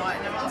website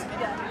and they're asking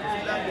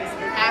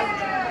how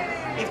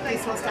if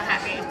this was to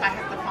happen, if they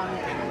had the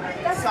funding.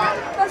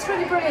 That's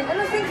really brilliant.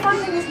 And I think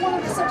funding is one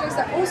of the subjects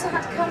that also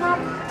had come up.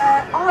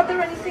 Are there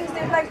any things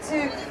they'd like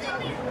to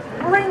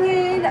bring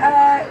in?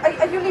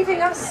 Are you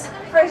leaving us,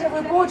 Fraser?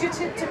 We bored you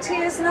to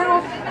tears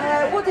now.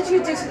 What did you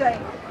do today?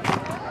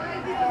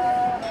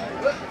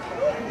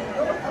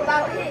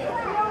 About here?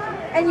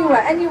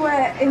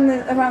 Anywhere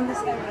around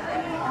this area.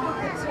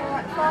 So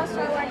first I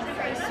went to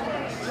Facebook,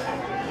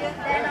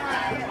 then I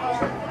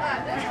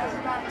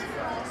ran to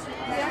France,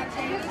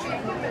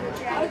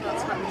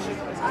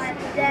 and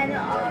then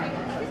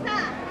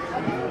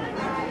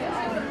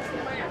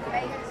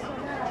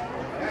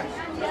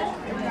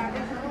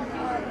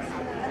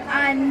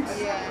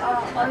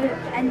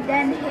and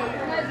then here.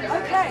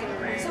 Okay.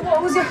 So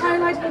what was your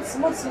highlight? What's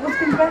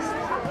been best?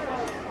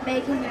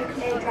 Making the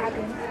clay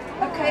dragon.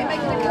 Okay,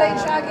 making the clay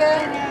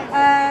dragon.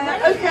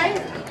 Okay.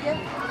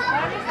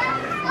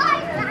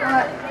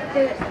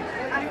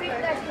 I think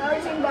they're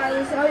closing, but I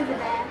was over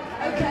there.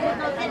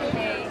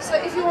 Okay. So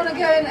if you want to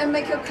go in and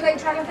make your clay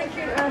dragon, thank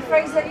you,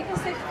 Fraser. You can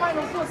say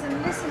final thoughts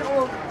and listen,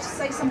 or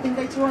say something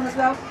later on as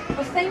well.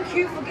 But thank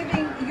you for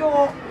giving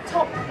your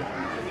top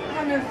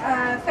kind of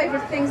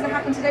favourite things that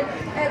happened today.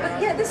 But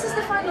yeah, this is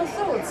the final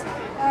thoughts.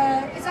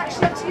 It's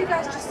actually up to you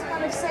guys just to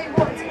kind of say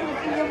what's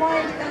in your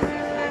mind.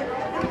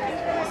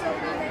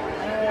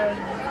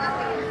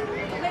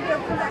 Maybe a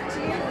come back to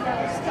you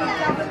and still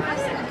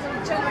galvanise and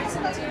generate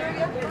some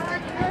material?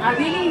 I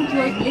really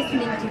enjoyed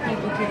listening to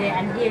people today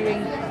and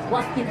hearing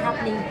what's been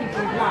happening in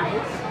people's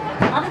lives.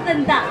 Other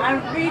than that,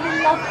 I really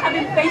love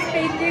having face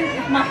painting.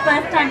 It's my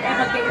first time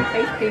ever getting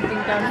face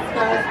painting done,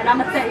 so, and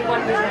I'm a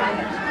 31-year-old.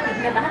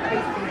 I've never had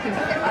face painting.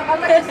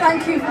 I'd like to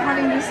thank you for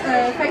having this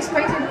face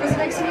painting because it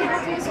makes me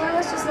happy as well.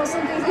 It's just not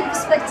something you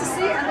expect to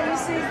see, and then you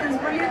see things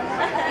brilliant.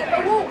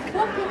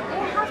 What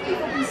have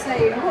people been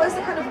saying? What is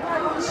the kind of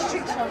vibe on the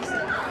street, Chelsea?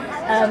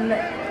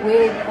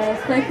 We've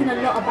spoken a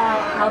lot about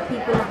how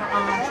people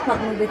are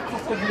struggling with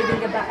cost of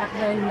living at the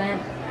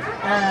moment,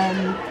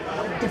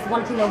 just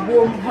wanting a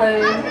warm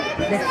home,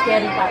 they're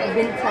scared about the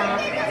winter,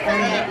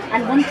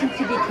 and wanting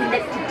to be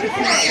connected to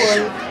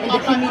people in the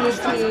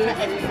community.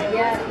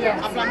 Yeah.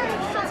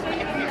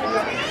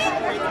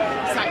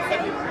 It's like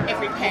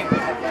every parent.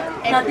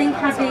 So I think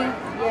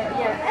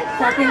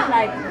So I think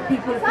like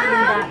people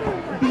feeling that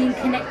being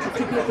connected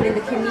to people in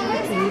the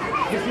community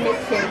just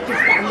makes it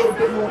just that a little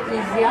bit more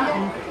easier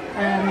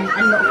and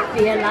not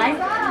fear-like.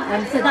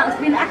 So that's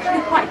been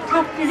actually quite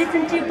tough to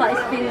listen to, but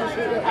it's been,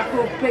 I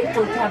feel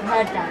grateful to have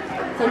heard that.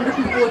 So I'm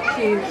looking forward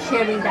to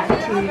sharing that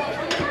to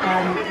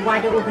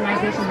wider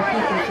organisations and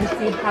people to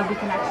see how we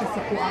can actually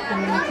support our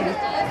community.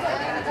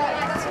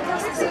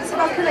 It's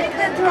about connecting.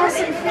 There are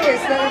some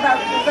fears that are about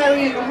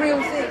very real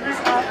things.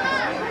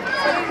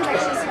 So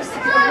connection seems to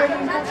be a really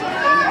important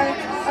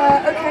thing.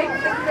 Okay,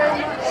 thank you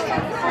very much.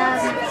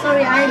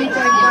 Sorry, I only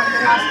joined the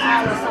last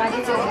hour, so I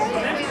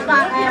didn't.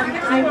 But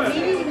I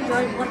really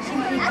enjoyed watching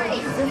people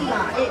in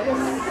Zumba. It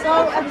was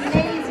so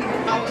amazing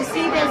to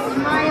see their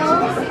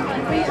smiles.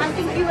 I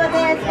think you were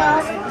there as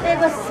well. They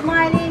were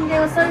smiling, they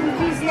were so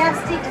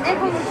enthusiastic, and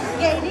everyone was just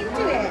getting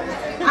into it.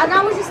 And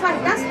I was just like,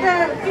 that's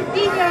the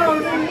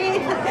 15-year-old in me.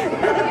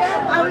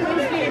 I was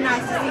just really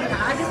nice to see that.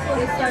 I just thought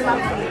it was so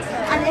lovely.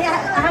 And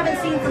I haven't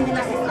seen something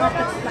like this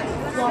after, like,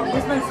 well,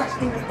 there's no such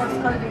thing as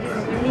post-COVID,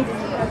 we needed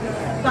it.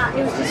 But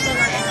it was just so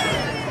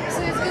nice. So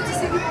it's good to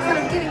see people kind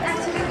of getting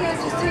active again,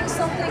 just doing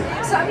something.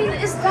 So I mean,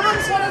 is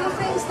dance one of the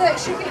things that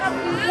should be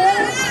happening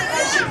more?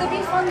 Should there be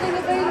funding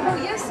available?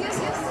 Yes.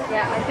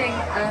 Yeah, I think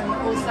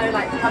also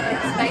like public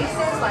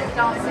spaces, like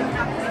dancing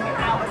happening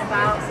out and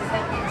about so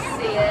that you can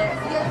see it.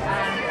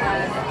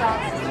 And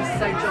dance is just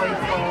so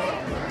joyful.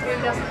 Who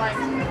doesn't like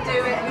to do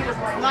it? Who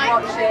doesn't like to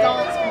watch it?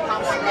 Dance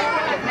compulsory.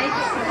 Make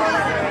it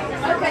compulsory.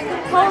 Okay,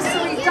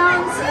 compulsory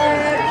dance.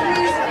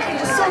 Please, if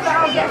you just sort that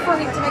out, get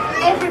funding to make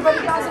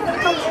everybody dance in the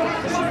country.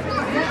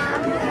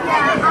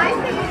 Yeah, I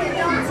think that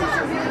dance is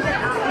a really good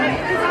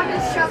outlet because I've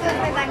been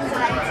struggling with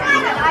anxiety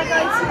and I go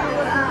to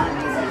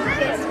music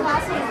kids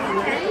class on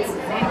weekends.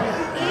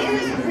 It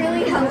has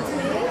really helped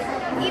me.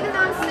 Even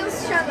though I'm still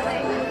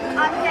struggling,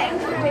 I'm getting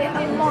through it a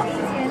lot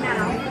easier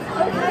now.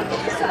 Okay,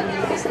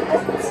 so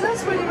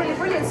that's really, really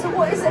brilliant. So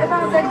what is it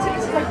about the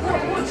activity? Like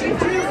what do you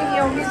do in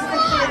your musical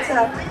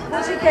theatre?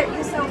 What do you get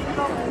yourself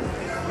involved in?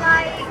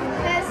 Like,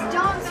 there's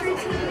dance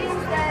routines,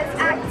 there's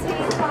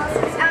acting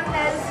classes, and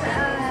there's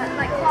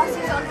like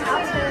classes on how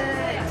to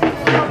do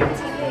film and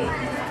TV.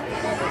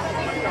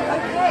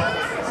 Okay,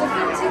 so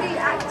film, TV,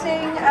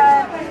 acting,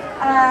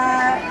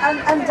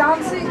 and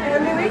dancing.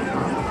 Louis?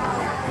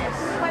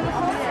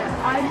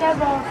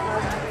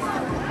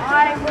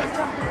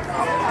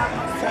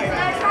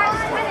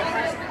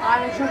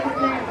 I'm a trumpet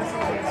player.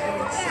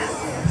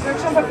 You're a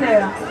trumpet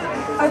player.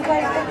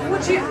 Okay.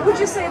 Would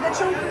you say that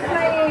trumpet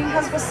playing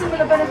has got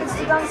similar benefits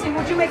to dancing?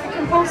 Would you make it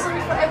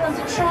compulsory for everyone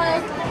to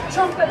try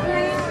trumpet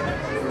playing?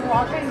 No, I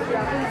think it's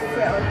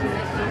better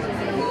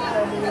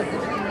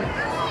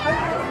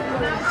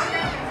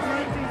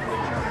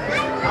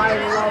I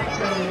love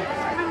playing.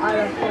 I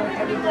love playing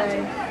every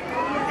day.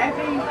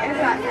 Every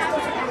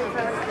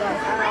Thursday,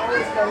 and I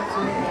always go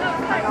to it,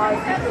 and I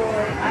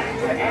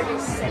enjoy every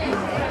second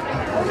of it.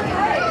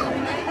 Okay.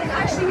 And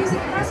actually,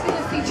 music has been a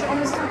feature on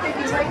the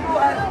Talkaoke table.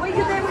 Were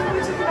you there when we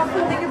were talking about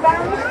building a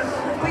band?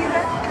 Were you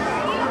there?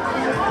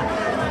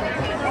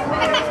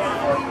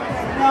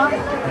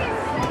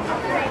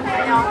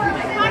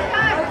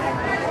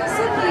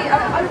 Suddenly,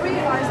 I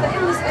realised that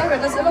in this era,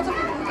 there's a lot of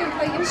people who can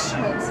play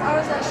instruments. I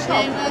was like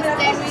shocked.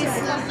 There is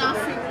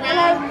nothing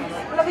wrong.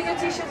 Loving your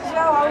t-shirt as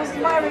well. I was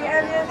admiring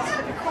earlier.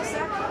 The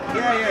Cossack.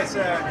 Yeah, it's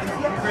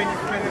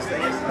Independence Day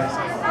yesterday.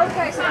 So.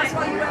 Okay, so that's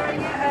why you're wearing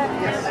it.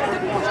 Do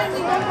people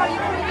generally know how you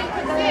put it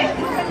for the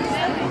Independence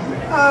Day?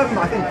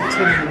 I think it's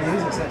been in the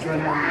news, etc.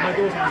 And my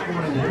daughter was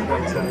born in the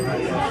UK, so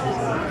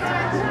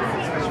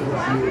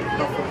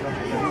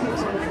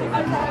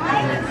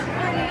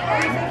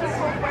Thank you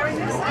for wearing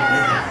this.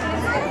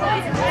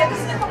 This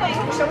is a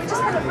talk show. We're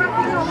just kind of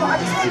wrapping up, but I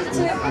just wanted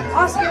to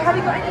ask you, have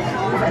you got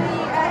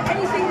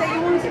anything that you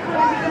want to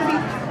kind of be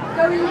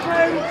going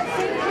home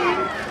thinking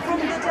from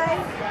the day?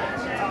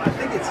 I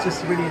think it's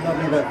just really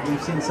lovely that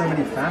we've seen so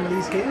many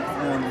families here.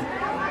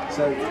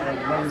 So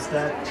mums,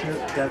 dads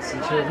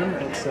and children,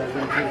 it's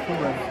really beautiful,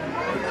 and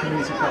the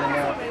community coming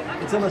out.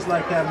 It's almost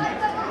like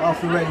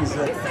after rains,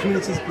 the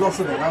community's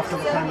blossoming after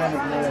the pandemic,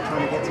 and they're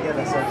trying to get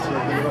together, so it's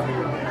really lovely.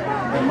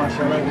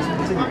 mashallah, just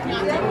continue.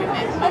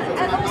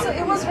 And also,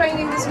 it was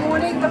raining this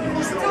morning, but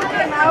we still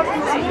came out. It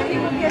was really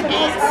windy and it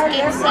was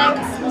earlier, so I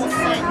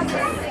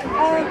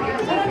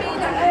mean,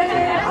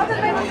 other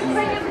than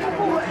Ukrainian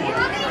people in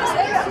this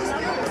area,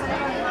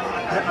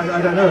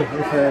 I don't know if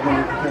many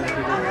Ukrainian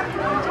people.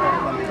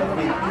 I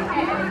mean,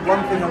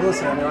 one thing I will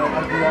say, I mean, I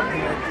grew up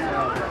here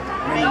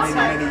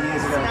many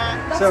years ago,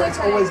 so it's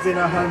always been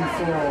a home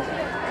for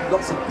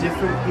lots of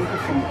different people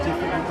from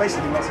different,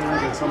 basically lots of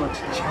immigrants. I'm a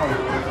child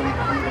from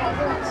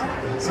parents.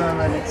 So,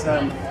 and it's,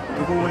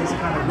 we've always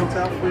kind of looked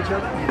out for each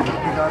other,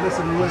 regardless,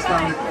 and we've always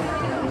found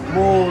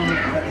more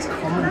that is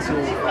common to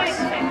all of us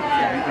in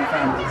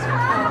families,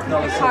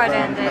 regardless of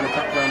kind of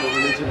background or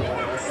religion or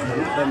whatever,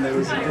 then there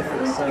was a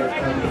difference. So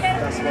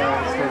that's why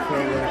I still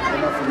feel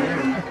enough in the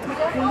area.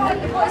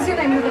 What is your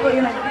name? What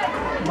your name?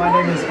 My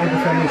name is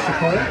Ebafemi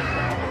Shakoya.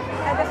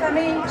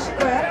 Ebafemi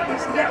Shakoya.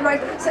 Yeah,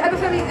 right. So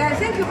Ebafemi,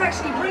 thank you for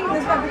actually bringing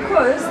this back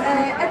because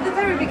at the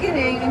very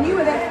beginning, and you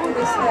were there for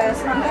this,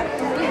 Samantha,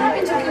 we have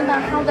been talking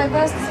about how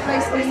diverse this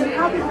place is and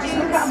how people just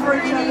look out for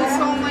each other.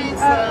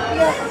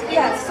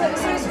 So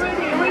it's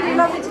really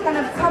lovely to kind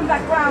of come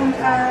back round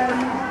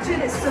to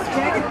this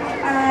subject.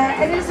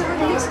 It is a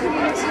really mixed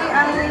community,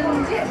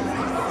 and yeah,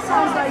 it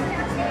sounds like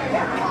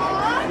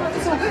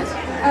it's all good.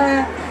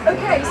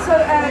 Okay, so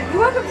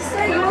you're welcome to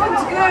stay, you're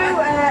welcome to go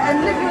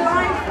and live your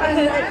life and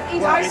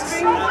eat ice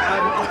cream.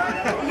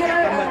 You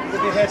know, I'm at the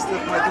behest of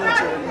my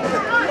daughter.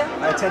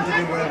 I tend to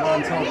do whatever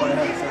I'm told by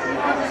her.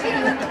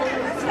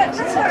 That's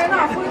fair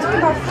enough. We were talking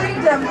about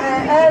freedom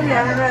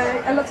earlier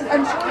and a lot of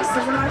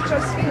choices, and I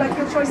just feel like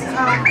your choices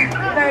are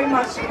very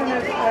much kind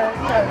of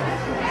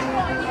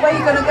where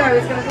you're going to go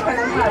is going to depend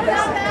on her,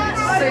 basically.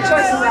 So your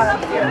choices are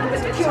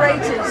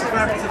curated. It's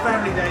a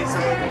family day, so...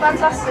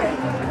 Fantastic.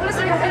 Well,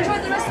 listen, enjoy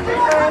the rest of the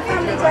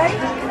family day.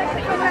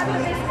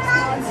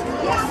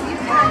 Yes, you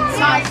can.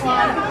 Nice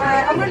one.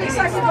 I'm really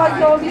excited about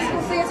your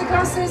musical theatre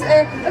classes.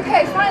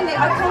 Okay, finally,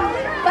 I come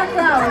back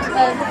round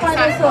for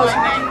final thoughts.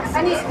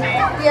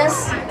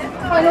 Yes,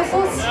 final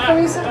thoughts from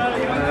you, sir?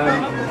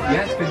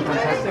 Yeah, it's been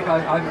fantastic.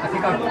 I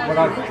think what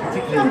I've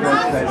particularly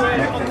enjoyed today is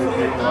connecting with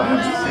people I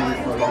haven't seen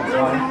for a long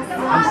time,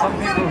 and some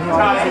people who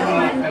I've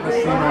only ever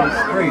seen on the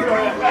street,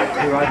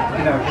 who I've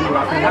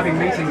been having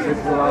meetings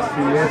with for the last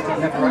few years, but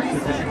never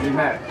actually physically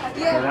met.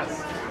 So that's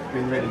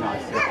been really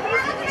nice.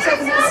 So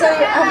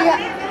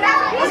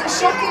was it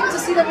shocking to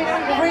see them in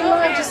real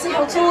life, to see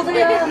how tall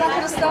they are and that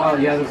kind of stuff? Oh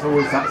yeah, there's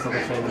always that sort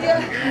of thing.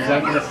 You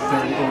don't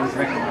necessarily always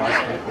recognise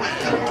people.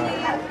 So,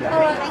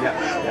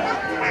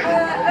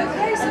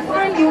 okay, so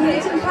finally we'll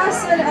meet in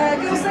person.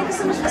 Girls, thank you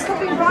so much for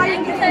stopping by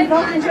and getting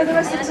involved and enjoy the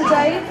rest of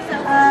today.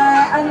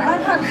 And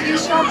I've had a few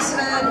shots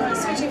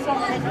switching from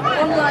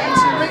online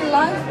to real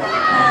life.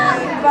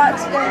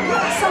 But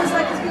it sounds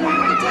like it's been a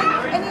really good day.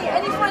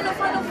 Any final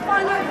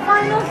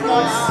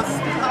thoughts?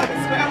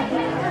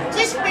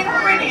 Just been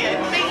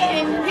brilliant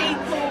meeting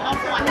people I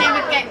thought I'd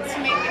never get to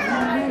meet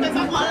before because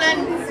I've got to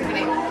learn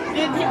discipline.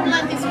 The people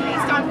learn discipline,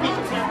 it's time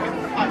people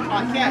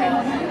like you,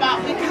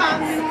 but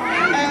because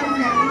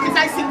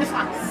they see the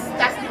fuss.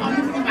 That's what I'm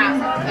talking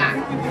about. That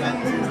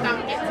because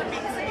don't get to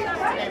mix it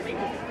with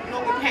people.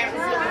 Not the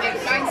parents look at them,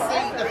 they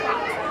see the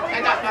fuss.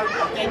 They don't know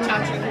what they're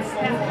judging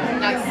for.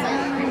 They see,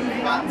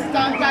 but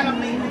don't go and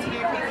meet to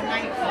hear people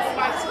make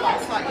space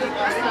spots like you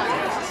guys know.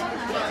 It's just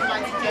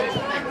amazing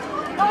gentlemen.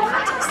 Oh,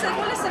 fantastic.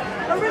 Well, listen,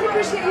 I really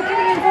appreciate you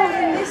getting involved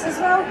in this as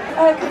well.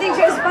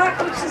 Khadija is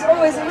back, which is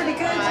always really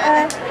good.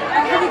 Have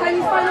you got any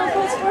final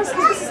thoughts for us?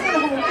 Because this is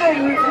kind of how we're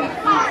going. We're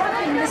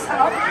wrapping this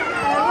up.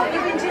 What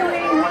you've been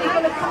doing, what you're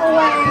going to come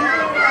away.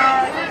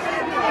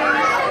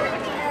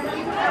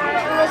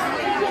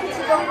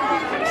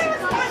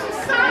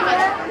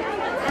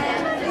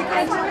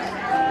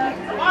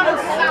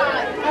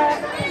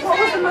 What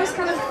was the most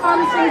kind of fun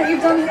thing that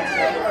you've done?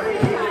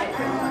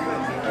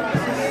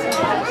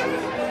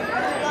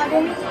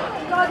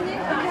 Gardening,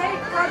 okay,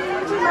 gardening,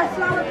 I'm doing my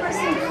flower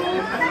pressing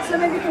before, so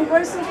maybe we can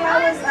grow some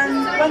flowers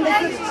and when they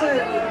get to,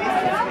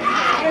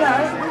 you know,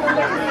 when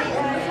they can be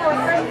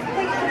flower pressing.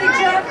 Thank you,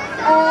 Khadija.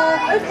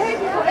 Okay,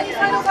 people, any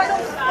final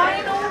thoughts?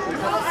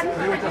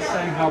 We were just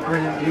saying how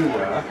brilliant you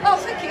were. Oh,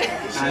 thank you.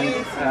 And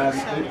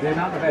the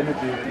amount of energy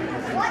that you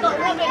put into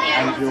it,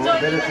 and your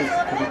ability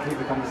to keep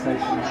the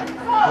conversation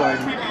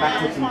flowing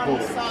backwards and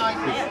forwards is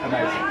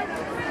amazing.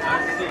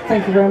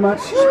 Thank you very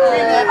much. Oh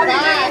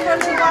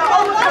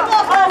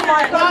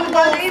my God, you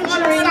got an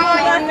injury.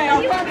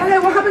 Hello,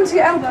 what happened to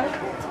your elbow?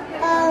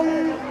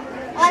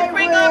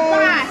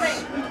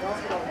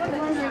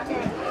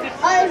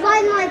 I was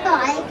riding my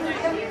bike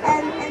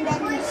and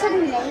then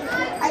suddenly,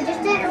 I just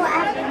don't know what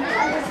happened.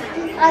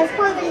 I was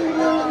probably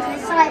leaning to the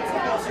sides a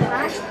bit too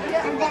much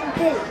and then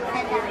boom,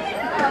 fell down.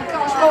 Oh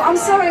gosh, oh I'm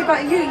sorry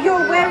but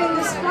you're wearing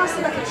this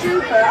plaster like a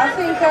trooper. I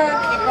think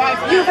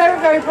you're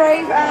very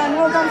brave and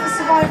well done for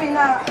surviving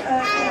that.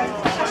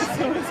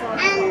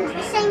 And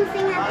the same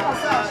thing happened,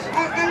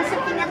 and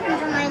something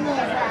happened on my knee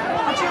as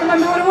well. Do you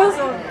remember what it was?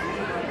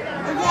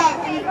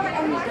 Yeah,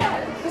 and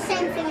the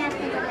same thing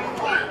happened on my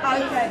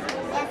knee. Okay.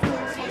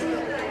 Definitely the same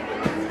thing.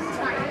 It's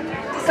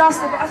fine.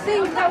 disaster, but I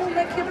think that will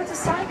make you a better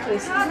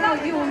cyclist. Now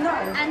you will know.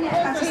 And you're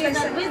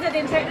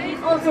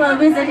also a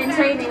wizard in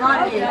training,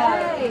 aren't you?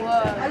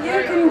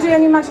 Can you do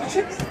any magic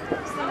tricks?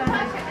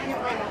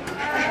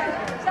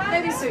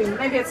 Maybe soon,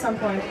 maybe at some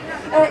point.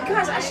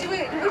 Guys,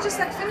 actually, we're just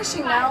like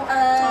finishing now.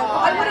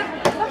 I would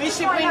have loved We to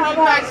should find bring out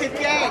them about... back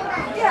again.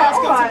 Yeah, Let's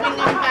alright. bring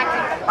them back.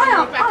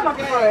 I'm up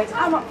for it.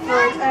 I'm up for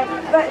it.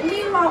 But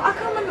meanwhile, I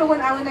can't remember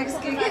when our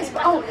next gig is.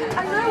 But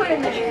I know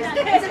when it is.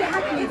 Is it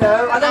Hackney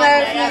though? I don't know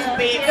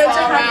if you go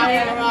to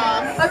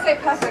Hackney. Okay,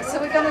 perfect.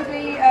 So we're gonna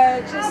be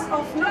just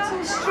off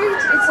Nuttall Street.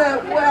 It's a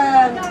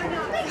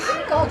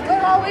God,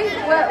 where are we?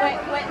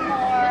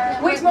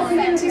 Whitmore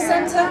Community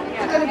Centre.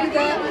 We're going to be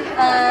there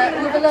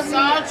with a lovely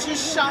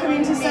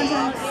community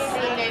centre.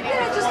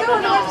 Yeah, just go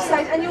on the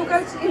website and you'll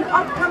go to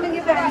upcoming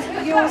events.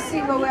 You'll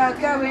see where we are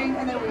going,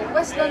 and then we're in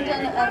West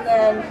London, and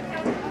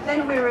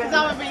then we're in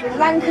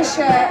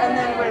Lancashire, and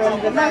then we're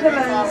in the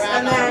Netherlands,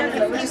 and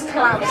then we just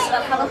collapse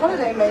and have a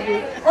holiday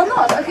maybe. Or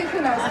not, okay,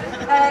 who knows.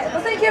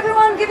 Well, thank you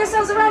everyone, give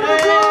yourselves a round of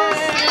applause.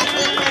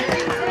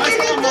 And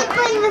I did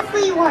bring the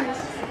free ones.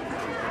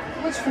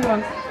 Which free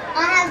ones?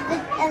 I have the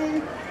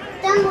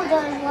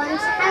Dumbledore's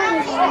ones,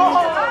 Harry's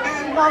ones,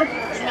 and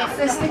Voldemort's.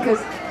 They're stickers.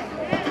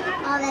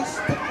 Oh, they're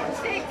stickers.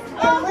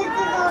 And with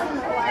the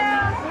Voldemort one,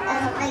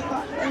 I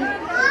got in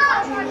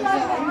the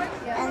museum,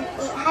 and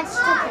it had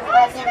stickers, but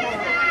I didn't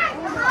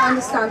know. I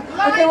understand.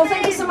 Okay, well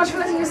thank you so much for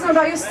letting us know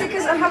about your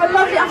stickers, and have a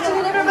lovely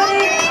afternoon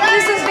everybody.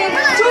 This has been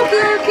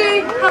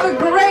Talkaoke. Have a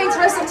great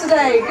rest of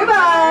today.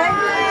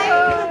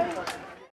 Goodbye.